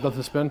left. nothing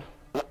to spend?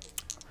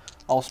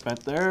 All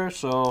spent there,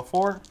 so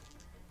 4.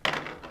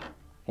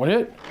 1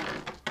 hit.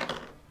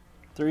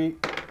 3.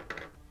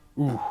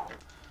 Ooh.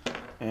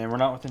 And we're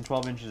not within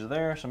 12 inches of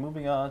there, so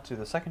moving on to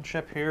the second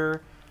ship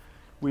here.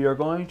 We are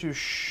going to,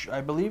 I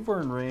believe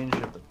we're in range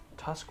of the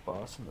Tusk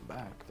Boss in the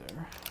back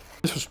there.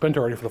 This was spent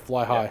already for the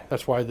fly high. Yeah.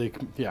 That's why they,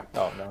 yeah.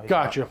 Oh, no.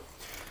 Gotcha.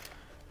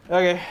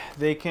 Okay,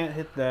 they can't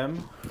hit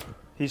them.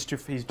 He's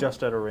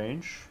just out of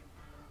range.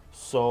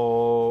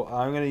 So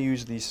I'm going to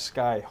use the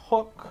Sky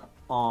Hook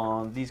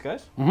on these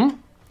guys. Mm-hmm.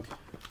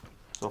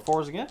 So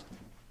 4s again.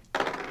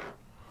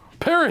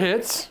 Pair of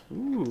hits.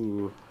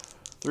 Ooh.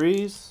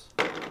 3s.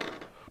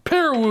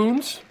 Pair of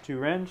wounds. 2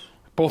 rends.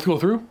 Both go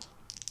through.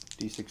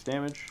 D6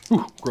 damage.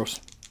 Ooh, gross.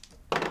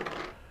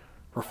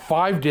 For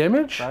 5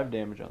 damage? 5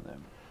 damage on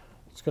them.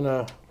 It's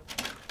gonna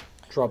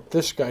drop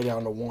this guy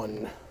down to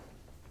 1.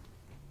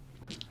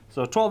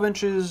 So 12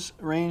 inches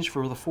range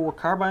for the 4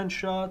 carbine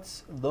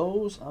shots.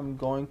 Those I'm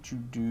going to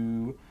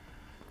do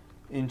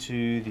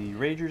into the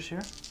Ragers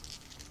here.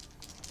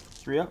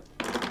 3 up.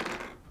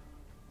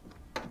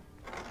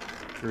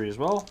 3 as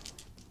well.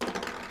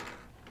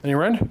 Any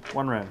rend?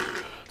 1 rend.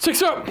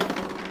 6 up!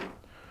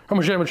 How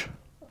much damage?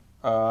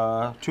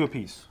 2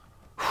 apiece.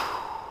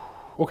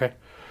 Okay.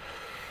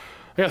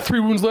 I got 3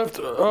 wounds left.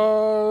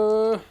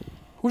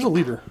 Who's the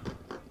leader?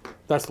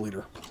 That's the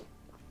leader.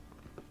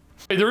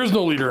 Hey, there is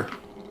no leader.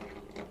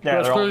 Yeah,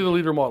 that's clearly the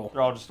leader model.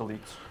 They're all just elites.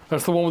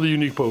 That's the one with the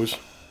unique pose.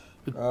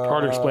 It's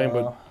hard to explain,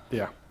 but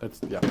yeah,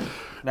 that's yeah.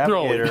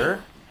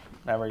 Navigator.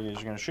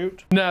 Navigator's gonna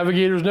shoot.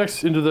 Navigator's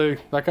next into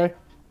that guy.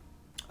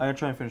 I'm gonna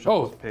try and finish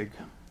up with the pig.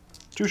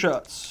 2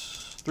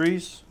 shots.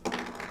 3s.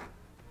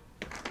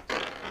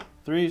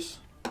 3s.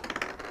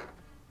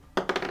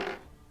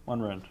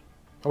 1 rend.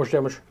 How much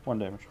damage? 1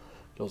 damage.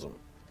 Kills him.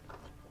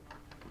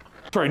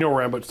 Sorry, no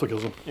ram, but still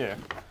kills him. Yeah.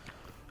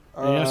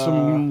 And he has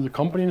the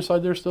company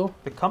inside there still?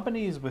 The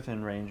company is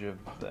within range of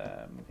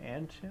them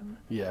and him?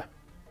 Yeah.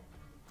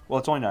 Well,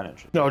 it's only 9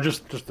 inches. No,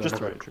 just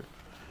right. So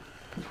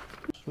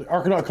the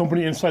Arcanaut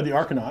company inside the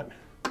Arcanaut.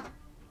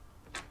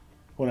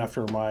 Went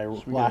after my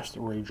last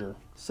Rager.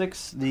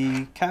 6,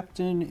 the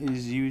captain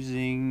is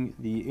using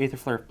the Aether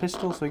Flare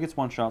pistol, so he gets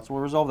 1 shot. So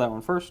we'll resolve that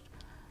one first.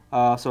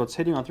 So it's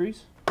hitting on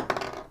 3s.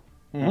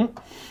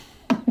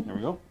 Mm-hmm. There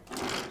we go.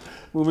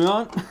 Moving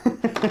on.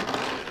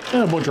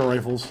 And a bunch of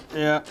rifles.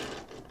 Yeah.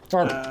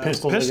 Or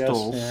pistols,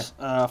 pistols. I guess.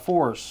 Yeah.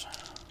 4s.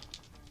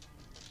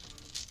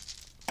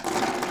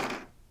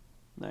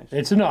 Nice.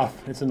 It's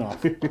enough. It's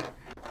enough.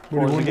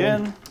 4s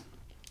again.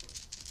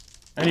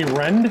 Any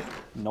rend?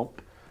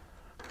 Nope.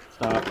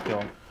 Stop. Kill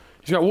him.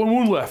 He's got 1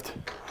 wound left.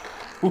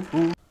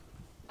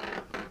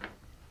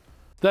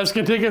 That's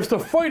going to take us to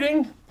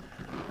fighting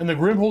and the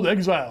Grimhold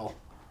Exile.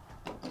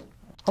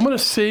 I'm going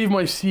to save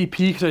my CP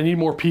because I need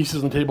more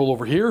pieces on the table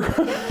over here.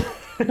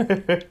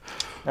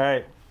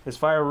 Alright. His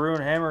Fire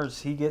Rune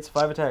hammers, he gets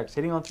 5 attacks,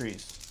 hitting on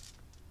 3s.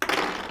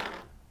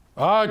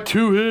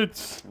 2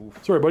 hits.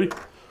 Oof. Sorry, buddy.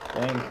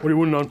 Dang. What are you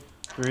winning on?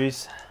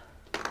 3s.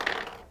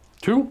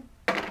 2?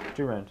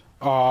 2 rend.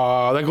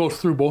 That goes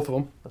through both of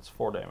them. That's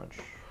 4 damage.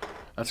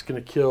 That's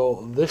going to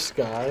kill this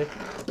guy.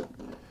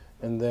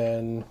 And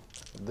then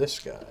this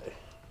guy.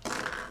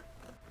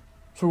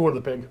 So we go to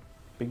the pig.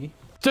 Piggy.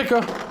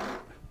 Ticka.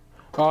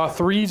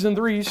 3s and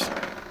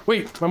 3s.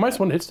 Wait, my minus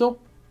 1 hit still?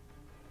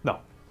 No.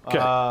 Okay.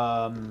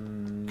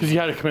 Because he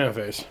had a command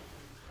phase.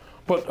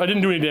 But I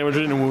didn't do any damage, I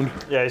didn't wound.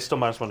 Yeah, he's still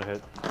minus 1 to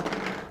hit.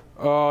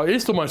 It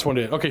is still minus 1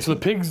 to hit. Okay, so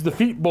the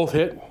feet both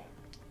hit.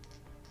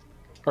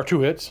 Or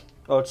 2 hits.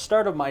 Oh, it's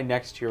start of my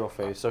next hero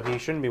phase, so he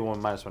shouldn't be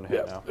minus 1 to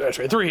hit now. That's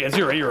right. 3 hits.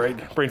 You're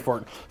right. Brain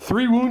fart.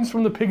 3 wounds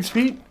from the pig's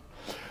feet.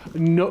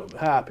 No,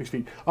 pig's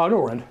feet. No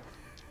rend.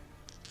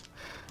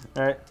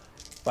 Alright.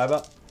 5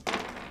 up.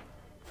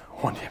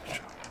 1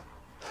 damage.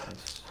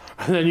 Nice.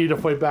 And then you need to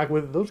fight back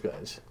with those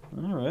guys.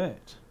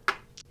 Alright.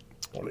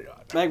 What do you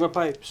got? Magma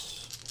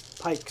pipes.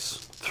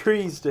 Pikes.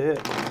 3s to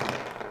hit.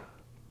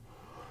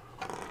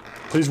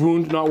 Please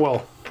wound not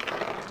well.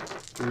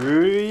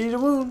 3 to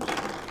wound.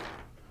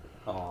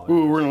 Oh,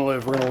 ooh, we're gonna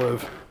live. We're gonna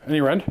live.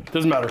 Any rend?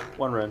 Doesn't matter.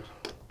 1 rend.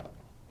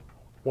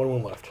 1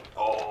 wound left.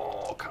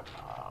 Oh, come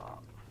on.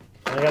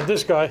 And I got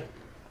this guy.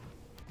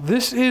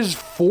 This is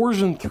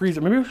 4s and 3s.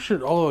 Maybe we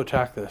should auto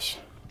attack this.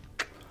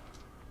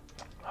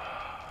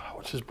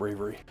 What's his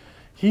bravery?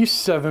 He's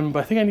 7, but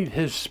I think I need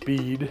his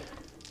speed.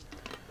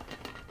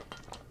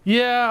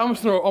 Yeah, I'm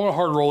gonna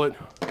hard roll it.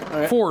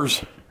 Right.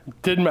 4s.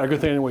 Didn't matter.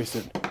 Good thing I didn't waste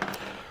it.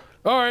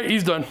 All right,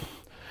 he's done.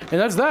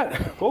 And that's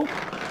that. Cool.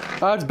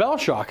 It's Battle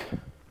Shock.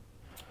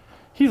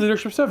 He's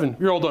leadership 7.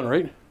 You're all done,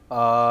 right?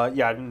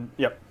 Yeah.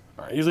 Yep.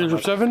 All right, he's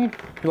leadership 7.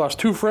 He lost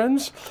 2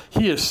 friends.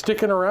 He is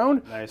sticking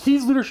around. Nice.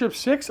 He's leadership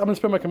 6. I'm gonna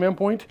spend my command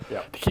point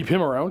to keep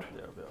him around.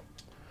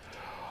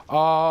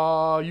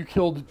 You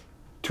killed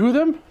 2 of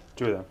them?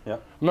 2 of them, yeah.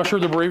 I'm not sure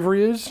the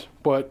bravery is,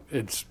 but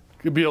it'd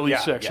be at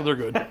least 6, so they're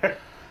good.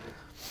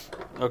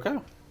 Okay.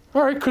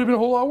 All right, could have been a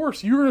whole lot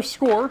worse. You're going to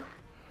score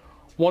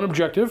 1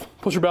 objective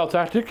plus your battle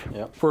tactic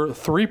for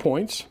 3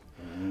 points,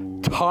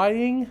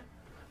 tying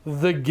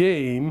the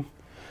game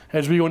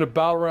as we go into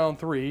battle round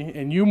 3,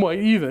 and you might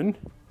even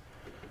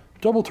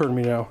double turn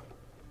me now.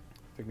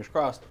 Fingers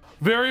crossed.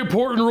 Very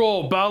important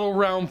roll, battle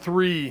round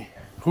 3.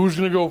 Who's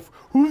going to go?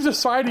 Who's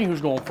deciding who's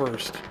going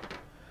first?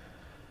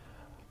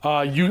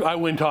 I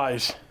win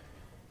ties.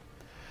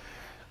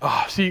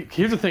 See,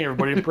 here's the thing,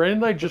 everybody. Brandon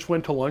and I just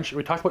went to lunch, and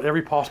we talked about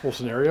every possible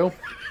scenario.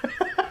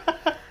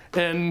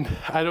 And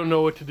I don't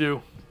know what to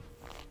do.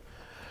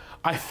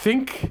 I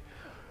think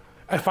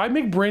if I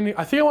make Brandon,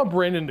 I think I want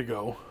Brandon to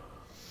go.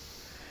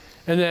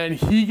 And then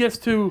he gets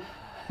to,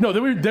 no,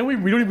 then we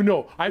don't even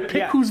know. I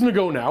pick who's going to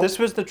go now. This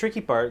was the tricky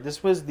part.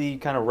 This was the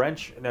kind of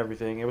wrench and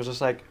everything. It was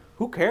just like,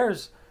 who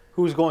cares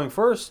who's going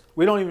first?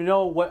 We don't even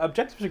know what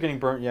objectives are getting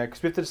burnt yet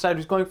because we have to decide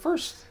who's going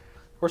first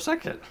or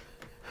second.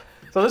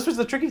 So this was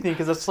the tricky thing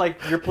because it's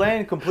like your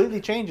plan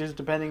completely changes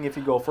depending if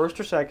you go first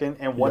or second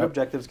and what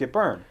objectives get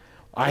burned.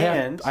 I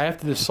have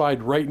to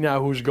decide right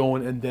now who's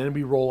going, and then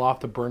we roll off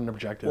to burn an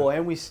objective. Well,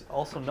 and we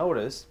also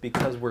noticed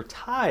because we're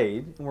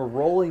tied and we're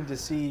rolling to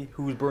see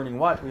who's burning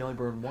what, we only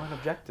burn 1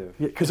 objective.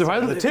 Yeah, because if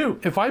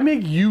I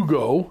make you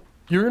go,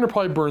 you're gonna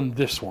probably burn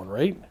this one,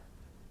 right?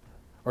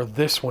 Or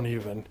this one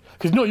even.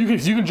 Because no, you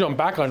can jump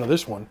back onto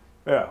this one.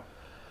 Yeah.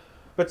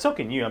 But so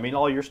can you. I mean,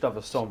 all your stuff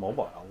is so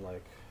mobile.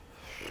 Like.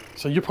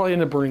 So you probably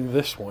end up burning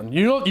this one.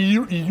 You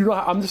know.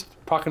 I'm just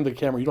talking to the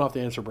camera. You don't have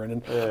to answer,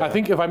 Brendan. Yeah. I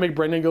think if I make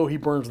Brendan go, he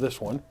burns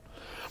this one.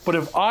 But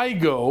if I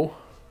go,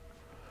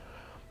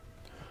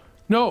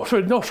 no,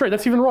 sorry,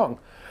 that's even wrong.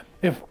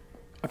 If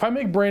if I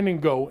make Brandon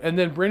go, and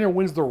then Brandon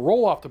wins the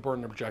roll-off to burn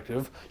an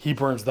objective, he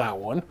burns that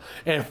one.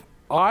 And if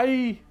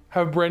I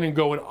have Brandon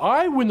go and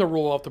I win the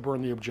roll-off to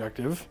burn the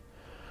objective,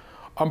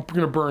 I'm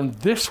going to burn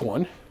this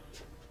one.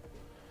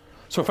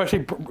 So if I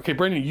say, okay,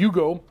 Brandon, you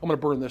go, I'm going to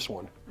burn this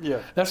one.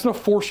 Yeah. That's going to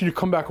force you to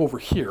come back over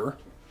here.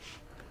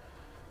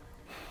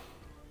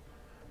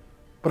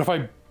 But if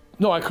I...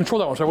 No, I control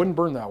that one, so I wouldn't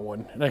burn that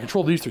one. And I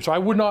control these three. So I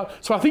would not...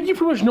 So I think you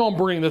pretty much know I'm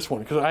burning this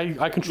one, because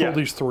I control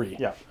these three.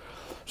 Yeah.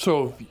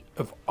 So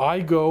if I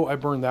go, I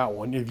burn that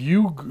one. If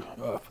you...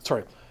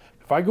 sorry.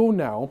 If I go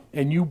now,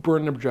 and you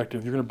burn an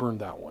objective, you're going to burn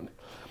that one.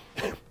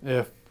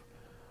 If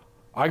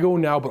I go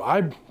now, but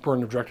I burn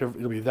an objective,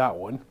 it'll be that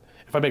one.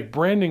 If I make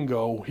Brandon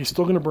go, he's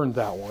still going to burn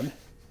that one.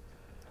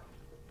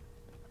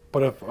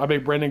 But if I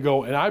make Brandon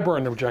go and I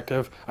burn an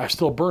objective, I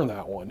still burn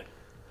that one.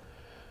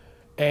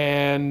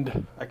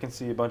 And I can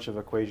see a bunch of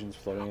equations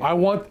floating. I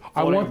want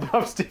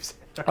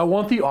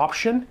the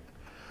option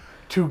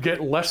to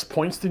get less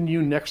points than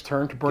you next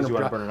turn to burn an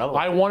objective.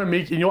 I want to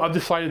make, I've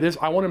decided this.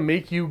 I want to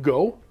make you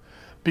go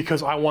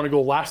because I want to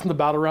go last in the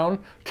battle round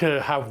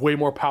to have way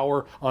more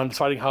power on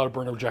deciding how to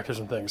burn objectives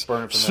and things.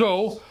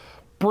 So,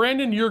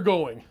 Brandon, you're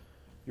going.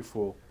 You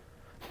fool.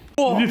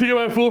 Do you think I'm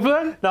a fool for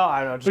that? No,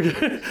 I don't.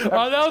 Just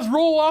now let's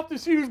roll off to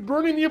see who's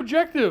burning the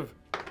objective.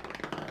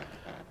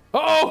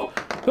 Uh-oh!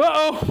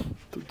 Uh-oh!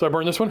 Did I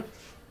burn this one?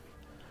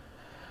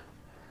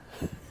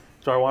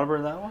 Do I want to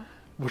burn that one?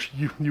 Which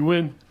you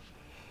win.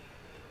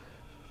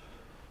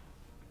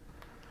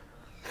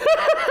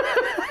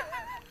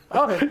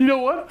 Okay. You know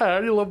what? I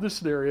already love this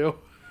scenario.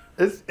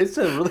 It's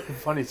a really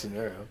funny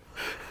scenario.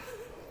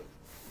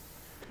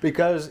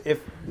 Because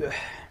if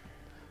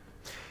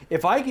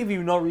I give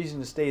you no reason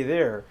to stay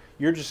there,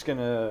 you're just going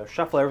to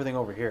shuffle everything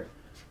over here.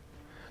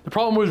 The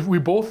problem is we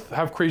both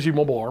have crazy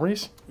mobile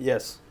armies.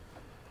 Yes.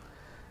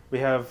 We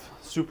have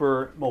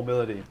super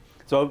mobility.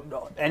 So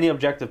any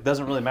objective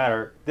doesn't really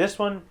matter. This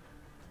one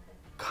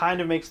kind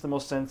of makes the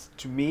most sense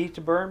to me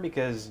to burn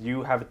because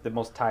you have it the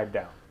most tied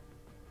down.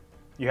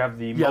 You have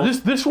the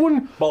most this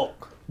one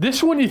bulk.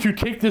 This one, if you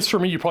take this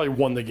from me, you probably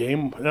won the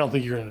game. I don't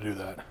think you're going to do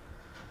that.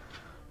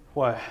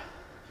 Why?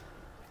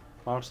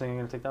 Why don't you think I'm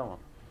going to take that one?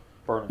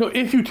 Burn it. No,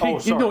 if you take,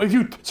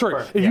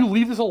 if you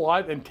leave this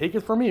alive and take it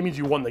from me, it means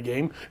you won the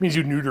game. It means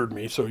you neutered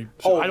me. So,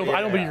 I don't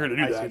think you're going to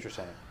do I that. See what you're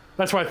saying.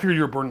 That's why I figured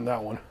you were burning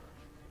that one.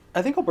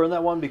 I think I'll burn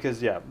that one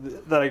because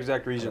that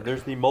exact reason.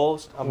 There's the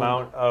most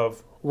amount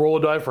of roll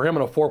a die for him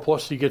and a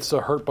 4+. He gets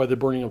hurt by the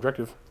burning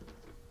objective.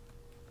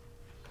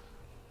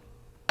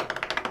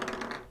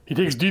 He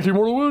takes D3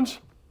 mortal wounds.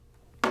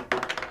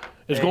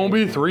 It's going to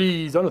be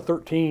 3. He's on a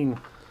 13.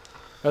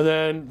 And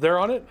then they're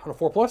on it on a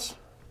 4+.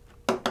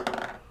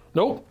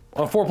 Nope.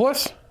 On a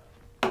 4+.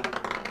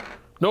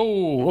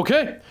 No.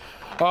 Okay.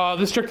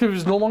 This objective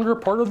is no longer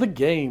part of the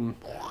game.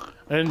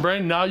 And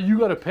Brandon, now you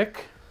got to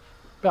pick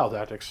battle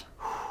tactics.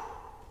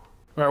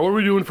 All right, what are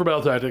we doing for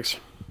battle tactics?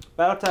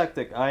 Battle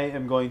tactic. I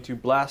am going to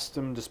blast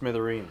them to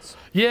smithereens.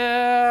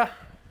 Yeah.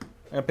 I'm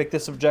going to pick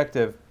this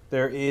objective.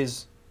 There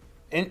is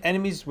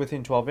enemies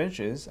within 12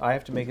 inches. I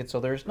have to make it so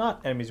there's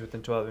not enemies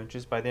within 12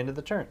 inches by the end of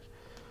the turn.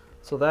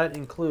 So that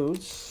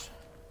includes...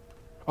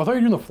 I thought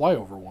you were doing the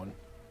flyover one.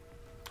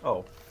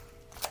 Oh.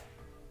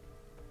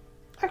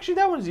 Actually,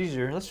 that one's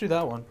easier. Let's do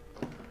that one.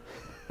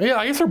 Yeah,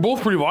 I guess they're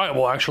both pretty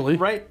viable, actually.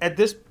 Right, at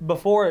this,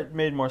 before it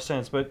made more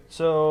sense, but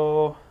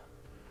so...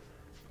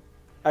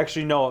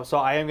 Actually, no, so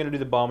I am going to do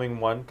the bombing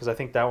one, because I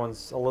think that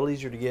one's a little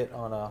easier to get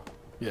on a...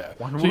 Yeah,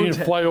 so you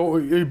can fly over...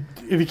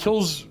 If he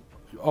kills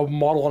a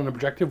model on an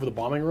objective with a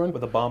bombing run,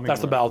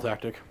 that's the battle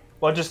tactic.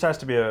 Well, it just has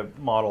to be a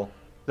model.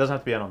 It doesn't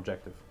have to be an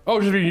objective. Oh,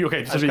 just be, okay.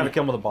 I just got to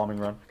kill him with a bombing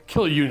run.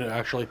 Kill a unit,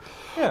 actually.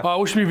 Yeah.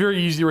 Which should be very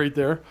easy right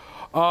there.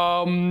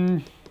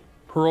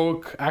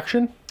 Heroic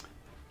action.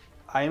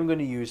 I am going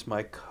to use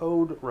my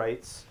Code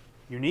Rights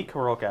unique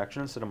heroic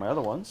action instead of my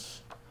other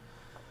ones.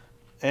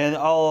 And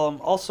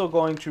I'm also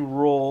going to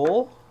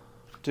roll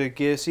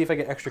to see if I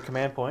get extra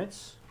command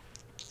points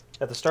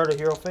at the start of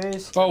hero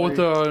phase. Oh, with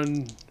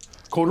the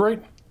code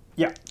right?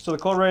 Yeah. So the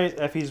code right,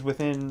 if he's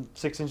within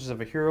 6 inches of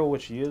a hero,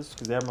 which he is,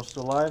 because the Admiral's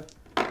still alive,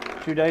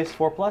 2 dice,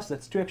 4+.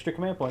 That's 2 extra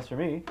command points for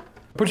me.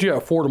 Put you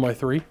at 4 to my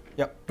 3.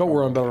 Yep. Oh,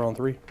 we're on battle round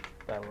 3.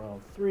 Battle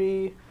round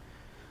 3.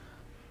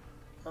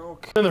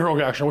 Okay. And the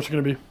heroic action, what's it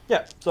going to be?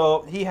 Yeah,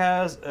 so he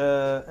has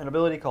an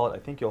ability called I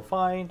Think You'll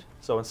Find.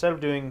 So instead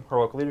of doing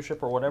heroic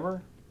leadership or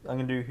whatever, I'm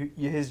going to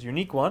do his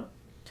unique one.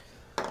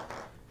 I'm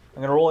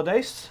going to roll a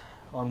dice.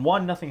 On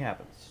 1, nothing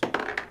happens.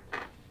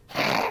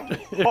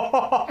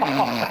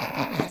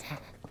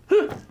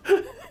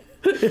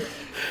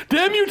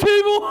 Damn you,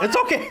 table! It's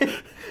okay.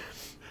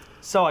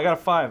 So I got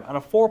a 5. On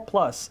a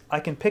 4+, I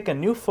can pick a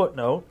new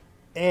footnote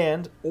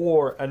and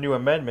or a new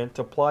amendment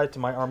to apply to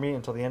my army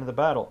until the end of the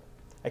battle.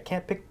 I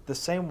can't pick the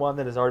same one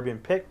that has already been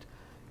picked,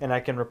 and I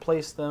can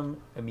replace them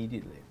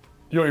immediately.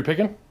 You know what you're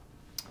picking?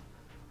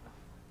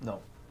 No.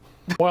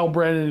 While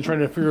Brandon is trying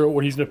to figure out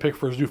what he's going to pick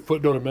for his new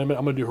footnote amendment,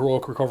 I'm going to do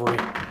heroic recovery.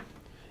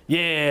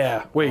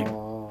 Yeah! Wait.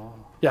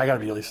 Yeah, I got to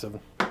be at least 7.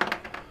 I'm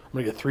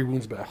going to get 3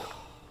 wounds back.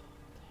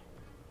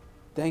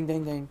 Dang,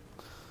 dang, dang.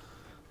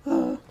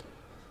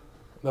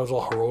 That was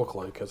all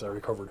heroic-like as I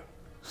recovered.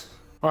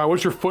 All right,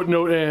 what's your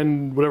footnote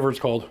and whatever it's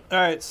called? All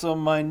right, so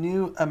my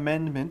new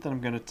amendment that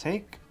I'm going to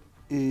take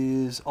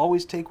is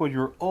always take what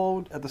you're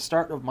owed at the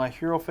start of my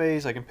hero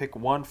phase. I can pick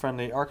one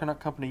friendly Arcanaut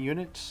Company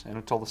unit, and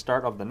until the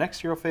start of the next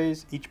hero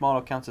phase, each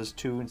model counts as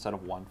 2 instead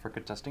of 1 for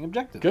contesting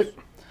objectives. Okay.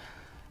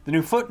 The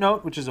new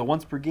footnote, which is a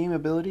once per game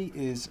ability,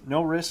 is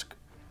no reward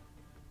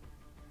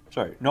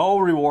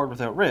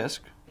without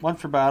risk.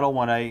 Once per battle,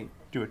 when I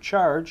do a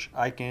charge,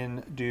 I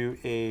can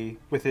do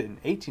within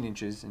 18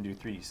 inches and do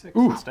 3d6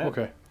 instead.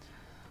 Okay.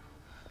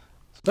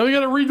 Now we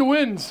gotta read the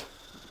winds.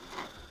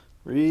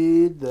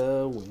 Read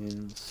the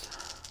winds.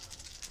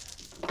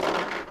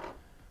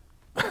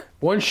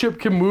 One ship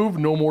can move,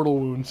 no mortal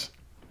wounds.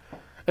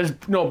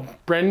 No,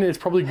 Brandon, it's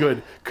probably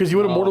good because you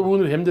would have mortal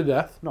wounded him to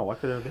death. No, I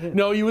could have hit him.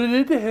 No, you would have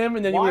did it to him,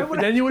 and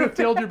then you would have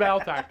failed your battle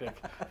tactic.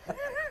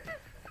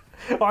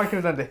 Oh, I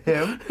could have done to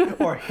him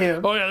or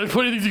him. Oh yeah, there's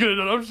plenty of things you could have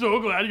done. I'm so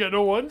glad you got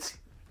no ones.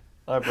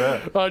 I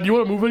bet. Do you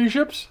want to move any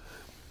ships?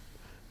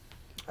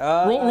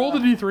 Roll the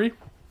d3.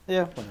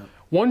 Yeah. Why not?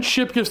 One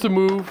ship gets to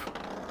move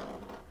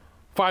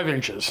 5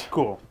 inches.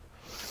 Cool.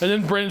 And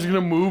then Brandon's gonna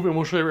move, and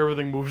we'll show you where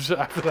everything moves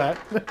after that.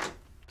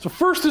 So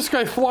first, this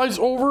guy flies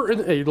over,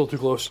 and hey, you're a little too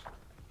close.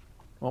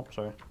 Oh,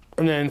 sorry.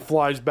 And then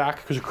flies back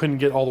because you couldn't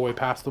get all the way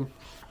past them.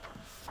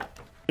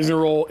 He's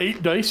gonna roll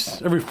 8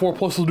 dice. Every 4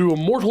 plus will do a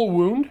mortal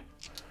wound.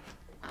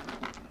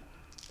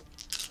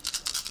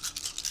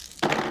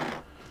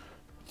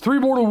 3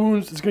 mortal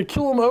wounds. It's gonna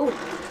kill him out,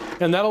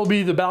 and that'll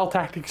be the battle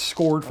tactic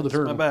scored for the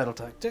turn. My battle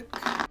tactic.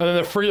 And then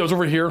the free that was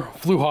over here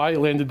flew high,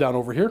 landed down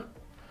over here.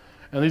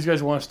 And these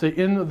guys want to stay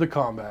in the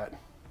combat.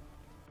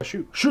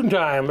 Shoot. Shooting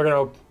time. They're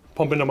gonna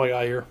pump into my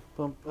guy here.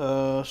 So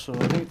I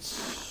think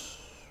it's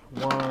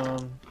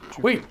 1,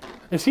 2. Wait,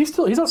 is he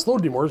still? He's not slowed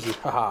anymore, is he?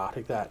 Haha,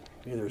 take that.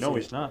 Neither is No,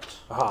 he. he's not.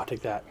 Haha,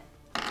 take that.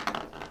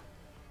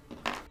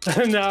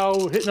 And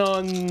now hitting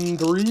on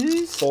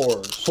 3s?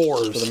 4s.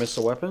 For the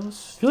missile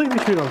weapons. I feel like we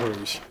shoot on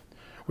 3s.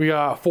 We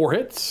got 4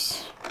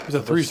 hits. Is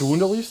that 3s to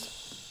wound at least?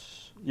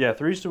 Yeah,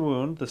 3s to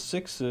wound. The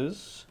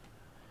 6s.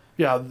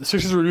 Yeah, the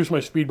 6s reduce my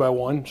speed by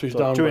 1, so he's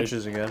down 2 by,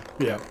 inches again.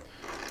 Yeah.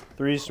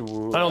 3s to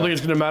wound. I don't think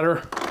it's gonna matter.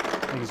 I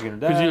think he's gonna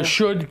die. Because you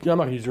should. I'm not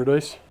gonna use your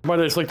dice. My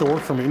dice like to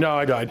work for me. No,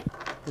 I died.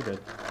 You're good.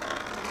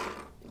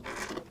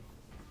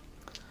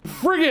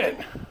 Frigate!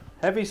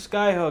 Heavy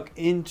skyhook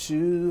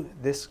into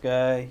this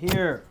guy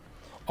here.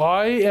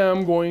 I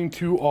am going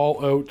to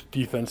all out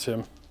defense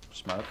him.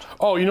 Smart.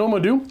 Oh, you know what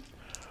I'm gonna do?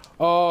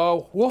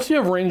 We'll see if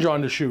I have range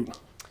on to shoot.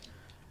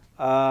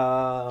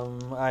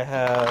 I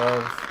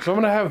have. So I'm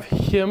gonna have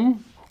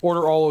him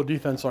order all out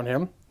defense on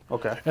him.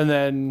 Okay. And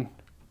then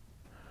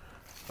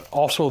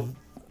also,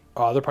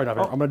 they're probably not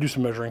there. I'm gonna do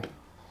some measuring.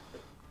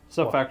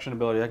 Sub-faction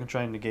ability. I can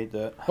try and negate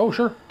that. Oh,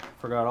 sure.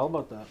 Forgot all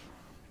about that.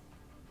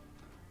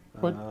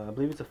 What? I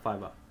believe it's a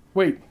 5-up.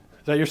 Wait,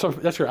 is that your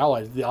that's your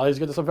allies? The allies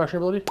get the sub-faction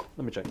ability?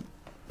 Let me check.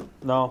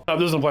 No. This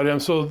doesn't apply to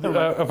them. So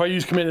if I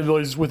use command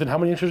abilities within how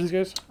many inches, these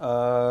guys?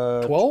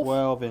 12?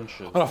 12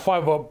 inches. On a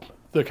 5-up,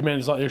 the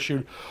command is not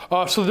issued.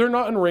 So they're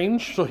not in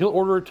range, so he'll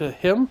order it to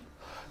him,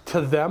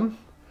 to them,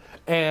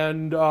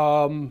 and do you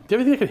have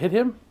anything that could hit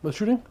him with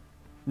shooting?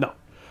 No.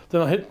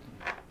 Then I'll hit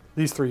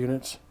these 3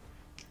 units.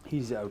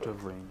 He's out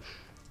of range.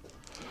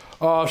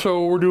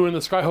 So we're doing the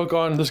skyhook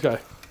on this guy.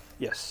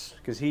 Yes,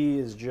 because he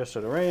is just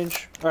out of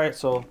range. Alright,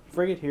 so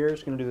Frigate here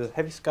is going to do the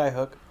heavy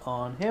skyhook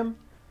on him.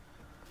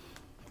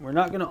 We're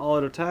not going to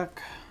all-out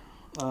attack.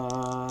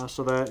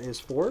 So that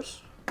is 4s.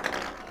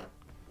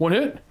 1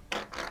 hit.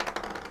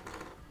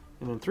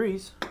 And then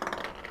 3s.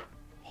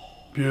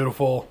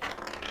 Beautiful.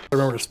 I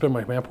remember to spend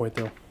my command point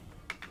though.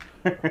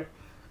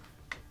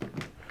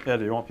 Yeah,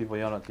 do you want people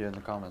yelling at you in the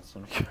comments?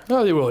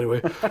 No, they will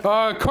anyway.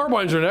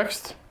 Carbines are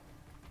next.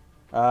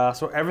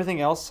 So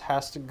everything else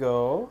has to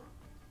go,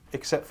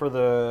 except for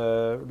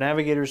the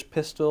Navigator's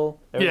pistol.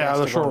 Yeah,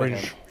 the short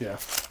range. Yeah.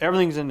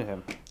 Everything's into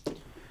him.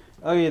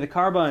 Okay, the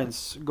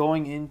carbines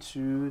going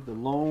into the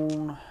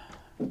lone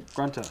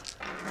Grunta.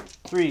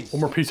 3s.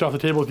 One more piece off the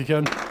table if you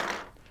can.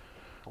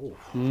 Oh.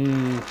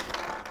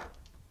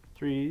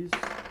 3s.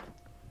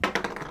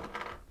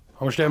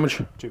 How much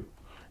damage? 2.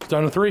 It's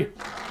down to 3.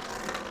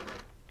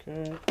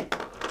 Okay.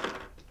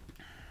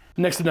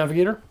 Next to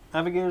Navigator.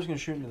 Navigator's gonna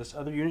shoot into this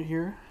other unit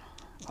here.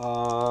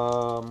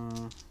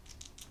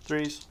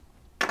 3s.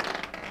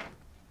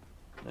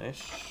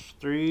 Nice.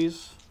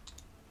 3s.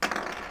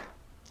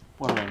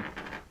 1 win.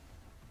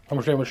 How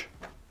much damage?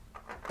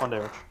 1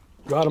 damage.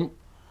 Got him.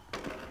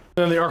 And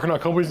then the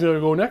Arcanaut Company's gonna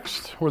go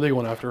next. Where are they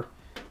going after?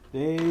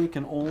 They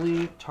can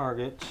only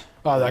target.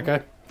 That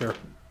guy. Here.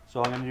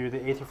 So I'm gonna do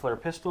the Aether Flare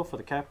pistol for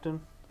the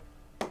captain.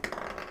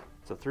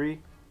 It's a 3.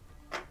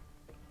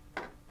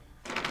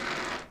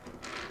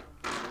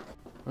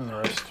 And the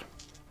rest.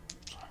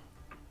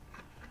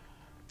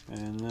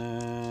 And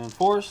then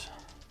 4s.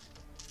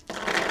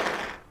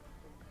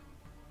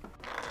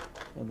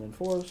 And then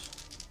 4s.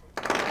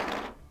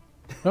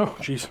 Oh,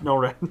 jeez. No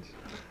red.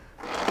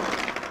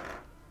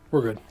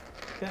 We're good.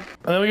 Okay.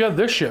 And then we got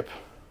this ship.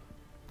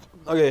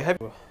 Okay, heavy.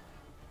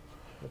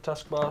 The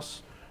Tusk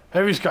Boss.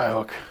 Heavy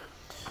skyhook.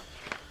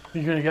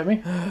 You gonna get me?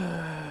 You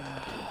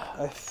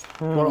want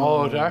to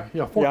all attack?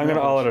 Yeah, Yeah, I'm gonna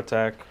all-out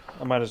attack.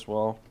 I might as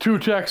well. 2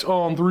 attacks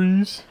on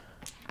 3s.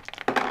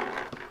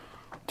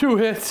 2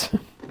 hits.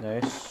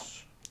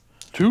 Nice.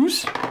 2s?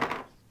 Is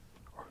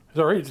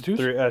that right? Is it 2s?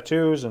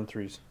 2s and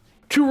 3s.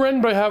 2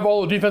 rend, but I have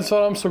all the defense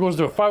on them, so it goes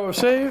to a 5-up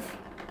save.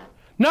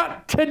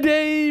 Not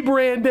today,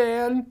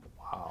 Brandon.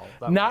 Wow.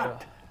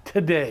 Not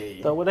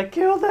today. That would have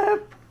killed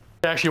him.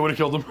 Actually, would have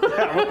killed him.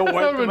 Yeah, would have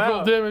wiped him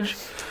out. Damage.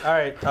 All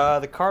right.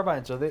 The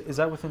carbines. Is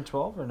that within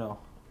 12 or no?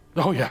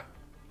 Oh yeah.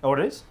 Oh,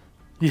 it is.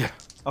 Yeah.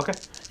 Okay.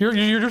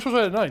 You're just supposed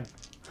to have 9.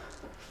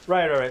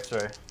 Right. All right.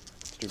 Sorry.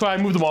 So I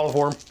moved the model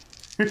for him.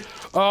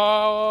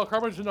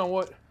 Carbine's in on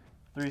what?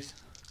 3s.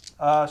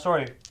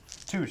 Sorry.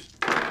 2s.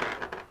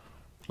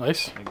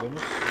 Nice. My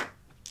goodness.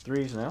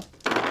 3s now.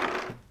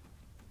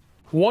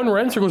 1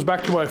 rend, so it goes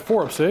back to my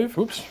 4-up save.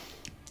 Oops.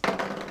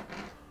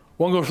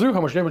 1 goes through.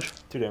 How much damage?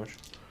 2 damage.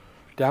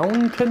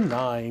 Down to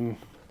 9.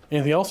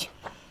 Anything else?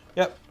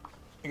 Yep.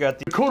 You got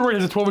The code red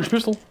is a 12-inch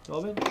pistol.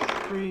 12 inch.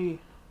 3.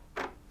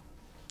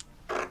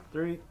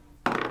 3.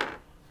 And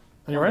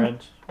your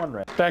rend? 1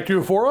 rend. Back to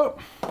a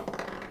 4-up.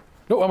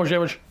 Nope, how much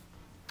damage?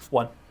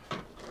 1.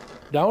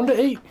 Down to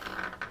 8.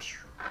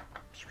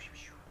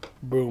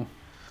 Boom.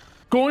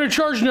 Going to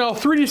charge now.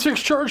 3d6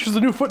 charge is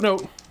the new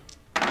footnote.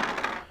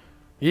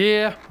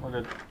 Yeah. We're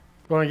good. You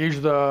want to engage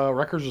the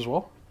wreckers as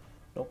well?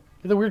 Nope.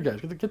 Get the weird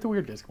guys. Get the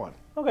weird guys. Come on.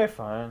 Okay,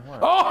 fine.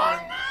 Whatever. Oh!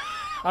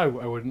 I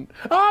wouldn't.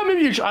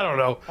 Maybe you should. I don't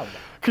know.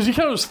 Because you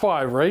count as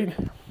 5, right?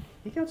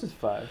 He counts as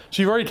 5.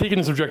 So you've already taken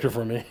this objective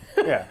from me.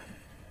 Yeah.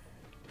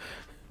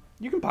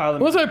 You can pile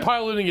them. Unless I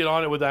pile in and get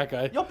on it with that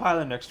guy. You'll pile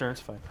in next turn. It's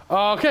fine.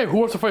 Okay, who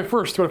wants to fight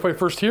first? Do you want to fight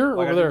first here or I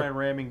over gotta do there? my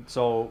ramming.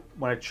 So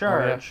when I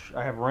charge,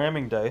 I have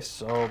ramming dice.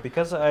 So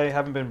because I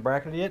haven't been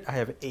bracketed yet, I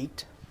have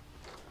 8.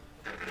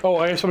 Oh,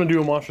 I guess I'm gonna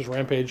do a monstrous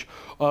rampage.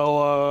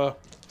 Oh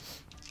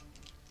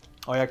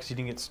yeah, because you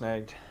didn't get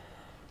snagged.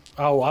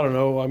 Oh, I don't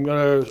know. I'm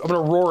gonna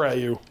roar at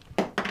you.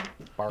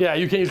 Bark. Yeah,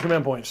 you can't use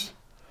command points.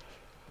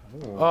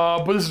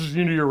 But this is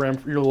you do your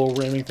little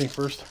ramming thing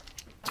first.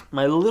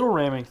 My little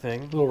ramming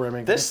thing. Little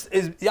ramming. This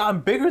is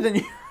I'm bigger than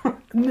you.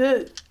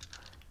 Yeah,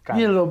 a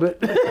little bit.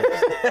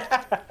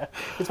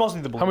 It's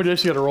mostly the blue. How many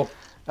dice you gotta roll?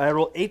 I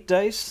roll 8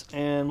 dice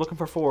and looking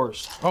for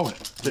 4s. Oh,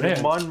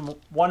 man.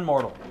 One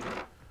mortal.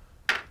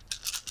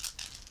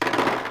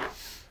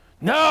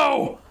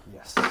 No!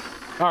 Yes.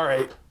 All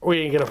right, we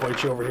ain't gonna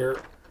fight you over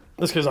here.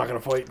 This guy's not gonna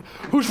fight.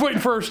 Who's fighting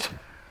first?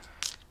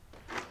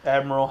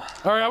 Admiral.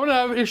 All right, I'm gonna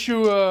have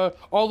issue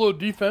all the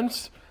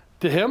defense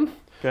to him,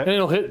 and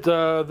it'll hit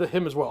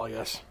him as well, I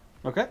guess.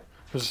 Okay.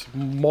 Because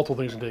multiple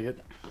things can take it,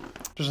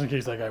 just in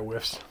case that guy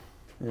whiffs,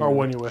 or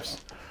when he whiffs.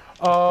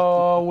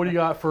 What do you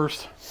got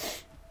first?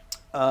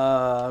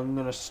 I'm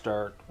gonna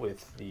start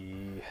with the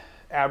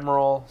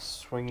Admiral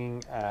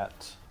swinging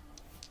at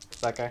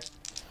that guy.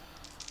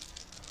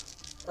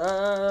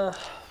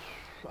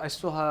 I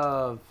still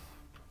have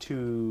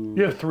 2.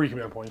 You have 3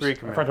 command points. 3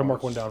 command I tried to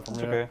mark points. one down for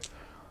me. Okay.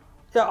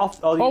 Yeah, I'll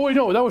Oh wait,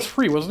 no, that was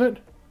free, wasn't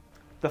it?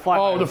 the fly.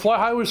 Oh, the fly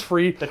high was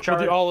free. The but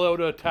charge- the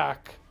all-out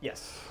attack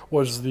Yes.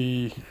 was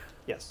the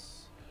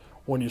Yes.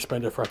 one you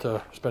spend it for it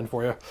to spend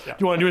for you. Yeah. Do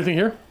you want to do anything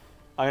here?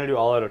 I'm gonna do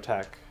all-out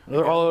attack.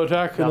 Another all-out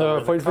attack in Now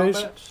that the we're fight phase.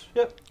 combat.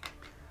 Yep.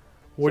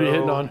 What are you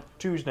hitting on?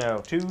 2s now.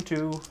 2,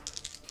 2,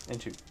 and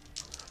 2.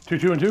 2,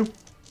 2, and 2.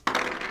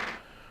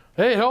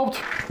 Hey, it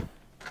helped.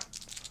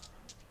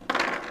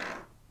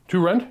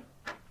 2 rend.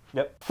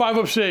 Yep.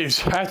 5-up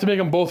saves. I have to make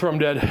them both or I'm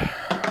dead.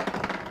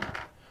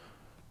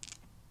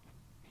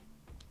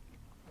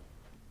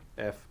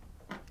 F.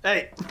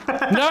 Hey.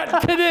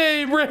 Not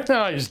today, Brent.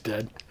 No, he's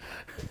dead.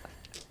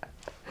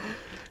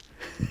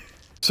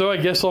 So I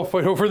guess I'll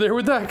fight over there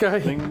with that guy.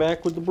 Bring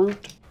back with the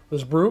brute.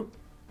 This brute.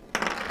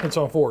 It's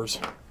on 4s.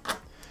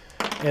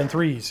 And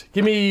 3s.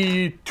 Give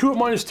me 2 at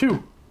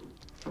 -2.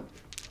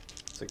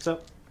 6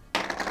 up.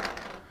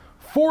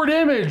 4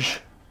 damage.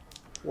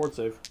 Ward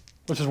save.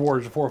 Which is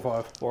wards, 4 or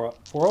 5. 4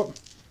 up. 4 up.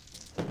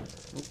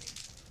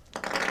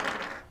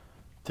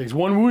 Takes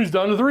 1 wound, he's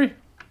down to 3.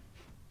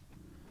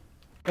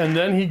 And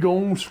then he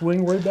gon'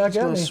 swing right back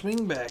at Gonna me.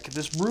 swing back at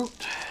this brute.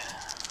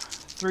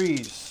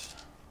 3s.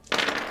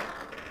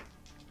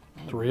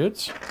 3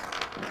 hits.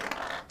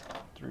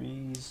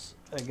 3s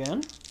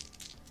again.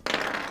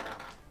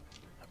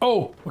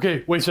 Oh,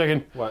 okay, wait a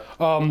second. What?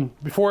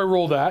 Before I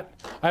roll that,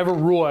 I have a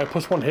rule, I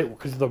 +1 hit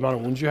because of the amount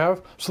of wounds you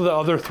have. So the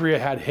other 3 I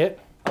had hit.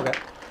 Okay.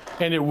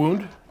 And it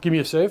wound. Give me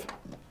a save.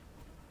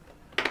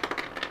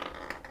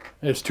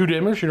 It's 2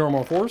 damage, your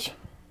normal 4s.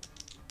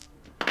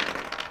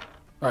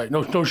 Alright,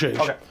 no change.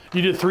 Okay.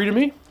 You did 3 to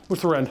me?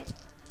 What's the rend?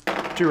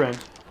 2 rend.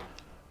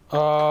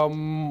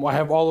 I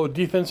have all the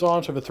defense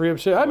on, so I have a 3-up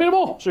save. I made them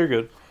all! So you're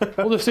good.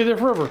 We'll just stay there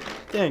forever.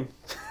 Dang.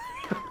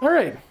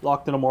 Alright.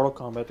 Locked in a Mortal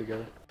Kombat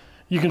together.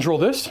 You control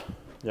this.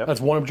 Yep.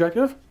 That's 1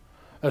 objective.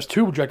 That's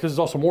 2 objectives. It's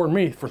also more than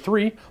me for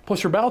 3.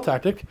 Plus your battle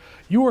tactic.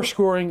 You are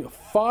scoring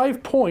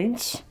 5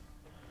 points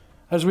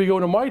as we go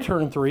to my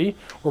turn 3,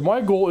 where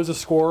my goal is to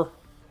score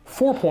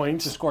 4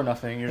 points, To score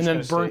nothing. You're and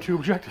just then gonna burn stay, 2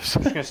 objectives.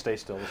 You're just gonna stay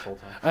still this whole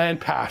time. And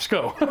pass.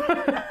 Go.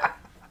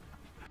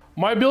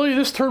 My ability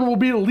this turn will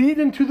be lead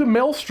into the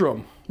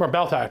maelstrom. My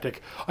battle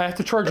tactic. I have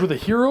to charge with a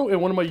hero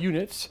and one of my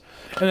units,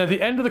 and at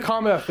the end of the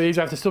combat phase,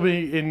 I have to still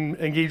be in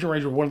engagement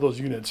range with one of those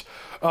units.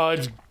 I'm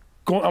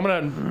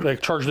gonna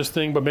like charge this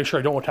thing, but make sure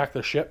I don't attack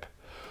the ship,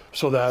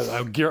 so that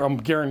I'm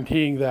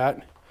guaranteeing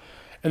that.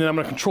 And then I'm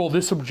gonna control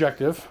this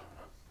objective,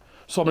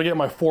 so I'm gonna get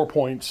my 4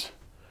 points,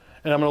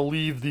 and I'm gonna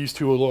leave these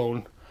 2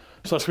 alone.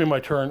 So that's gonna be my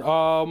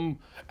turn.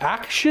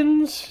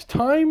 Actions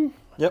time.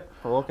 Yep,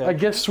 we're okay. I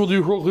guess we'll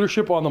do heroic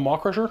leadership on the Maw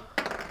Crusher.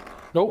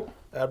 Nope.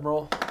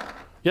 Admiral.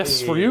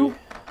 Yes, for you.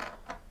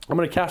 I'm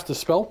going to cast a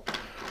spell,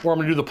 or I'm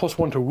going to do the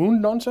 +1 to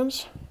wound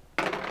nonsense.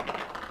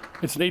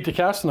 It's an 8 to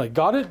cast, and I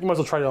got it. You might as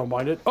well try to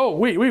unbind it. Oh,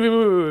 wait.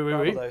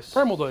 Primal dice.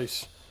 Primal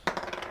dice.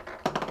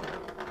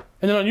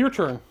 And then on your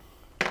turn.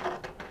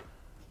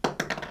 All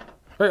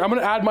right, I'm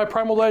going to add my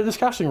primal die to this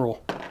casting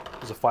roll.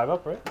 It's a 5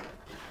 up, right?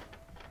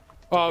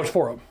 It was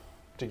 4 up.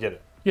 To get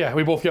it. Yeah,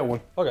 we both get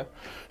 1. Okay.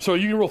 So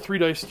you can roll 3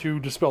 dice to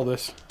dispel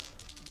this.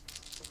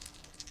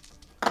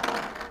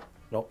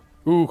 Nope.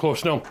 Ooh,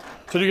 close. No.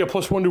 So you get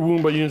 +1 to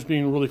wound by units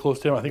being really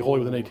close to him. I think wholly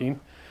within 18.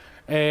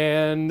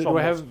 And So do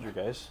I have? you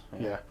guys?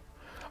 Yeah.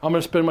 I'm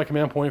going to spend my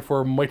command point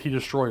for Mighty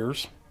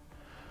Destroyers,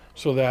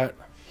 so that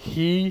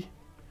he,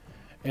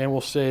 and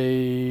we'll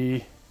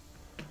say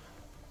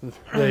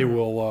they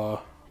will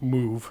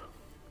move.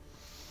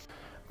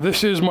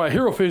 This is my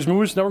hero phase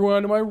moves. Now we're going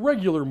on to my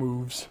regular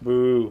moves.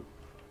 Boo.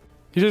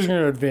 He's just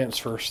going to advance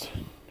first.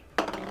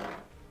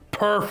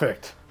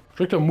 Perfect.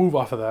 I'd like to move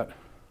off of that.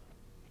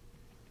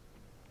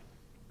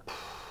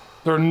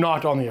 They're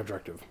not on the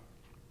objective.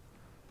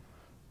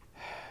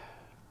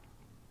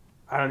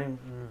 I don't even...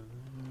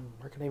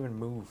 Where can I even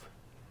move?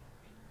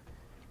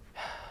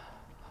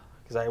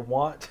 Because I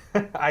want...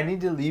 I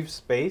need to leave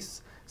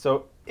space,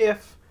 so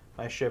if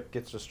my ship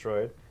gets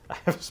destroyed, I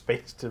have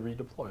space to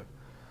redeploy.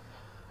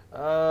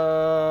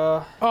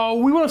 Oh,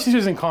 we want to see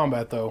this in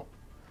combat, though.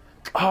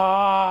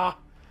 I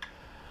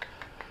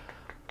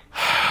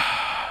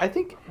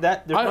think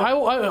that... I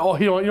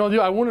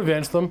won't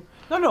advance them.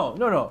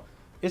 No.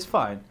 It's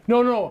fine.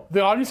 No. The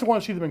audience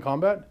want to see them in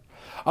combat.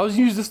 I was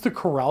use this to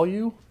corral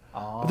you,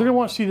 but they're gonna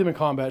want to see them in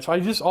combat. So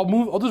I'll just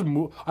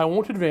move. I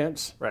won't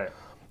advance. Right.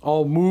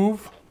 I'll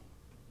move.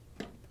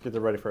 Get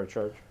them ready for a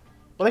charge.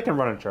 Well, they can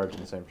run and charge in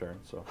the same turn,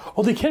 so...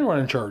 Oh, they can run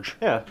in charge.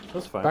 Yeah,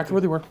 that's fine. Back to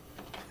where they were.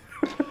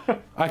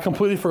 I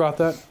completely forgot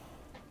that.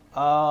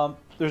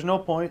 There's no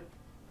point.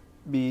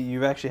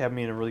 You've actually have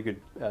me in a really good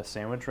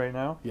sandwich right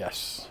now.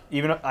 Yes.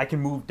 Even I can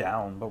move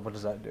down, but what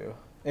does that do?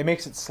 It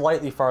makes it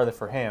slightly farther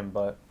for him,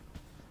 but...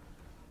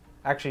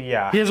 Actually,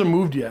 yeah. He hasn't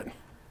moved yet.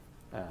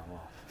 Oh,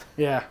 well.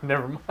 Yeah.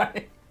 Never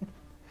mind.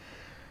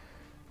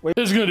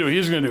 He's gonna do it.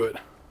 He's gonna do it.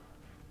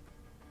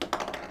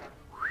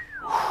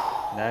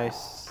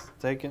 Nice.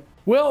 Take it.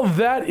 Well,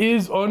 that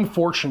is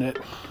unfortunate.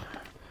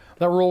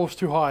 That roll was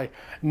too high.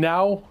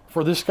 Now,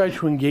 for this guy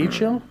to engage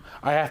him,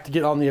 I have to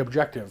get on the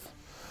objective.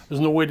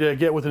 There's no way to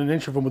get within an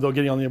inch of him without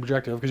getting on the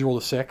objective because you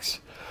rolled a 6.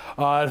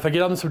 If I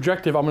get on this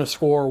objective, I'm going to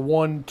score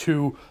 1,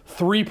 2,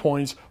 3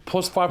 points,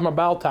 +5 my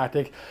battle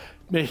tactic,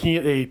 making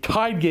it a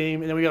tied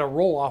game, and then we got to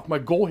roll off. My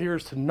goal here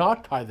is to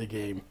not tie the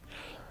game.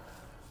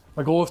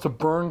 My goal is to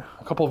burn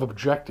a couple of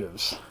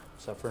objectives.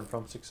 Suffering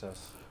from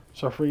success.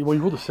 Suffering. Well,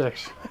 you rolled a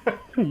 6.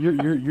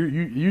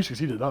 You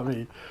succeeded, not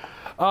me.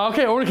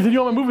 Okay, I want to continue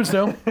on my movements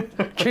now.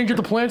 Change up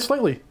the plan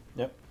slightly.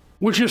 Yep.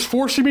 Which is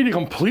forcing me to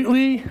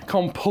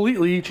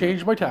completely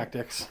change my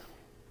tactics.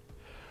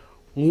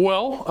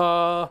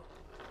 Well,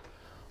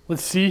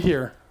 let's see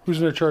here. Who's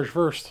going to charge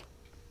first?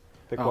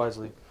 Pick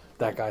wisely.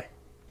 That guy.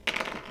 I'm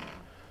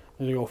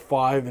going to go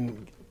 5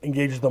 and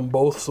engage them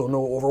both, so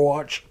no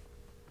Overwatch.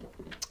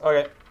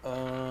 Okay.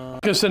 I'm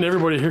going to send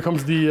everybody. Here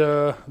comes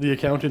the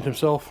accountant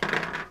himself.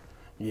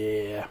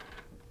 Yeah.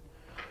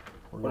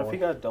 What if he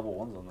got double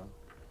ones on that?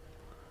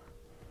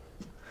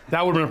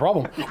 That would have been a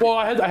problem. Well,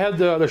 I had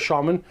the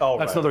shaman. Oh,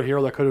 that's right. another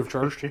hero that could have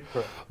charged.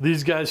 Right.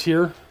 These guys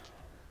here.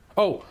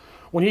 Oh,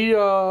 when he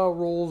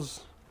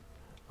rolls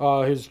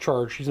his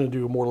charge, he's going to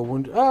do a mortal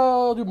wound.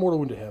 I'll do mortal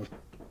wound to him.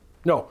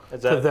 No,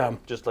 Is to that them.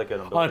 just like an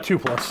On a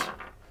 2+.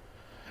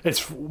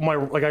 It's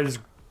I just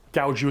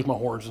gouge you with my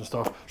horns and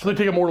stuff. So they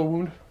take a mortal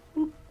wound.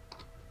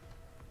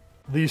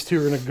 These two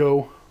are going to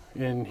go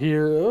in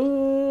here.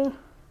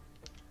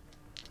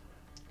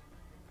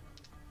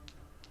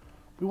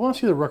 We want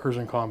to see the Ruckers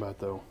in combat,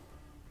 though.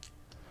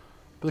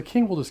 But the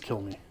king will just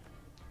kill me.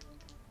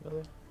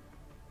 Really?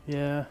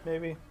 Yeah.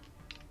 Maybe.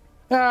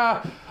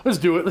 Let's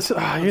do it. You're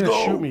going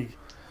to shoot me.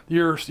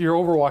 Your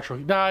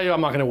Overwatch. Nah,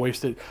 I'm not going to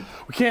waste it.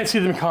 We can't see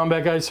them in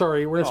combat, guys.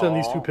 Sorry. We're going to send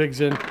these 2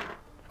 pigs in.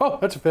 Oh,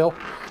 that's a fail.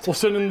 We'll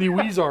send in the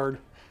Weezard.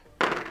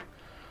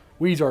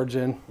 Weezard's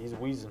in. He's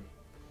wheezing.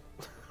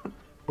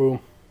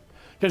 Boom.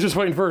 Guys, just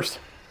fighting first.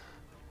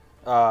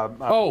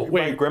 Oh,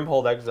 wait.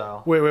 Grimhold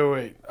Exile.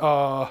 Wait.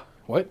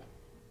 What?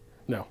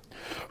 No.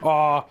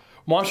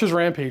 Monsters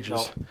Rampages.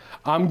 No.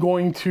 I'm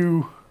going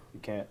to... You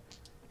can't.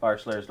 Fire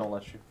Slayers don't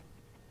let you.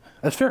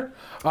 That's fair.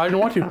 I don't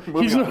want to.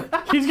 He's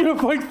gonna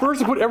fight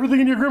first and put everything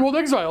in your Grimhold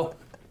Exile.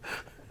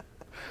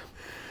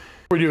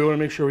 We do want to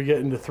make sure we get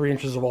into 3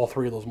 inches of all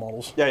 3 of those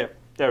models. Yeah,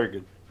 very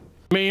good.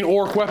 Main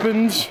orc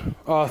weapons,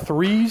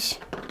 3s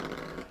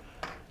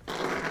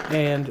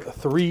and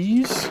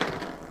 3s.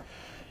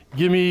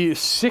 Give me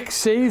 6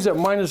 saves at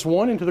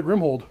 -1 into the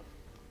Grimhold.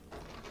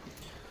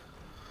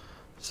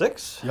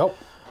 6? Yep.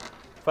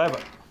 5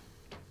 up.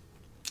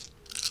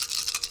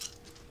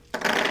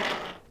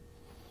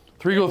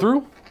 3 go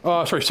through.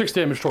 Sorry, 6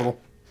 damage total.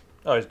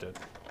 Oh, he's dead.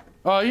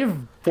 You have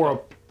 4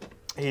 up.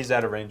 He's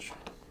out of range.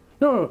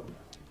 No.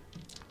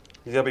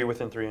 He's gonna be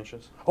within 3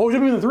 inches. Oh, he's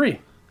gonna be the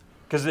 3.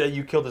 Because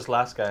you killed this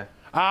last guy.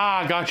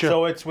 Ah, gotcha.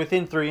 So it's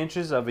within 3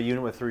 inches of a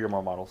unit with 3 or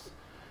more models.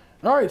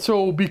 All right,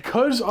 so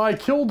because I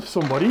killed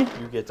somebody,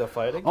 You get to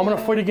fight again. I'm gonna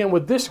fight again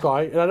with this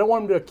guy, and I don't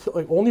want him to kill,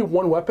 like, only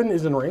one weapon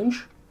is in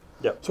range.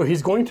 Yep. So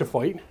he's going to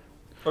fight,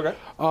 Okay.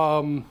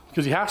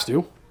 because he has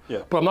to. Yeah.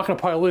 But I'm not gonna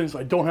pile in, so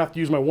I don't have to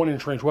use my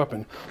 1-inch range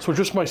weapon. So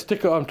just my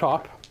stick on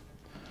top.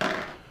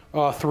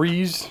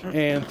 3s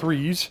and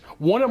 3s.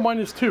 1 at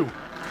 -2.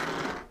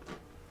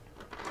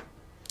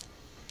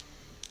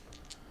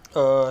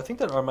 I think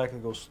that automatically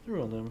goes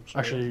through on them. So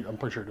Actually, I'm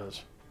pretty sure it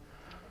does.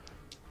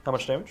 how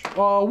much damage?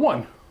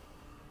 1.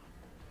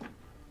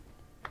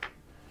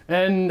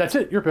 And that's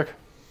it, your pick.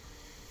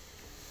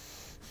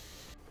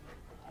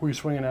 Who are you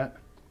swinging at?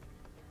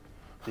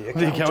 The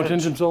The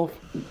accountant himself.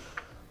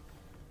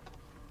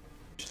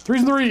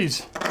 3s and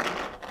 3s.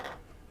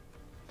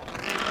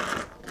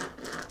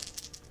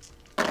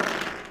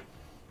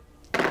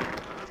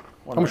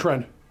 How much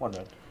rend? 1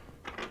 red.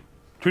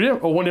 2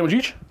 damage? Oh, 1 damage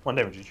each? 1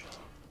 damage each.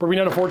 Bring me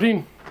down to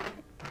 14.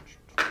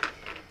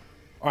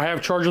 I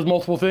have charged with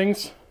multiple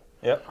things.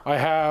 Yep. I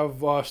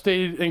have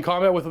stayed in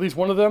combat with at least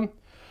one of them.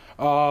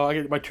 I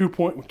get my 2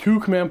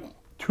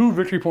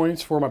 victory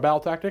points for my battle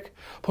tactic.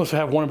 Plus I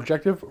have 1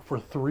 objective for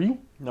 3.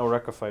 No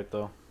Rekka fight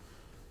though.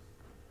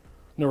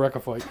 No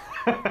Rekka fight.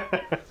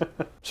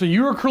 So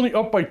you are currently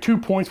up by 2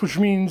 points, which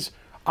means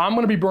I'm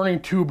going to be burning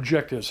 2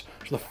 objectives.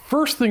 So the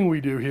first thing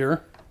we do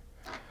here.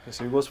 Okay,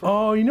 so who goes for?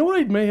 Oh, you know what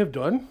I may have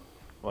done?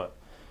 What?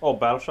 Oh,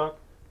 battle shock.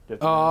 You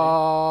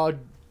have to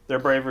their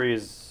bravery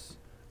is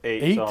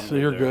 8. 8, I'm so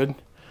you're good.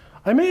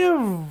 I may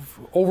have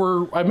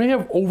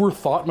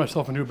overthought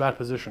myself into a bad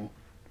position.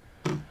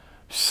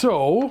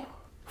 So,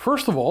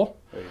 first of all,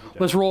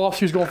 let's roll off.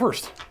 See who's going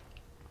first.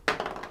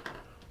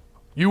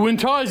 You win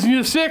ties. You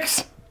need a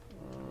 6.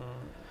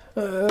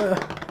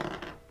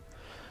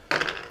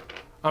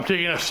 I'm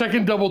taking a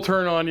second double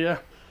turn on you.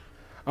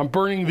 I'm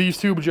burning these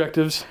 2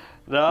 objectives.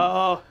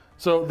 No.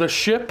 So the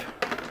ship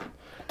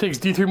takes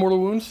D3 mortal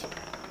wounds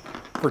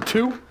for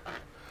 2.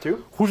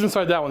 2. Who's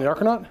inside that one? The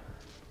Arcanaut?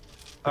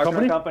 Our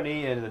company?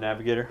 company and the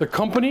navigator. The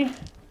company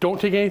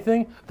don't take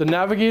anything. The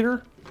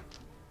navigator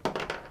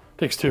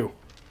takes 2.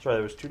 Sorry,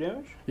 there was 2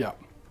 damage. Yeah.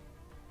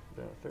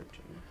 13.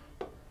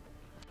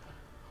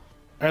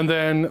 And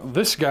then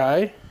this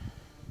guy,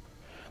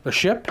 the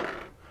ship,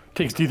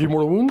 takes D3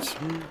 mortal wounds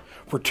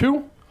for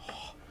 2.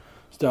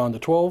 It's down to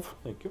 12.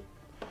 Thank you.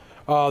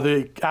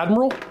 The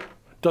admiral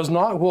does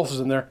not. Who else is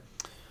in there?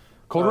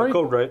 Code Ray?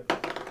 Code Ray.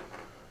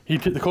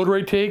 The Code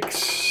Ray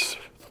takes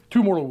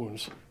 2 mortal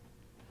wounds.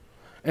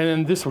 And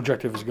then this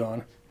objective is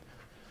gone.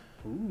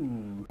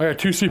 Ooh. I got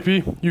 2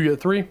 CP. You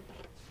get 3.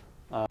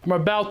 My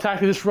battle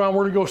tactic this round,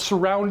 we're going to go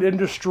surround and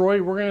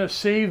destroy. We're going to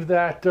save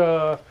that,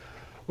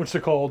 what's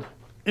it called?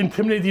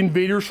 Intimidate the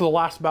invaders for the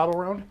last battle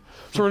round.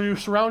 So we're going to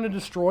do surround and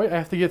destroy. I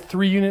have to get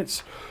 3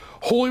 units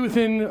wholly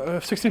within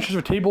 6 inches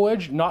of table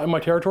edge, not in my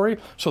territory.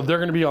 So they're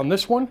going to be on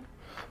this one.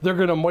 They're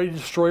going to Mighty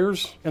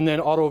Destroyers and then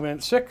auto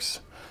event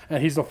 6.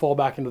 And he's going to fall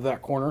back into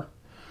that corner.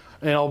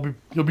 And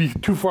you'll be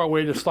too far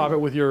away to stop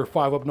it with your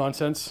 5-up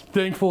nonsense.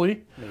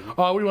 Thankfully. Maybe.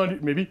 What do you want to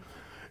do?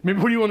 Maybe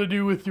what do you want to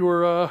do with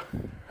your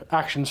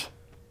actions?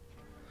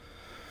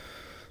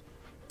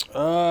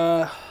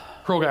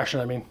 Rogue action,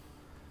 I mean.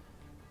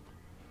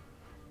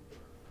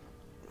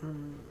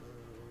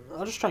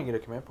 I'll just try and get a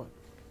command point.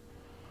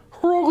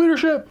 Rogue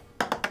leadership.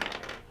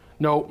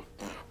 No.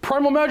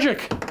 Primal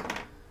magic.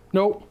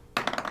 No.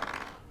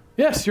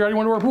 Yes, you're adding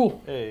 1 to our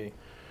pool. Hey.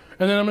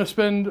 And then I'm going to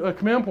spend a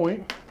command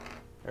point.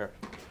 Here.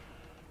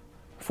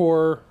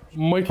 For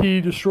Mighty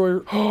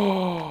Destroyer.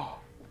 Oh,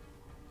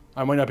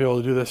 I might not be able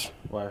to do this.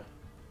 Why?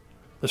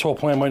 This whole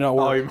plan might not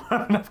work. Oh, you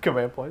have enough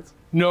command points?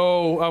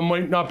 No, I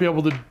might not be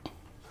able to.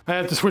 I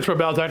have to switch my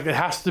battle tactic. It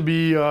has to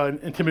be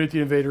intimidate the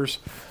invaders.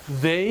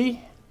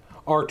 They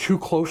are too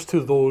close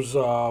to those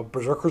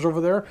berserkers over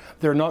there.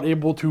 They're not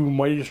able to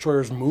Mighty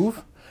Destroyers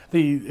move.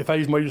 If I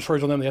use Mighty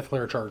Destroyers on them, they have to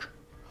clear a charge.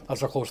 That's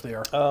how close they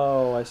are.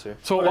 Oh, I see.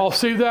 So I'll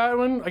save that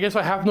one. I guess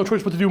I have no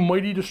choice but to do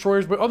Mighty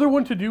Destroyers. But other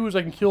one to do is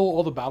I can kill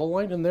all the battle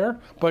line in there.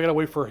 But I gotta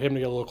wait for him to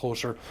get a little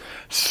closer.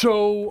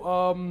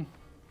 So,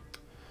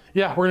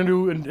 yeah, we're gonna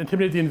do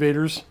Intimidate the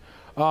Invaders.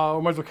 I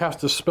might as well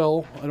cast a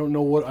spell. I don't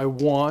know what I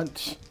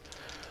want.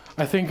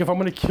 I think if I'm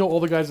gonna kill all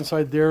the guys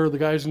inside there, the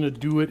guy who's gonna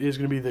do it is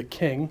gonna be the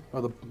king,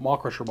 or the Maw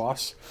Crusher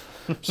boss.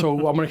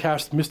 So I'm gonna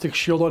cast Mystic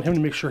Shield on him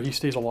to make sure he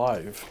stays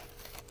alive.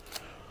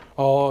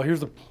 Here's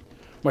the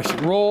My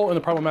roll and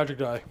the primal magic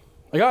die.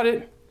 I got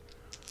it.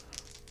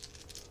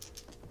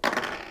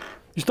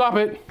 You stop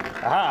it.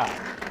 Ah.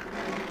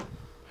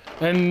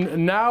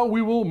 And now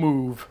we will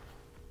move.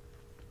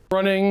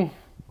 Running,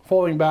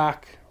 falling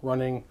back,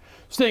 running,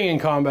 staying in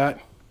combat.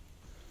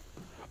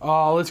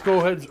 Let's go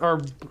ahead. Our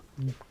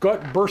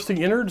gut bursting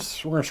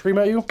innards. We're gonna scream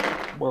at you.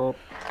 Well.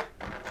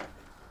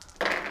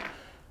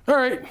 All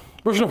right,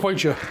 we're gonna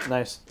fight you.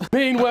 Nice.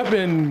 Main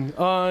weapon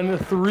on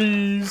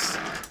 3s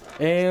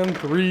and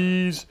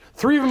 3s.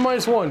 3 of them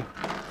 -1.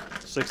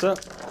 6 up.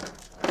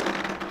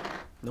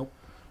 Nope.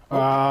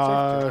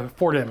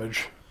 4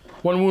 damage.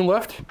 1 wound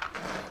left.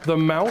 The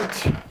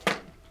mount.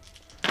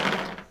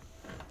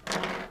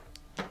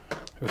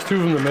 There's 2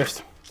 of them that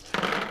missed.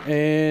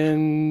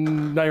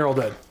 And now you're all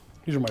dead.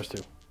 These are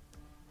 -2.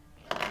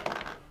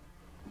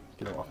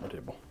 Get them off my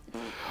table.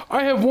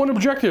 I have 1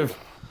 objective,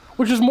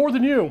 which is more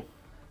than you.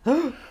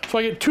 So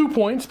I get 2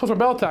 points plus my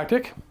battle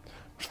tactic,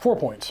 which is 4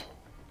 points.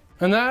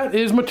 And that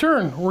is my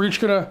turn. We're each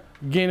gonna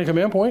gain a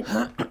command point.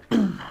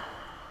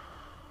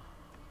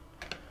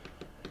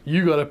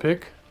 You gotta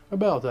pick a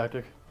battle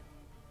tactic.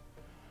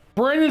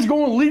 Brandon's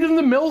going lead in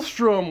the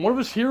maelstrom. One of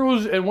his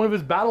heroes and one of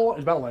his battle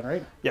line,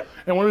 right? Yep.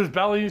 And one of his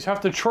battle lines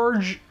have to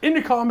charge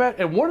into combat,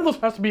 and one of those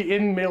has to be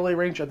in melee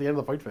range at the end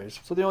of the fight phase.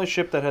 So the only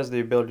ship that has the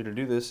ability to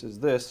do this is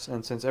this,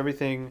 and since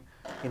everything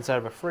inside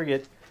of a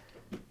frigate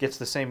gets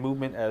the same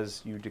movement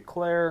as you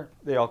declare,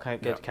 they all kind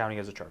of get counting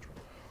as a charge.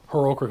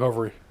 Heroic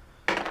recovery.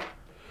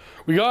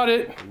 We got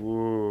it.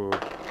 Ooh.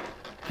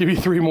 Give me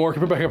 3 more.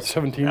 Keep it back up to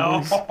 17,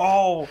 please.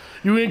 Oh,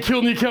 You ain't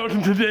killing the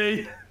accountant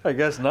today. I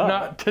guess not.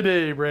 Not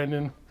today,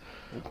 Brandon.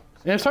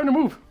 And it's time to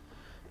move.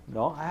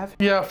 No, I have.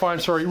 Yeah, fine,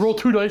 sorry. Roll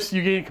 2 dice,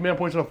 you gain command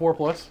points on a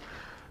 4+.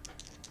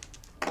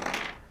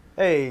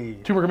 Hey.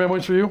 2 more command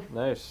points for you.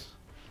 Nice.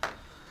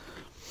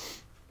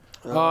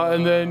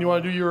 And then you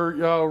want to do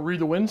your read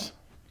the winds?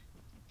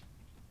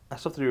 I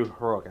still have to do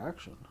heroic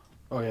action.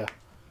 Oh, yeah.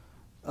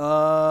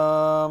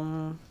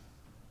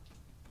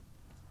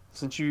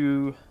 Since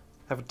you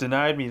have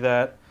denied me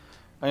that,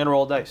 I'm gonna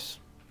roll dice.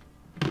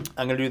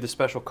 I'm gonna do the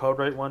special code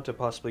right one to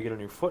possibly get a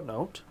new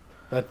footnote.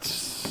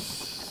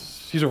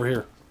 He's over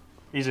here.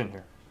 He's in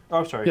here.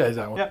 Oh, sorry. Yeah, he's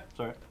that one. Yeah,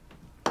 sorry.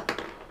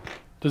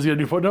 Does he get a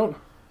new footnote?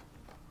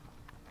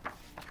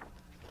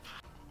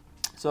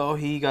 So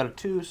he got a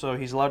 2, so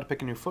he's allowed to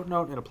pick a new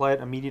footnote and apply it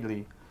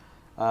immediately.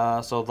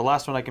 So the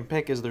last one I can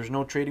pick is there's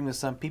no trading with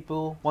some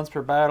people. Once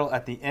per battle,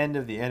 at the end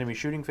of the enemy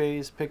shooting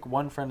phase, pick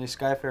 1 friendly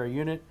Skyfarer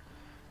unit,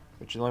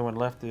 which the only one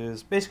left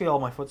is basically all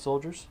my foot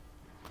soldiers.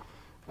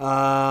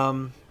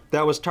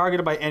 That was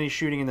targeted by any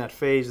shooting in that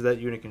phase. That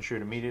unit can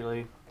shoot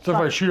immediately. So if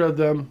I shoot at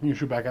them, you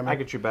shoot back at me? I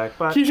can shoot back,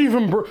 but... Keeps you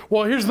from...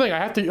 Well, here's the thing. I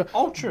have to...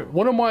 Oh, true.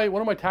 One of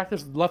my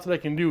tactics left that I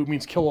can do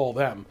means kill all of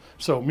them.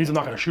 So it means I'm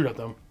not going to shoot at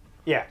them.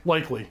 Yeah.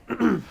 Likely.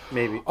 Maybe.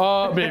 Maybe.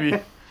 All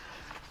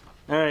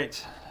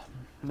right.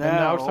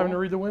 Now it's time to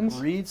read the wins.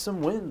 Read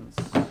some wins.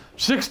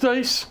 6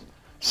 dice.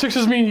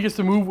 6s mean he gets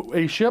to move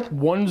a ship.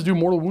 1s do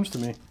mortal wounds to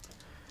me.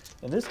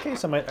 In this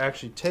case, I might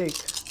actually take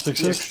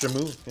 6 the extra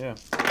move. Yeah.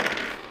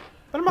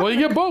 Well, you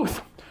get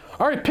both.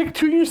 All right, pick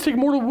 2 units to take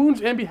mortal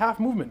wounds and be half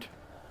movement.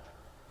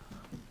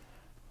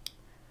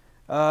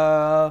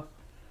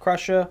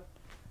 Crusher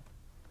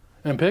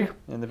And pig?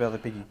 and the Belly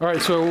Piggy. All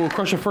right, so we'll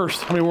crush it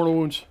first. How many mortal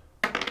wounds?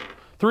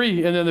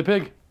 3, and then the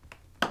pig.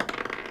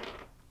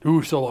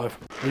 Ooh, still alive.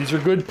 These are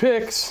good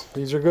picks.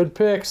 These are good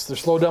picks. They're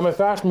slowed down my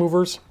fast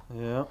movers.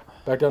 Yeah.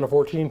 Back down to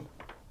 14.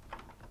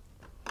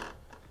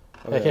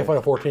 I can't find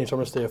a 14, so I'm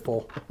going to stay at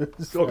full.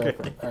 Okay.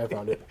 I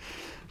found it.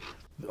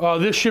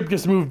 This ship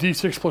gets to move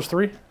D6 plus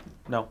 3.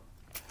 No.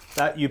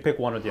 That you pick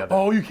one or the other.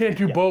 Oh, you can't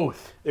do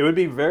both. It would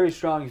be very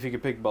strong if you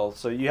could pick both,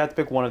 so you have to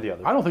pick one or the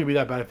other. I don't think it'd be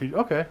that bad if you...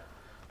 Okay.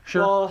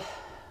 Sure. Well,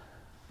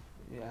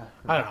 yeah.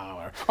 I don't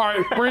know. All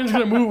right, Brandon's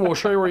going to move. We'll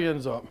show you where he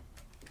ends up.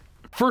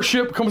 First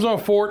ship comes on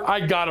fort. I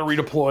got to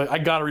redeploy.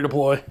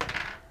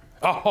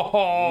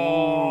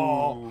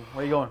 Oh. Ooh.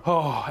 Where are you going?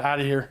 Oh, out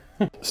of here.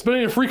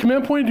 Spending a free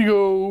command point to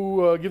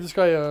go give this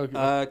guy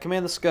a...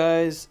 Command the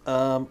Skies.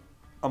 I'm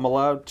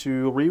allowed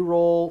to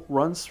re-roll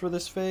runs for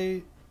this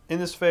phase,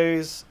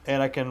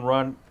 and I can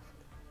run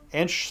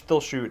and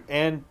still shoot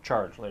and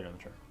charge later in the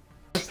turn.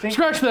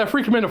 Scratch that.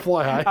 Free command to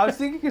fly high. I was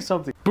thinking of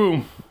something.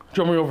 Boom.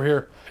 Jumping over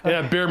here. And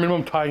at bare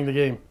minimum, tying the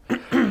game.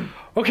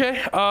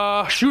 Okay,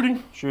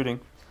 shooting. Shooting.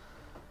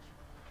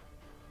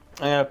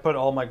 I'm going to put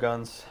all my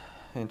guns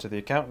into the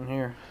accountant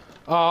here.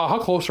 How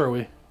close are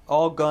we?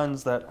 All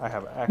guns that I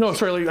have access. No,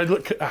 sorry.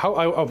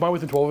 Am I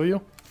within 12 of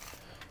you?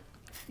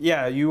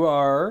 Yeah, you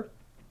are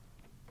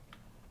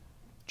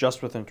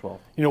just within 12.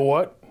 You know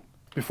what?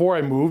 Before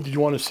I move, did you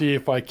want to see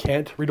if I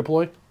can't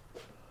redeploy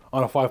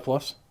on a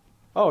 5+?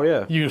 Oh,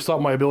 yeah. You can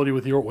stop my ability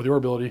with your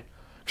ability.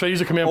 Because I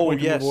use a command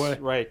point to move away.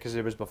 Right, because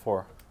it was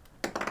before.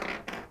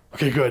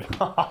 Okay, good.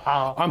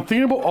 I'm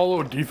thinking about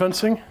all-out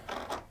defensing.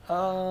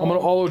 I'm going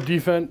to all-out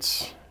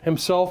defense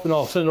himself, and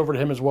I'll send it over to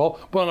him as well.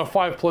 But on a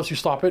 5+, you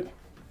stop it.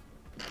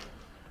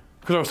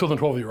 Because I was still within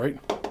 12 of you, right?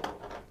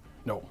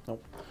 No.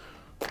 Nope.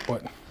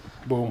 What?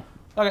 Boom.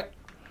 Okay.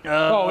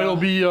 Oh, it'll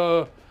be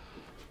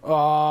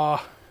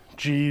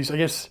Geez, I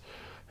guess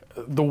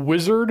the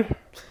wizard,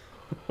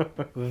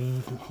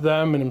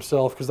 them and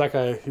himself, because that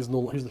guy, he's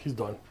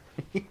done.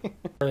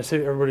 And I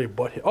say everybody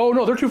but him. Oh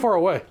no, they're too far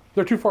away.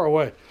 They're too far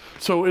away.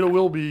 So it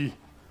will be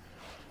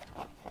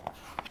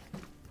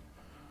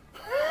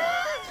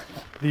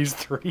these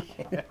three.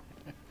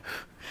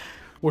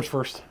 What's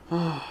first?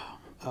 Well,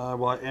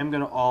 I am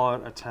going to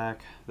all-out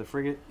attack the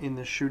frigate in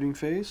the shooting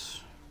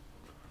phase.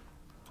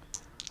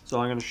 So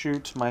I'm going to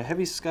shoot my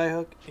heavy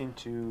skyhook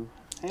into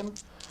him.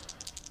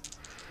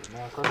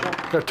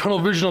 Got tunnel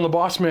vision on the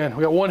boss man.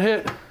 We got one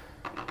hit.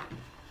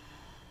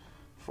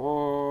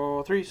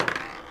 4 threes.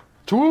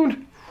 2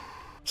 wound.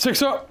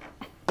 6 up.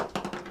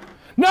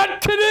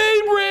 Not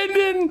today,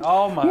 Brandon!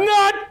 Oh my.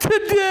 Not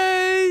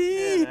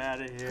today! Get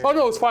out of here. Oh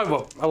no, it's 5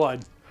 up. I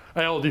lied.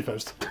 I held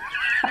defense.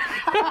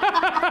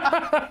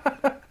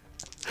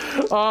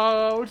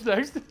 What's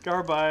next?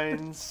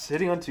 Carbines,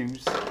 hitting on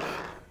 2s.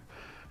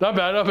 Not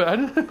bad, not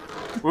bad.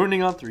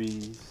 Wounding on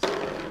 3s.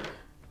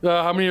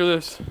 How many are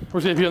this?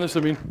 What's the AP on this, I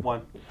mean?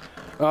 1.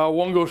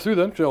 1 goes through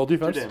then, so all 2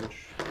 defense.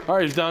 damage.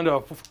 Alright, he's down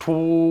to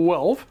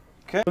 12.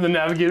 Okay. And the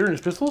navigator and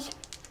his pistols.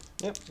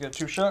 Yep, he's got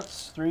 2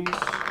 shots, 3s.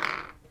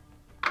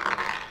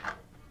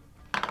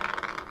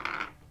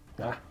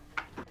 Yeah.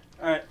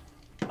 Alright,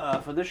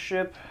 for this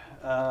ship,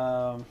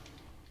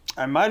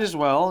 I might as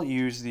well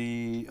use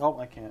the... Oh,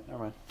 I can't.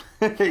 Never mind.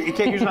 You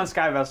can't use it on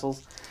sky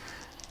vessels.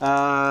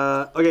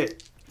 Okay,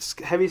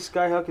 heavy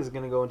skyhook is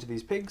going to go into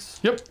these pigs.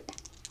 Yep.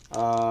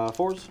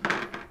 4s.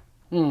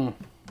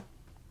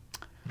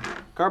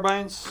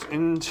 Carbines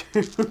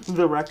into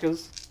the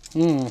wreckers.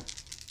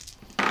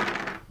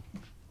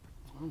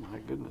 Oh my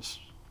goodness.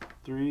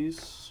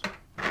 3s.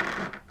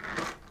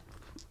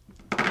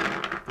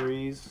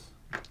 3s.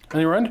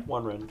 Any rend?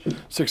 1 rend.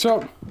 6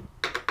 up.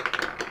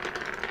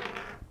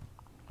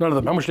 None of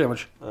them. How much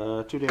damage?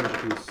 2 damage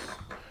apiece.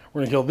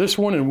 We're gonna kill this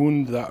one and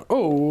wound that.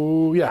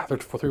 Oh yeah, they're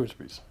 3 wounds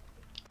apiece.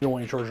 You don't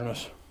want you charging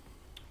us.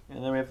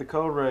 And then we have the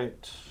code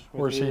right.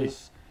 Where's he?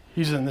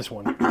 He's in this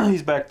one.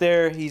 He's back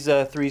there. He's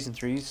 3s and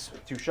 3s.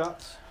 2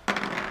 shots.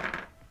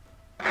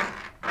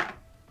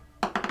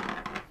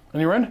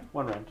 Any rend?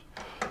 1 rend.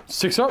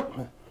 6 up.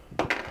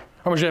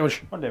 How much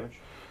damage? 1 damage.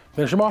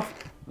 Finish him off.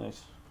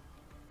 Nice.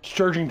 It's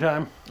charging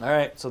time.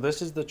 Alright, so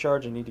this is the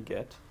charge I need to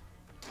get.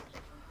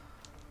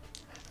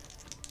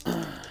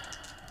 I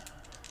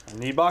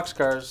need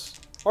boxcars.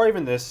 Or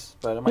even this,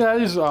 but I might... Yeah,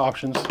 these are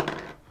options.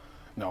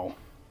 No.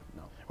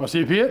 No. Want to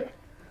see if it?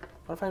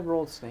 What if I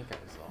rolled snake eyes,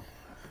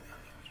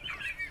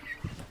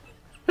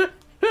 though?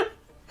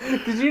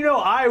 Because you know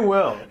I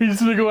will. He's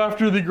gonna go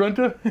after the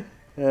grunta?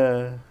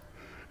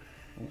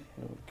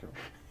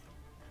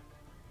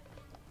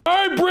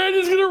 Alright,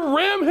 Brandon's gonna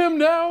ram him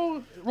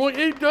now. Rolling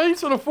 8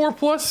 dice on a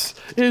 4+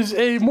 is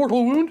a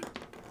mortal wound.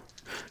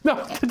 No,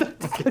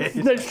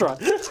 nice try.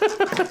 Pick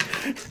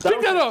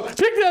that up,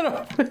 pick that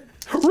up.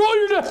 Roll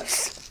your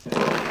dice.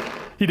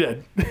 He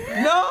did.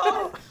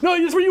 No! No,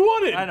 that's what you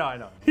wanted. I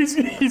know.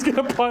 He's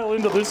gonna pile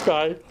into this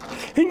guy.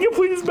 He can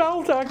complete his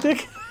battle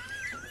tactic.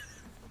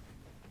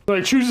 So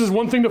he chooses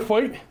one thing to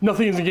fight.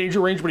 Nothing is engaged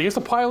at range, but he has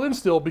to pile in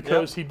still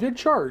because he did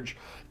charge.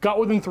 Got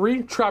within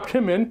 3, trapped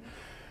him in.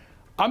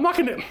 I'm not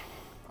even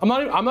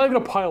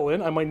gonna pile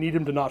in. I might need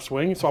him to not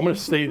swing, so I'm gonna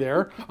stay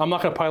there. I'm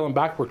not gonna pile him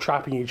back. We're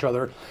trapping each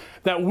other.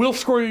 That will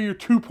score you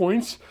 2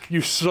 points,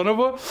 you son of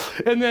a.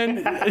 And then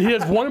he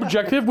has 1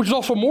 objective, which is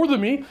also more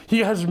than me. He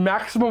has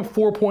maximum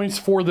 4 points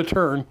for the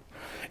turn,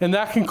 and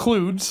that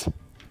concludes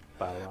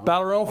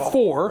battle round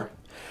 4.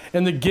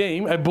 And the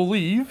game, I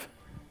believe.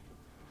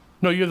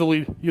 No, you have the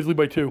lead. You have the lead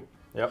by 2.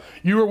 Yep.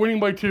 You are winning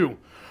by 2.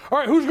 All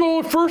right, who's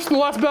going first in the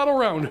last battle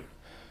round?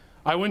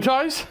 I win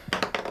ties.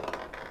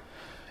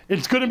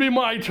 It's gonna be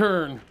my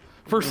turn.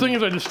 First thing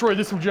is I destroy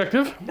this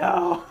objective.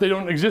 No. They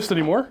don't exist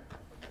anymore.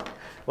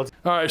 All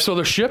right, so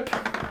the ship,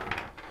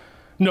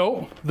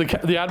 no.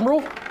 The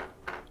admiral,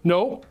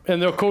 no.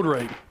 And the code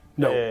right,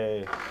 no.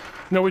 Hey.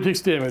 Nobody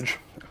takes damage.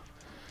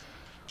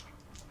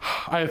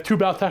 I have 2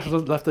 battle tactics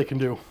left they can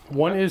do.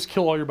 1 is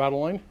kill all your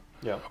battle line.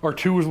 Yeah. Or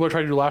 2 is what I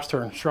tried to do last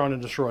turn, surround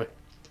and destroy.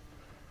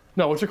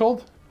 No, what's it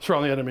called?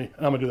 Surround the enemy,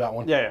 and I'm gonna do that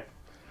one. Yeah.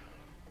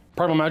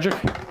 Primal magic,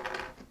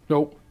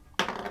 nope.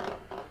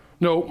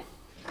 Nope.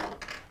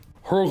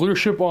 Heroic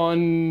leadership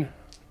on.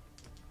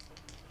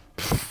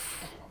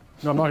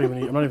 No, I'm not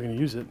even gonna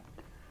use it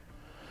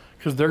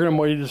because they're gonna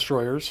mighty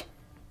destroyers.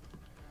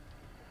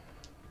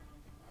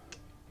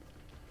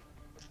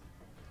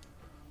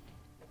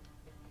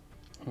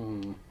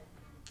 I'm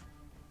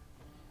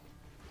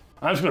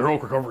just gonna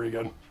heroic recovery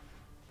again.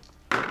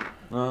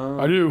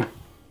 I do.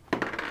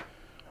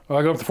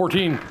 I go up to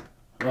 14.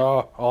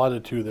 I'll add a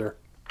 2 there.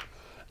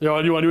 Yo,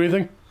 do you want to do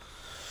anything?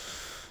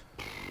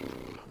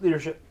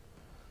 Leadership.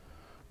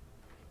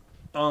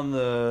 On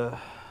the...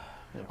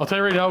 I'll tell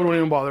you right now, we don't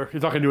even bother.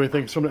 He's not going to do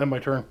anything, so I'm going to end my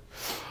turn.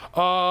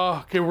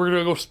 Okay, we're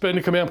going to go spend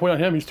a command point on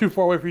him. He's too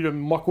far away for you to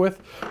muck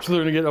with, so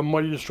they're going to get a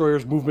Mighty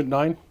Destroyer's movement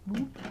 9.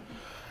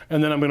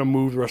 And then I'm going to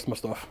move the rest of my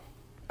stuff.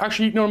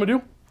 Actually, you know what I'm going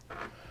to do?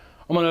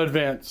 I'm going to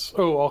advance.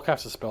 Oh, I'll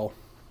cast a spell.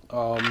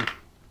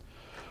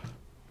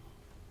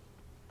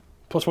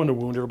 +1 to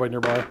wound everybody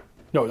nearby.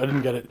 No, I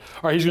didn't get it.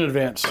 All right, he's going to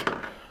advance.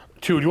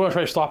 2. Do you want to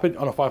try to stop it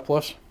on a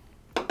 5+?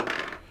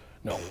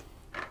 No.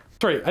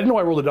 Sorry, I didn't know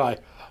I rolled a die.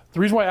 The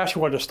reason why I asked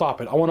you wanted to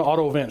stop it, I want to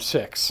auto advance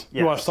 6. Yes.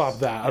 You want to stop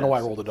that. I don't know why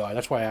I rolled a die.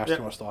 That's why I asked you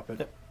want to stop it.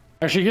 Yep.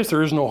 Actually, I guess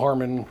there is no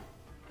harm in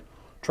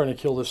trying to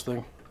kill this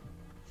thing.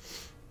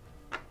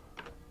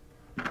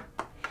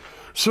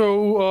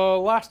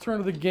 So, last turn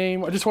of the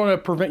game, I just want to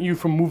prevent you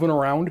from moving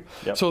around.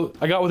 Yep. So,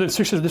 I got within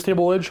 6 of this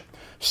table edge,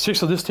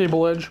 6 of this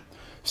table edge,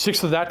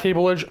 6 of that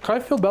table edge. Can I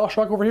field Battle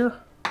Shock over here?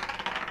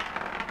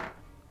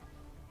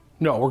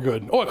 No, we're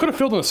good. Oh, I could have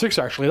filled in a 6,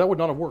 actually. That would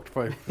not have worked if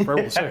I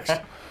rolled a 6.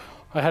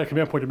 I had a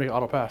command point to make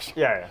auto pass.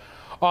 Yeah.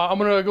 I'm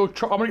gonna go.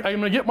 I'm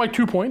gonna get my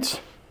 2 points.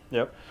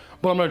 Yep.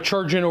 But I'm gonna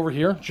charge in over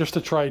here just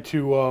to try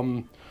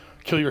to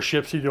kill your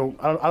ships. You don't.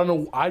 I don't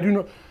know.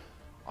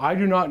 I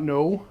do not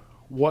know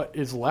what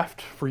is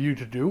left for you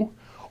to do.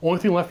 Only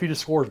thing left for you to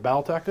score is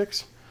battle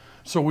tactics.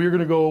 So we're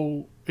gonna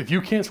go. If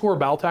you can't score a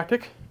battle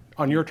tactic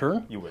on your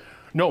turn, you win.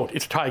 No,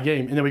 it's a tie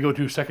game, and then we go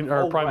to second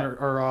or primary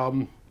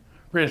or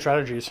grand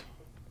strategies.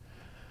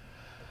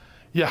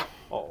 Yeah.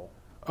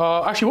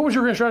 Actually, what was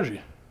your grand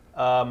strategy?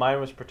 Mine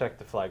was protect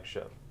the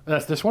flagship.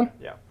 That's this one?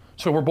 Yeah.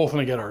 So we're both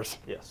going to get ours?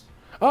 Yes.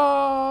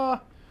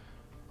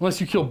 Unless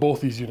you kill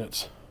both these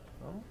units.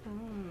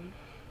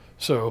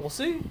 So we'll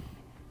see.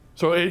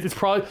 So it's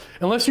probably,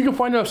 unless you can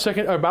find a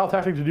second battle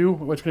tactic to do,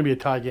 it's going to be a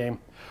tie game.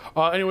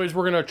 Anyways,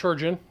 we're going to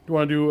charge in. You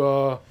want to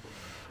do...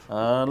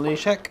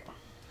 Unleash Heck.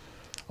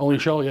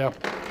 Unleash Hell, yeah.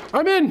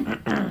 I'm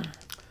in!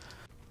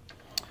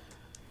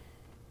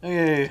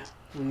 Okay.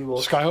 We will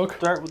Skyhook.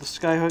 Start with the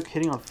Skyhook,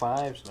 hitting on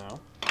 5s now.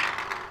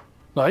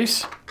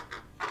 Nice.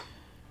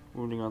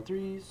 Wounding on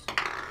 3s.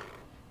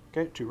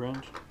 Okay, 2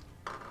 range.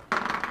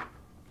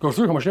 Go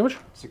through. How much damage?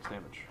 6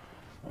 damage.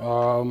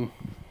 Down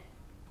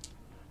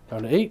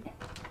to 8.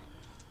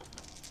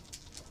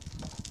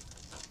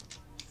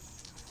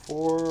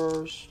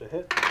 4s to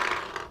hit.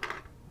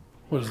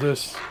 What is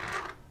this?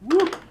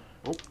 Woo!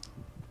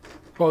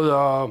 Oh,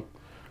 the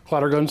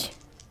clatter guns.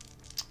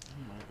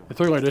 They're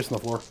throwing my dice on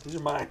the floor. These are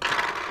mine.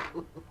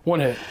 1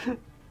 hit.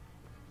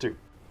 2.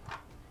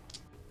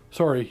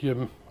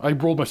 Sorry, I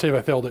rolled my save.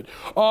 I failed it.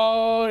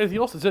 Anything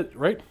else? That's it,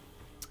 right?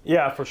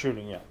 Yeah, for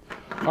shooting, yeah.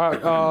 All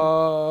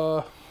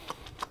right.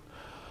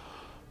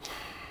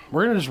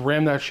 We're gonna just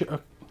ram that shit.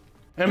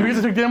 And because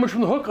I take damage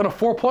from the hook on a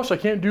 4+, I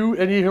can't do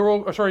any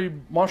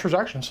monsters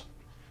actions.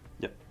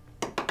 Yep.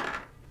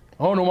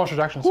 Oh, no monsters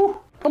actions. Woo.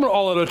 I'm gonna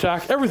all-out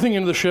attack everything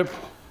into the ship.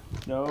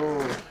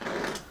 No.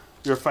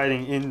 You're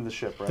fighting in the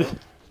ship, right?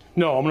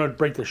 No, I'm gonna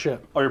break the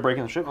ship. Oh, you're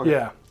breaking the ship? Okay.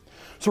 Yeah.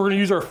 So we're gonna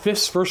use our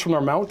fists first from our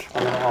mount.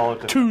 All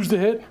 2s to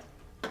hit.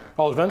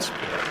 All defense.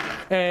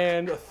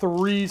 And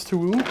 3s to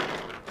wound.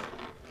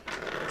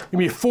 Give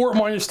me 4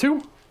 minus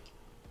 2.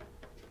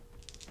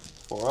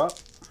 4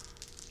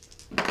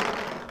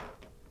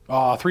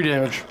 up. 3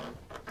 damage.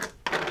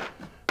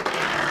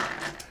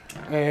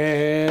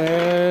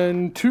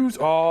 And 2s.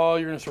 Oh,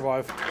 you're gonna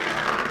survive.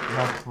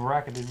 That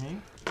bracketed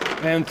me.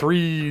 And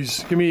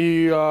 3s. Give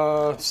me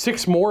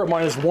 6 more at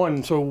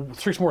 -1, so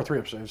 6 more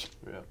 3-up saves.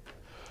 Yeah.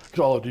 Get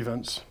all out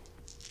defense.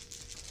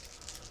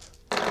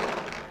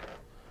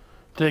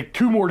 Take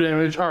 2 more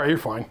damage. All right, you're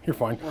fine. You're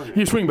fine. Okay.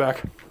 You swing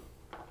back.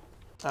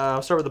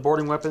 I'll start with the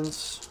boarding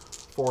weapons.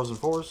 4s and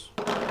 4s.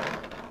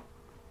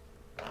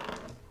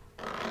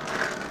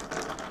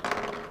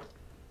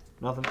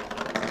 Nothing.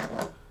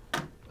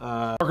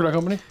 Arcanine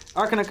Company?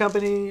 Arcanine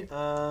Company.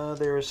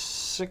 There's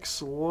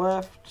 6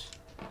 left.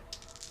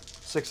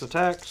 6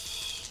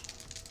 attacks.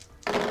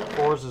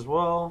 4s as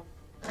well.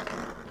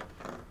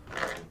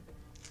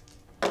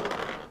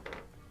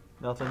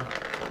 Nothing.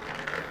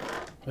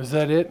 Is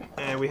that it?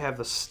 And we have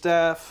the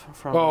staff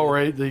from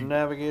the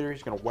navigator.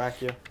 He's going to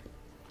whack you.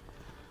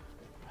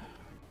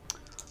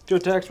 2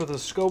 attacks with a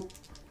scope.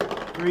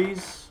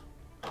 3s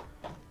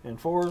and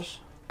 4s.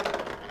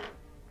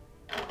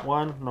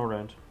 1, no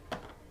range.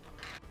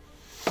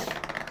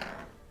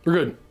 We're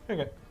good.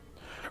 Okay.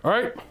 All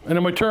right, and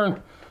then my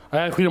turn. I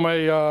activate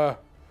my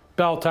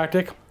battle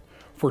tactic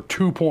for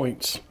 2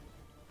 points.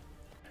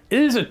 It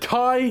is a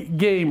tie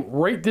game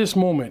right this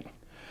moment.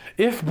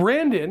 If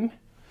Brandon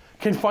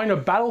can find a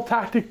battle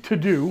tactic to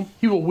do,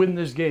 he will win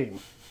this game.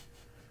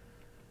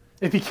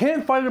 If he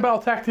can't find a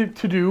battle tactic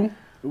to do,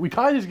 we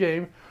tie this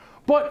game,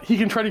 but he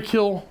can try to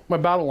kill my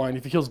battle line.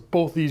 If he kills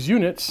both these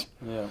units,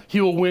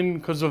 he will win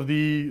because of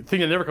the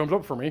thing that never comes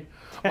up for me,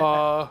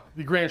 the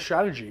grand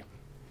strategy.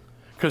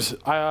 Because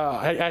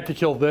I had to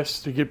kill this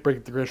to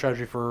break the grand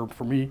strategy for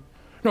me.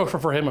 No,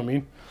 for him, I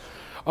mean.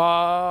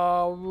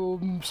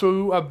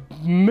 So a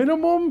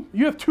minimum,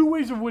 you have 2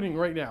 ways of winning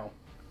right now.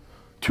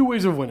 2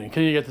 ways of winning.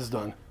 Can you get this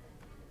done?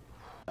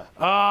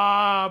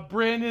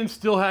 Brandon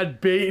still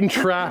had bait and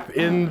trap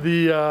in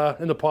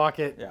the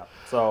pocket. Yeah.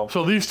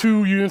 So these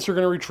 2 units are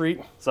going to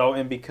retreat. So,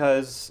 and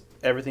because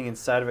everything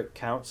inside of it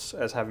counts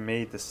as having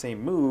made the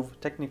same move,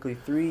 technically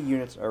 3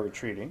 units are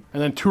retreating.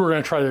 And then 2 are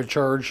going to try to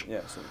charge. Yeah.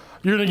 So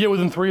you're going to get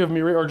within 3 of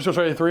me, or just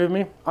try 3 of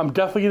me. I'm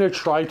definitely going to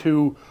try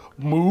to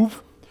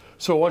move.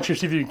 So I want you to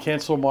see if you can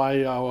cancel my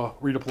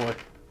redeploy.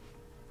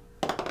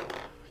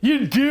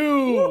 You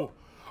do!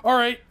 All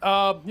right,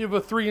 you have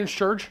a 3-inch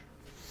charge.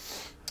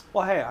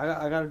 Well, hey,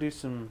 I got to do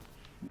some...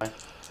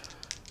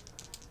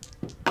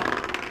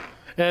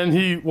 And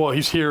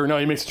he's here. Now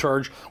he makes a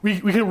charge. We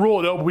can roll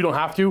it out, but we don't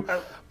have to.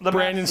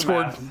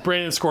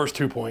 Brandon scores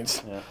 2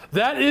 points. Yeah.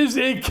 That is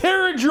a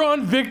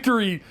Kharadron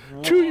victory.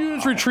 Wow. 2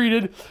 units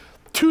retreated,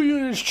 2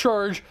 units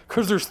charged,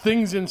 because there's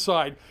things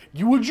inside.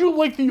 Would you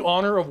like the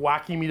honor of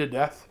whacking me to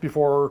death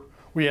before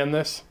we end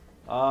this?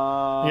 You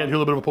gotta do a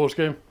little bit of a post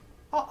game.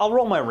 I'll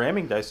roll my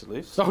ramming dice at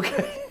least.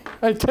 Okay.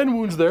 I have 10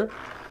 wounds there.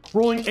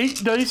 Rolling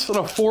 8 dice on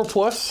a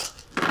 4+.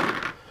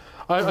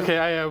 I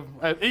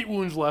have 8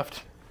 wounds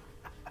left.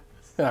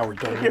 Now we're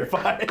done. You're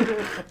fine.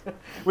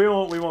 we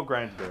won't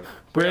grind it.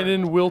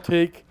 Brandon will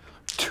take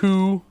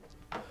 2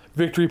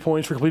 victory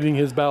points for completing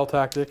his battle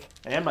tactic.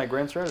 And my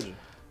grand strategy.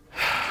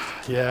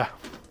 Yeah.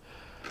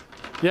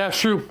 Yeah,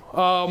 it's true.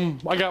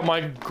 I got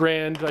my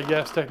grand, I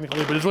guess,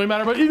 technically, but it doesn't really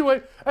matter. But either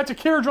way, that's a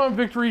Kharadron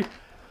victory.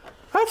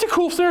 That's a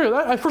cool scenario.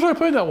 First time I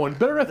played that one,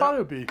 better than I thought it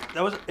would be.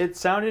 It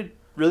sounded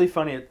really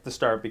funny at the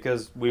start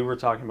because we were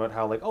talking about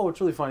how, like, oh, it's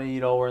really funny,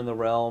 we're in the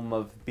realm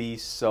of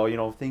beasts,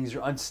 so, things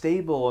are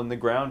unstable and the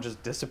ground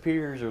just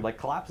disappears or, like,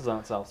 collapses on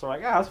itself. So we're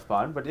like, that's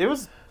fun. But it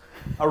was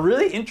a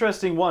really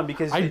interesting one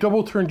because... I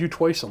double-turned you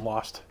twice and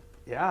lost.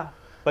 Yeah.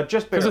 But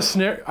just barely. Because the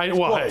snare...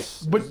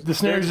 but the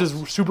snare is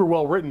just super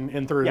well written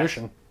in 3rd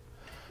edition.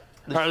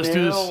 All right, let's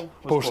do this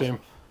post-game.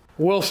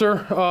 Well,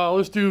 sir,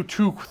 let's do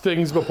 2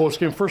 things about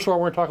post-game. First of all,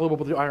 we're going to talk a little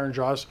bit about the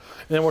Ironjaws,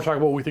 and then we'll talk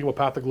about what we think about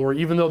Path of Glory,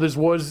 even though this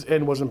was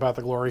and wasn't Path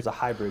of Glory. It's a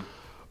hybrid.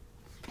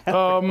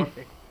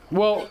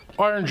 Well,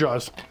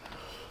 Ironjaws.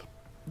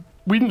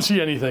 We didn't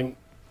see anything.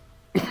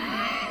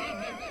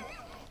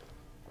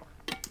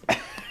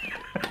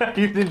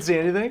 You didn't see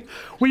anything?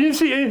 We didn't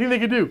see anything they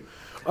could do.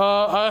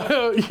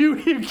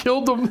 You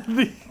killed them.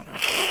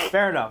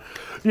 Fair enough.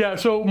 Yeah,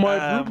 so my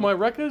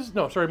Rekkas,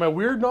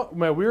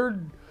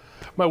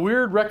 my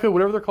weird Rekka,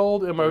 whatever they're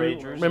called, and my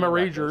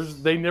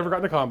Ragers, they never got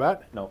into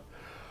combat. No.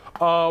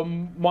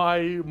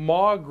 My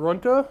Ma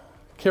Grunta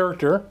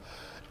character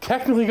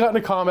technically got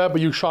into combat,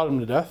 but you shot him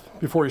to death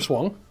before he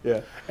swung.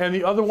 Yeah. And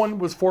the other one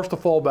was forced to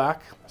fall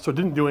back, so it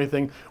didn't do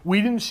anything.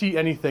 We didn't see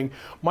anything.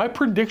 My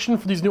prediction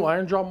for these new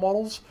Ironjaw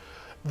models,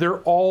 they're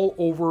all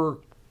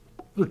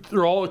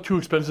too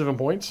expensive in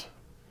points.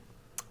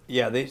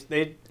 Yeah,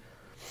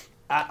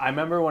 I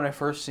remember when I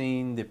first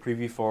seen the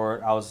preview for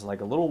it, I was like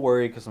a little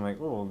worried because I'm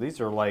like, oh,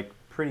 these are like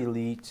pretty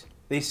elite.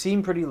 They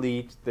seem pretty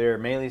elite. Their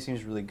melee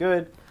seems really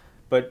good.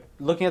 But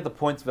looking at the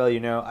points value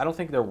now, I don't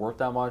think they're worth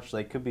that much.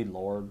 They could be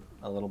lowered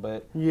a little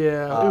bit.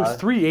 Yeah, it was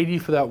 380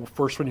 for that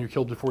first one you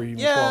killed before you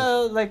even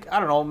swung. Like, I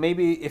don't know,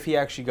 maybe if he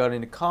actually got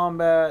into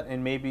combat,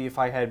 and maybe if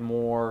I had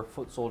more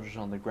foot soldiers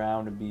on the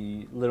ground, it'd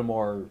be a little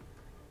more...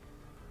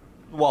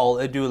 Well,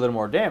 it'd do a little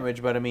more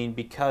damage, but I mean,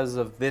 because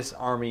of this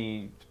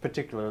army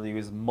particularly, it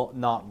was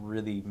not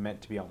really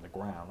meant to be on the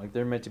ground. Like,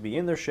 they're meant to be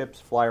in their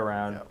ships, fly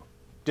around,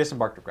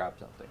 disembark to grab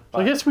something. So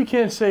I guess we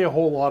can't say a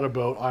whole lot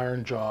about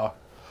Ironjaw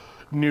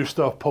new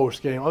stuff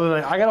post game. Other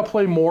than I gotta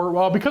play more.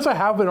 Well, because I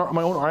have my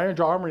own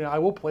Ironjaw army, I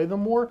will play them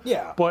more.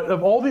 Yeah. But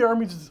of all the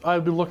armies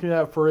I've been looking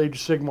at for Age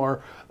of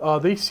Sigmar,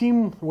 they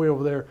seem way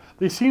over there.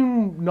 They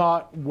seem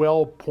not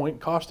well point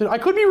costed. I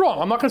could be wrong.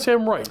 I'm not gonna say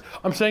I'm right.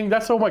 I'm saying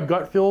that's how my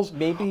gut feels.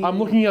 Maybe I'm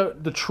looking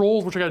at the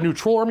trolls, which I got a new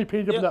troll army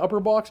painted up in the upper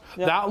box.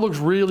 Yep. That looks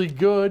really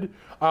good.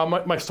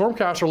 My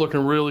Stormcasts are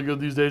looking really good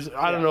these days.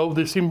 I don't know.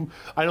 They seem.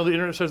 I know the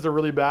internet says they're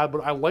really bad,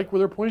 but I like where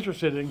their points are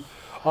sitting.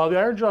 The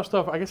Ironjaw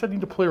stuff, I guess I need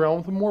to play around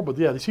with them more, but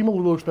yeah, they seem a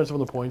little expensive on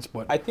the points.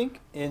 But I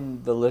think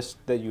in the list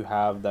that you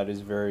have that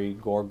is very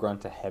Gore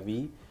Grunta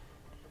heavy,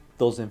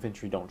 those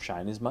infantry don't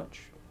shine as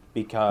much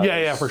because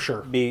yeah, for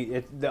sure.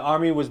 The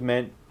army was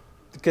meant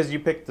because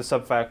you picked the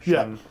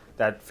subfaction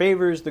that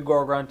favors the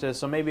Gore Grunta,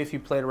 so maybe if you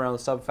played around the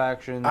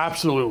subfactions,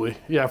 absolutely,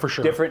 yeah, for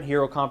sure. Different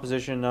hero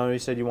composition. Now you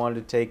said you wanted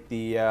to take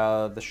the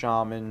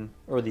shaman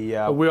or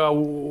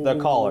the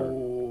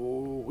caller.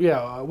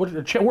 Yeah,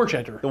 War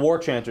Chanter. The War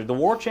Chanter. The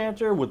War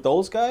Chanter with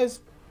those guys,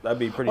 that'd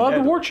be pretty deadly.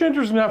 The War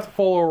Chanter's gonna have to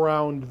follow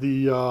around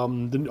the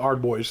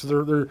Ardboys.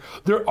 The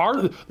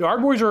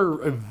Ardboys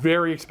are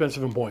very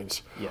expensive in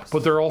points. Yes.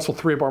 But they're also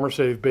 3-up armor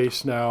save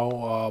base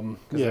now.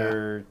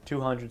 They're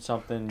 200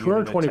 something.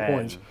 220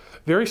 points.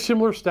 Very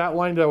similar stat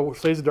line to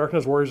Slaves of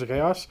Darkness, Warriors of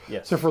Chaos.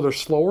 Yes. Except for they're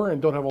slower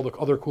and don't have all the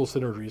other cool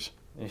synergies.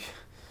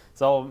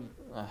 So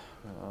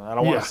I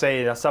don't want to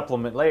say a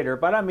supplement later,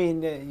 but I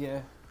mean,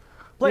 yeah.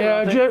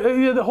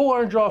 The whole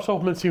Ironjaw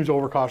supplement seems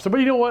overcosted, but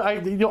you know what?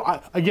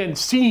 Again,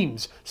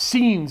 seems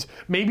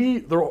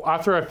maybe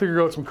after I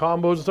figure out some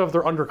combos and stuff,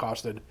 they're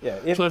undercosted. Yeah.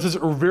 So that's just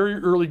very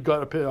early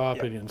gut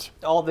opinions.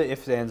 All the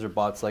ifs, ands, or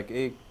buts, like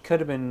it could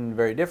have been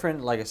very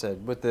different. Like I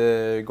said, with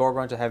the Gore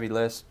Grunta heavy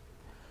list,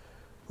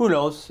 who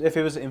knows? If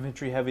it was an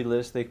infantry heavy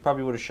list, they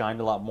probably would have shined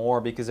a lot more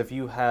because if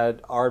you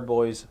had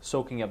Ardboys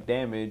soaking up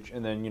damage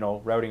and then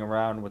routing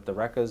around with the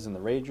Rekkas and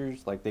the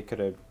Ragers, like they could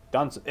have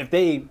done. If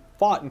they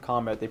fought in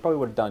combat, they probably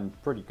would have done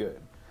pretty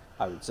good,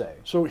 I would say.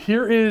 So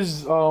here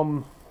is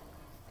the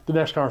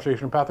next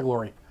conversation, Path of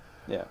Glory.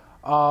 Yeah.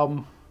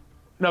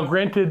 Now,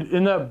 granted,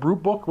 in that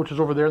Brute book, which is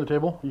over there on the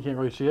table, you can't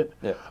really see it.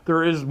 Yeah.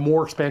 There is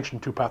more expansion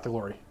to Path to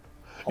Glory.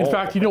 In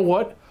fact, okay. you know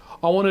what?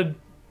 I'm gonna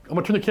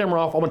turn the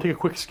camera off. I'm gonna take a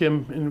quick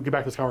skim and get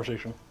back to this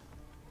conversation.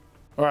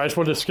 All right, I just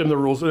wanted to skim the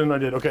rules, and I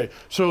did. Okay,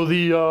 so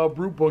the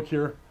Brute book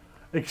here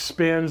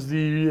expands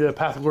the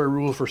Path to Glory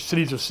rules for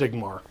Cities of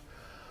Sigmar.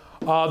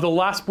 The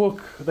last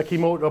book that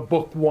came out,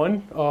 book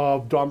 1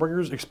 of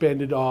Dawnbringers,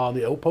 expanded on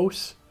the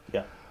Outposts.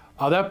 Yeah.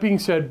 That being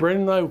said,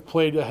 Brandon and I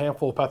played a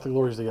handful of Path to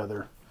Glories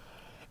together,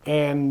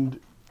 and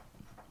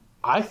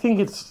I think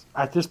it's,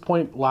 at this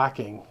point,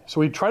 lacking. So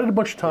we tried it a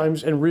bunch of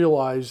times and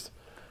realized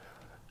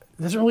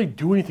it doesn't really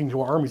do anything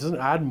to our armies. It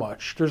doesn't add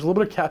much. There's a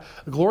little bit of...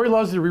 Glory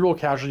allows you to reroll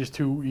casualties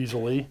too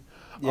easily.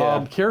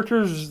 Yeah.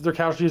 Characters, their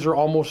casualties are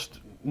almost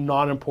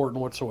non-important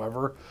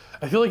whatsoever.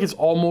 I feel like it's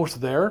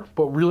almost there,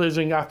 but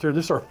realizing after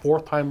this is our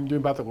 4th time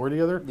doing Path to Glory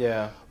together,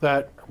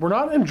 that we're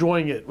not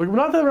enjoying it. Like,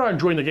 not that we're not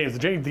enjoying the games.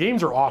 The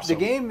games are awesome.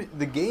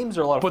 The games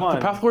are a lot of fun. But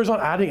the Path to Glory is not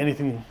adding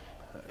anything.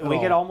 We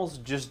could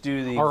almost just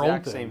do the Our own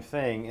exact same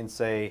thing and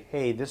say,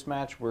 hey, this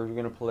match we're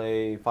going to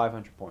play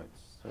 500 points.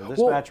 So this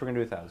Well, match we're going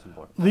to do 1,000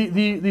 points.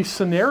 The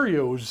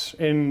scenarios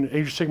in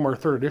Age of Sigmar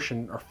 3rd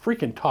Edition are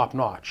freaking top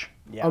notch.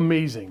 Yeah.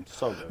 Amazing.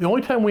 So good. The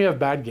only time we have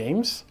bad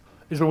games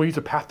is when we use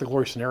a Path to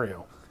Glory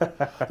scenario.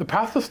 Every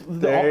Path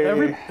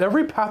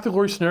to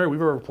Glory scenario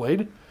we've ever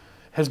played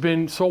has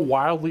been so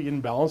wildly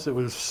imbalanced it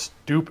was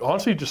stupid.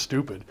 Honestly, just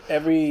stupid. But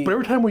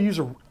every time we use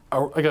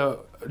a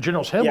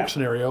General's Handbook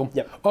scenario,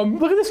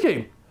 look at this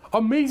game.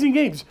 Amazing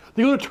games.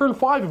 They go to turn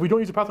 5 if we don't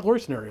use a Path to Glory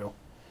scenario.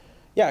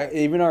 Yeah,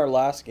 even our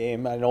last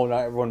game, I know not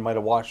everyone might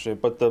have watched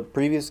it, but the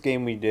previous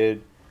game we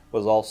did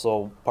was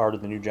also part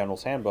of the new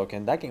General's Handbook,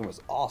 and that game was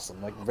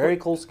awesome. Like, very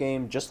close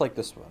game, just like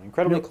this one.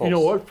 Incredibly close. You know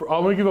what?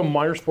 I'm going to give a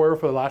minor spoiler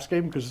for the last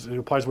game because it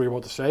applies to what you're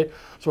about to say.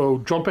 So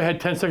jump ahead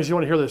 10 seconds if you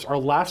want to hear this. Our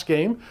last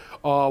game,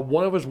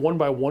 one of us won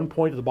by 1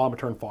 point at the bottom of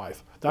turn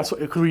 5. That's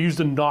because we used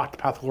a not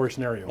Path to Glory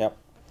scenario. Yep.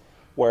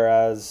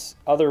 Whereas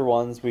other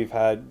ones we've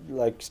had,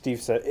 like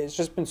Steve said, it's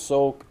just been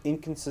so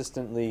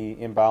inconsistently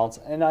imbalanced.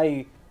 And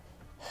I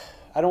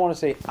don't want to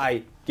say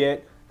I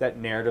get that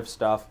narrative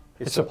stuff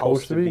is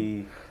supposed to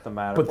be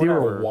thematic. But they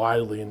were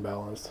wildly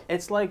imbalanced.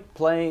 It's like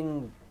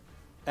playing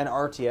an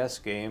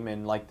RTS game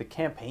and like the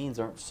campaigns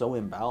aren't so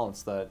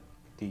imbalanced that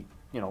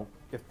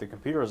if the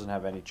computer doesn't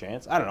have any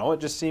chance, I don't know, it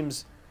just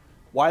seems,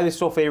 why are they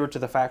so favored to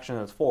the faction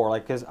that's for?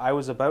 Like, because I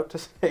was about to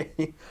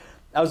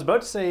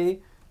say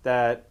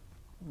that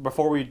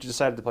before we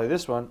decided to play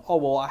this one,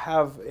 I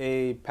have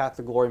a Path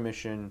to Glory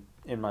mission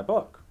in my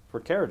book for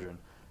Kharadron.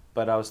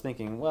 But I was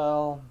thinking,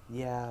 well,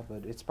 yeah,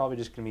 but it's probably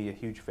just going to be a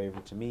huge favor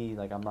to me.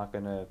 Like, I'm not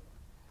going to...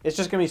 It's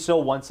just going to be so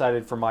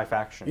one-sided for my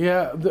faction.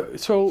 Yeah,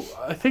 so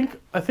I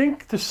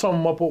think to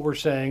sum up what we're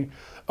saying,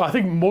 I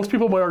think most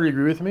people might already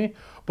agree with me,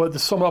 but to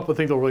sum up, I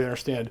think they'll really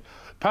understand.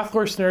 Path to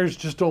Glory scenarios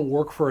just don't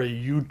work for a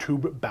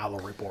YouTube battle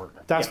report.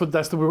 That's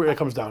the way it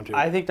comes down to.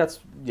 I think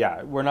that's...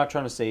 Yeah, we're not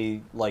trying to say,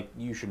 like,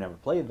 you should never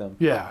play them.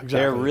 Yeah, exactly.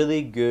 They're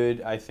really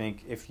good, I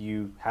think, if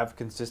you have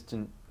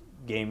consistent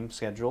game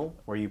schedule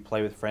where you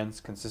play with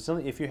friends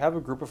consistently. If you have a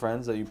group of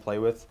friends that you play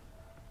with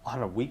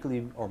on a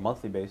weekly or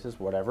monthly basis,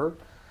 whatever,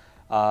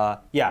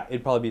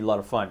 it'd probably be a lot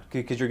of fun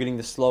because you're getting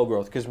the slow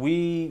growth. Because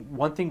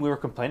one thing we were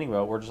complaining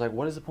about, we're just like,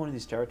 what is the point of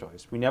these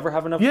territories? We never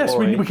have enough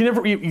glory. we can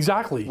never,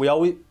 exactly. We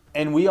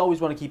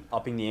always want to keep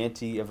upping the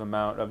ante of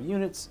amount of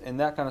units and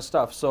that kind of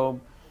stuff. So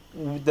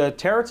the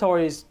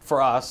territories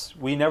for us,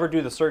 we never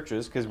do the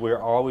searches because we're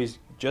always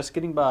just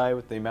getting by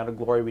with the amount of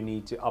glory we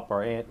need to up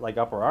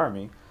our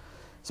army.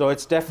 So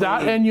it's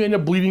definitely... That, and you end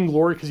up bleeding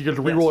glory because you get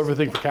to reroll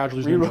everything for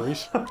casualties and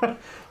injuries.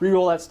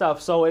 Reroll that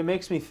stuff. So it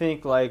makes me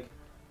think, like,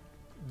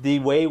 the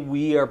way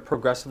we are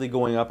progressively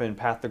going up in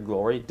Path to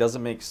Glory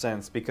doesn't make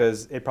sense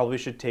because it probably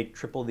should take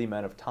triple the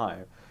amount of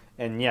time.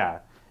 And yeah,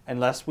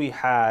 unless we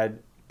had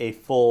a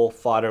full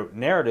thought-out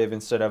narrative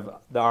instead of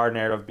our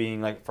narrative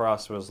being, like, for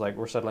us, was like,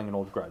 we're settling an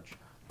old grudge.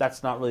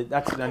 That's not really...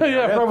 That's yeah,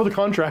 I forgot about the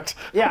contract.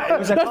 Yeah, it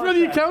was that's where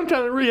the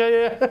accountant...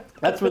 Yeah.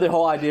 That's where the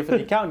whole idea for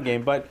the accountant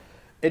game, but...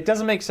 It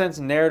doesn't make sense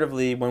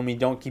narratively when we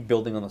don't keep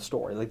building on the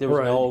story. Like, there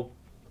was no...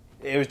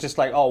 It was just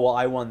like, oh, well,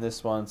 I won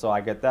this one, so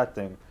I get that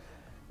thing.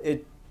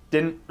 It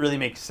didn't really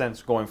make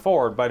sense going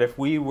forward, but if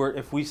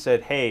we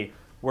said, hey,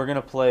 we're going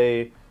to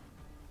play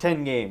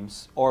 10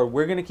 games, or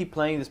we're going to keep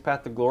playing this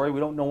Path to Glory,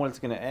 we don't know when it's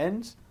going to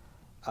end,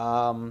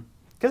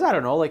 because, I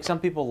don't know, like, some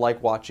people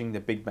like watching the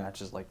big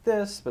matches like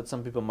this, but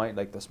some people might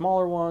like the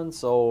smaller ones,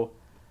 so...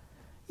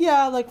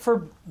 Yeah, like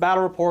for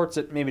battle reports,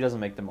 it maybe doesn't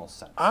make the most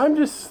sense. I'm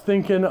just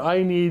thinking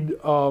I need...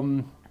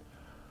 Path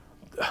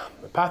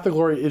to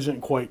Glory isn't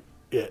quite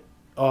it.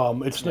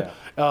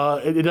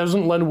 It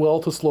doesn't lend well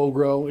to slow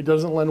grow. It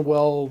doesn't lend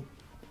well...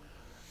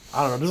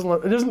 I don't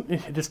know.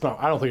 It's not.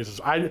 I don't think it's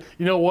just...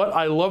 You know what?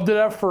 I loved it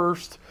at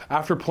first.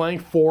 After playing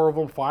 4 of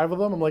them, 5 of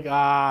them, I'm like,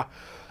 I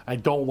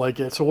don't like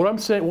it. So what I'm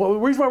saying... the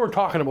reason why we're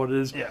talking about it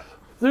is... Yeah.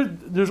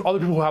 There's other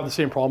people who have the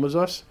same problem as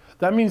us.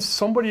 That means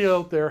somebody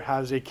out there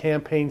has a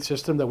campaign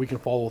system that we can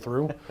follow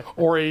through,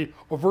 or a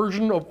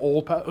version of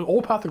old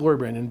Path to Glory,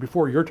 Brandon,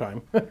 before your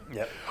time.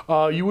 Yep.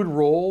 You would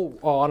roll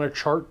on a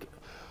chart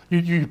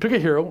You pick a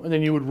hero, and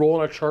then you would roll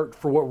on a chart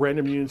for what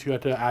random units you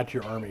had to add to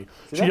your army.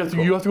 So you have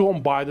to go out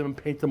and buy them and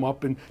paint them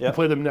up and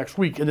play them next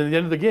week. And then at the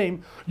end of the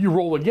game, you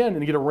roll again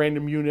and you get a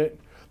random unit.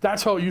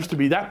 That's how it used to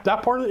be. That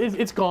part of it,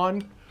 it's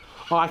gone.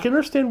 I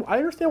understand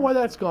why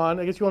that's gone.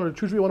 I guess you want to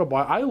choose what you want to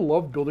buy. I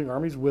love building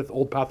armies with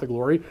old Path of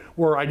Glory,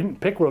 where I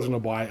didn't pick what I was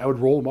going to buy. I would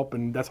roll them up,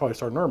 and that's how I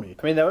started an army.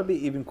 I mean, that would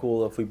be even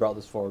cool if we brought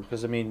this forward,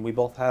 because I mean, we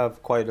both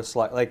have quite a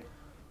select. Like,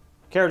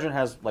 Kharadron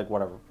has like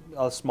whatever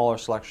a smaller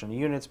selection of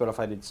units, but if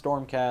I did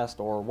Stormcast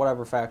or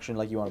whatever faction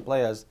like you want to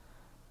play as,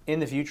 in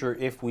the future,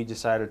 if we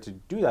decided to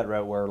do that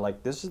route, where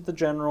like this is the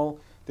general,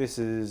 this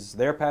is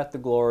their Path to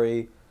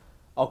Glory.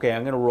 Okay,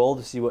 I'm going to roll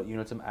to see what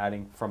units I'm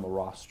adding from a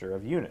roster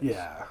of units.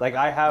 Yeah. Like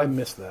I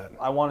missed that.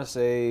 I want to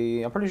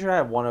say, I'm pretty sure I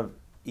have one of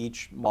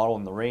each model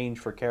in the range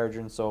for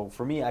Kharadron, so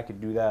for me, I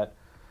could do that.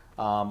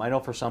 I know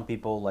for some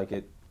people,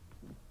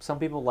 some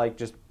people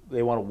just,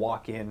 they want to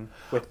walk in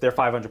with their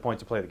 500 points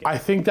to play the game. I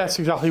think that's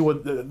exactly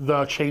what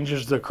the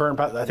changes the current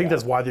path. I think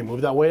that's why they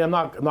moved that way. I'm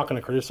not going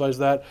to criticize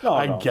that.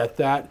 I get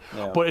that.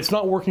 Yeah. But it's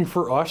not working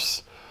for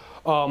us.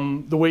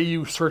 The way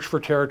you search for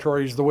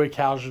territories, the way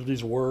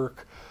casualties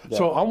work. Yeah.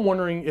 So I'm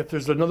wondering if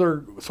there's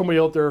somebody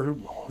out there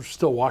who's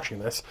still watching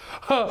this,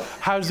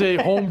 has a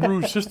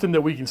homebrew system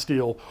that we can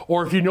steal,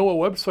 or if you know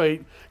a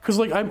website, because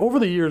over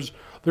the years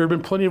there have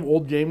been plenty of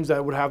old games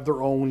that would have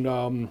their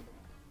own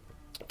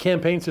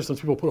campaign systems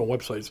people put on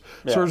websites.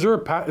 Yeah. So is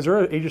there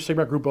an Age of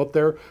Sigmar group out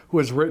there who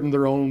has written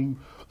their own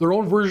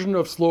version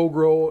of Slow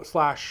Grow /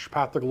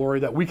 Path to Glory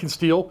that we can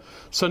steal?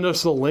 Send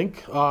us the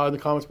link in the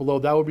comments below.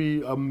 That would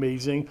be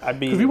amazing.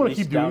 Because we want to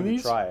keep doing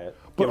these. Try it.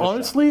 But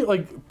honestly,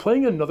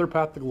 playing another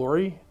Path to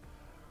Glory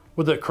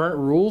with the current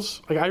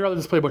rules, I'd rather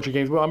just play a bunch of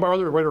games. But I'd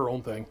rather write our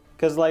own thing.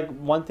 Because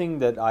one thing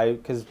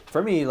because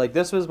for me,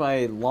 this was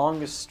my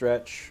longest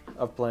stretch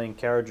of playing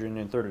Kharadron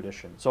in 3rd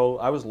edition. So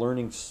I was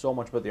learning so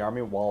much about the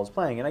army while I was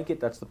playing, and I get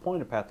that's the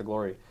point of Path to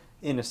Glory,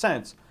 in a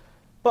sense.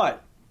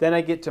 But then I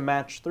get to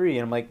match 3,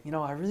 and I'm like,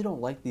 I really don't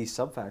like these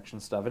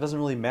sub-faction stuff. It doesn't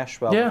really mesh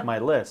well with my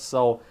list.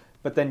 So,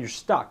 but then you're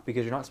stuck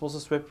because you're not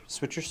supposed to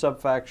switch your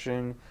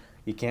sub-faction.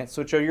 You can't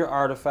switch out your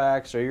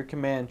artifacts or your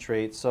command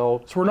traits.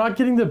 So we're not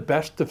getting the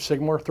best of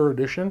Sigmar 3rd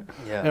edition,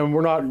 and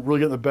we're not really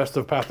getting the best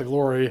of Path to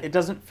Glory. It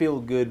doesn't feel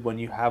good when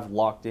you have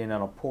locked in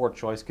on a poor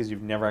choice because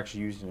you've never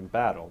actually used it in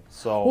battle.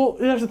 So well,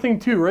 that's the thing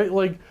too,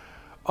 right?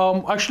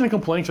 I shouldn't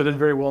complain because I did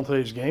very well in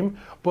today's game,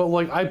 but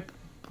I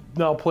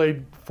now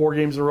played 4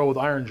 games in a row with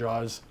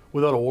Ironjaws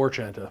without a War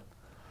Chanter.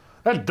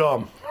 That's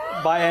dumb.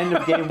 By end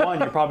of game 1,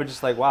 you're probably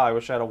just like, wow, I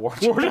wish I had a War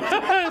Chanter.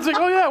 It's like,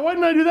 oh yeah, why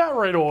didn't I do that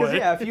right away?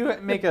 If you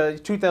make a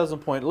 2,000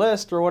 point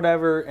list or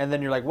whatever, and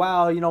then you're like,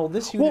 wow,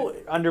 this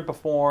unit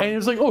underperformed. And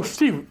it's like, oh,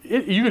 Steve,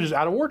 you could just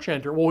add a War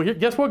Chanter. Well,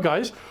 guess what,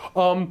 guys?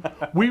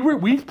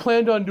 We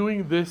planned on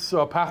doing this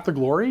Path to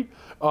Glory.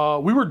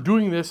 We were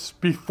doing this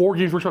before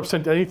Games Workshop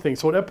sent anything.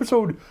 So in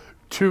episode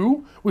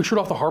 2, we showed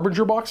off the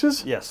Harbinger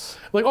boxes. Yes.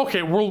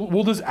 Okay,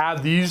 we'll just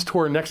add these to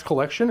our next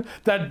collection.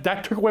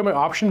 That took away my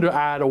option to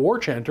add a War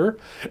Chanter.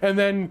 And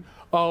then,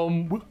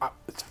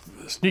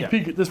 sneak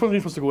peek, this wasn't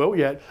even supposed to go out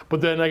yet,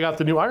 but then I got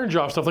the new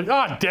Ironjaws stuff.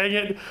 Dang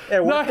it.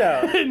 It worked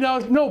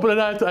out. No, but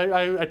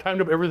I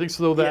timed up everything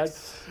so that,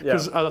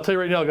 because I'll tell you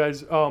right now,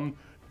 guys,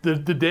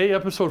 the day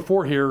episode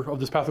 4 here of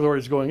this Path of Glory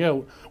is going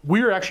out,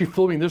 we are actually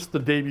filming this the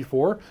day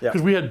before,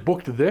 because we had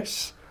booked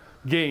this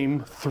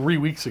game 3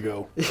 weeks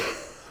ago.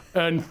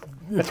 And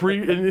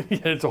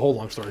it's a whole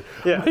long story.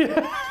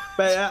 Yeah.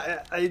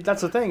 But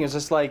that's the thing. It's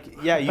just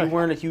you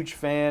weren't a huge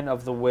fan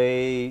of the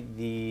way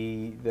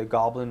the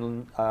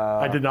Goblin...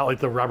 I did not like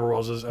the Rabble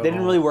Roses at all. They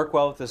didn't really work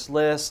well with this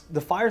list.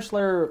 The Fire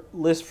Slayer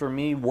list for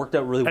me worked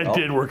out really well. It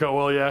did work out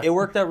well, yeah. It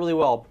worked out really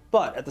well.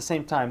 But at the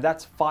same time,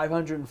 that's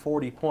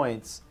 540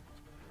 points.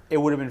 It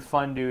would have been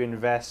fun to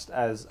invest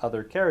as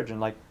other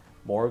Kharadron,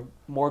 more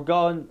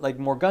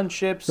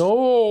gunships.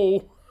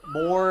 No!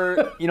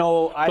 More,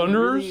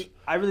 Thunderers?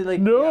 I really like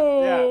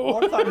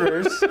more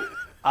Thunderers.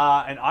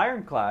 An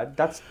Ironclad.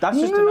 That's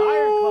just an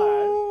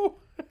Ironclad.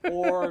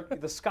 Or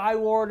the Sky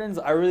Wardens.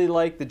 I really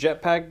like the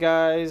jetpack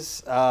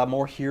guys.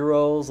 More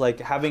heroes,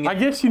 having. I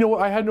guess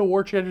I had no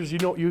War Chanters.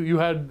 You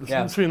had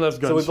something less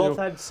guns. So we both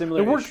had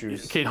similar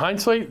issues. Okay, in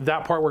hindsight,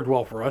 that part worked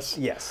well for us.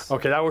 Yes.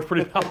 Okay, that was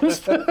pretty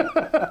balanced.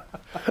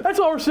 That's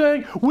all we're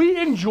saying. We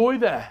enjoy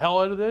the hell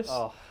out of this.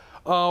 Oh.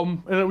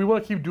 And we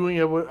want to keep doing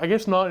it, but I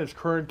guess not in its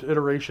current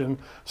iteration.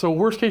 So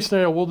worst case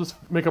scenario, we'll just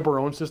make up our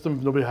own system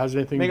if nobody has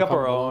anything. Make up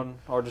our own,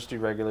 or just do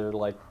regular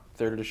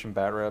 3rd edition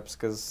bat reps,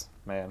 because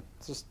man,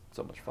 it's just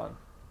so much fun.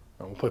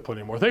 And we'll play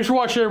plenty more. Thanks for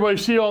watching, everybody.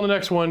 See you all in the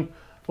next one.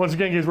 Once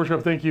again, Games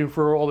Workshop, thank you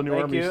for all the new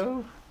armies. Thank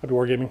you. Happy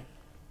Wargaming.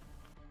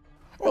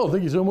 Well,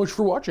 thank you so much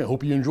for watching. I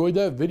hope you enjoyed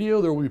that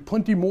video. There will be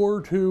plenty more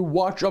to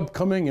watch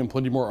upcoming and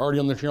plenty more already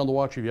on the channel to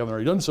watch if you haven't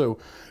already done so.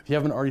 If you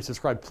haven't already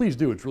subscribed, please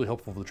do. It's really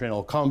helpful for the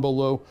channel. Comment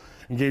below,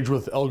 engage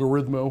with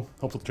Algorithmo,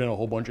 helps with the channel a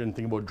whole bunch, and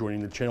think about joining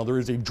the channel. There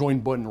is a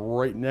join button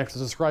right next to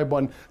the subscribe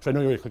button, so I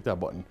know you already clicked that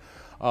button.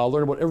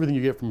 learn about everything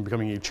you get from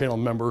becoming a channel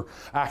member,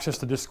 access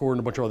to Discord and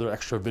a bunch of other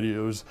extra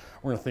videos.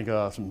 We're gonna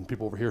thank some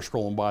people over here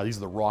scrolling by. These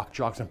are the Rock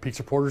Jocks and Peak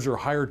supporters. They're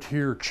higher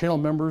tier channel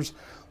members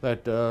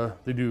that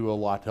they do a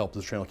lot to help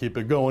this channel keep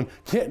it going.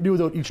 Can't do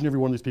without each and every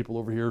one of these people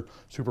over here.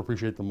 Super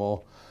appreciate them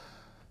all.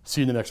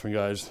 See you in the next one,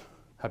 guys.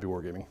 Happy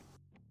wargaming.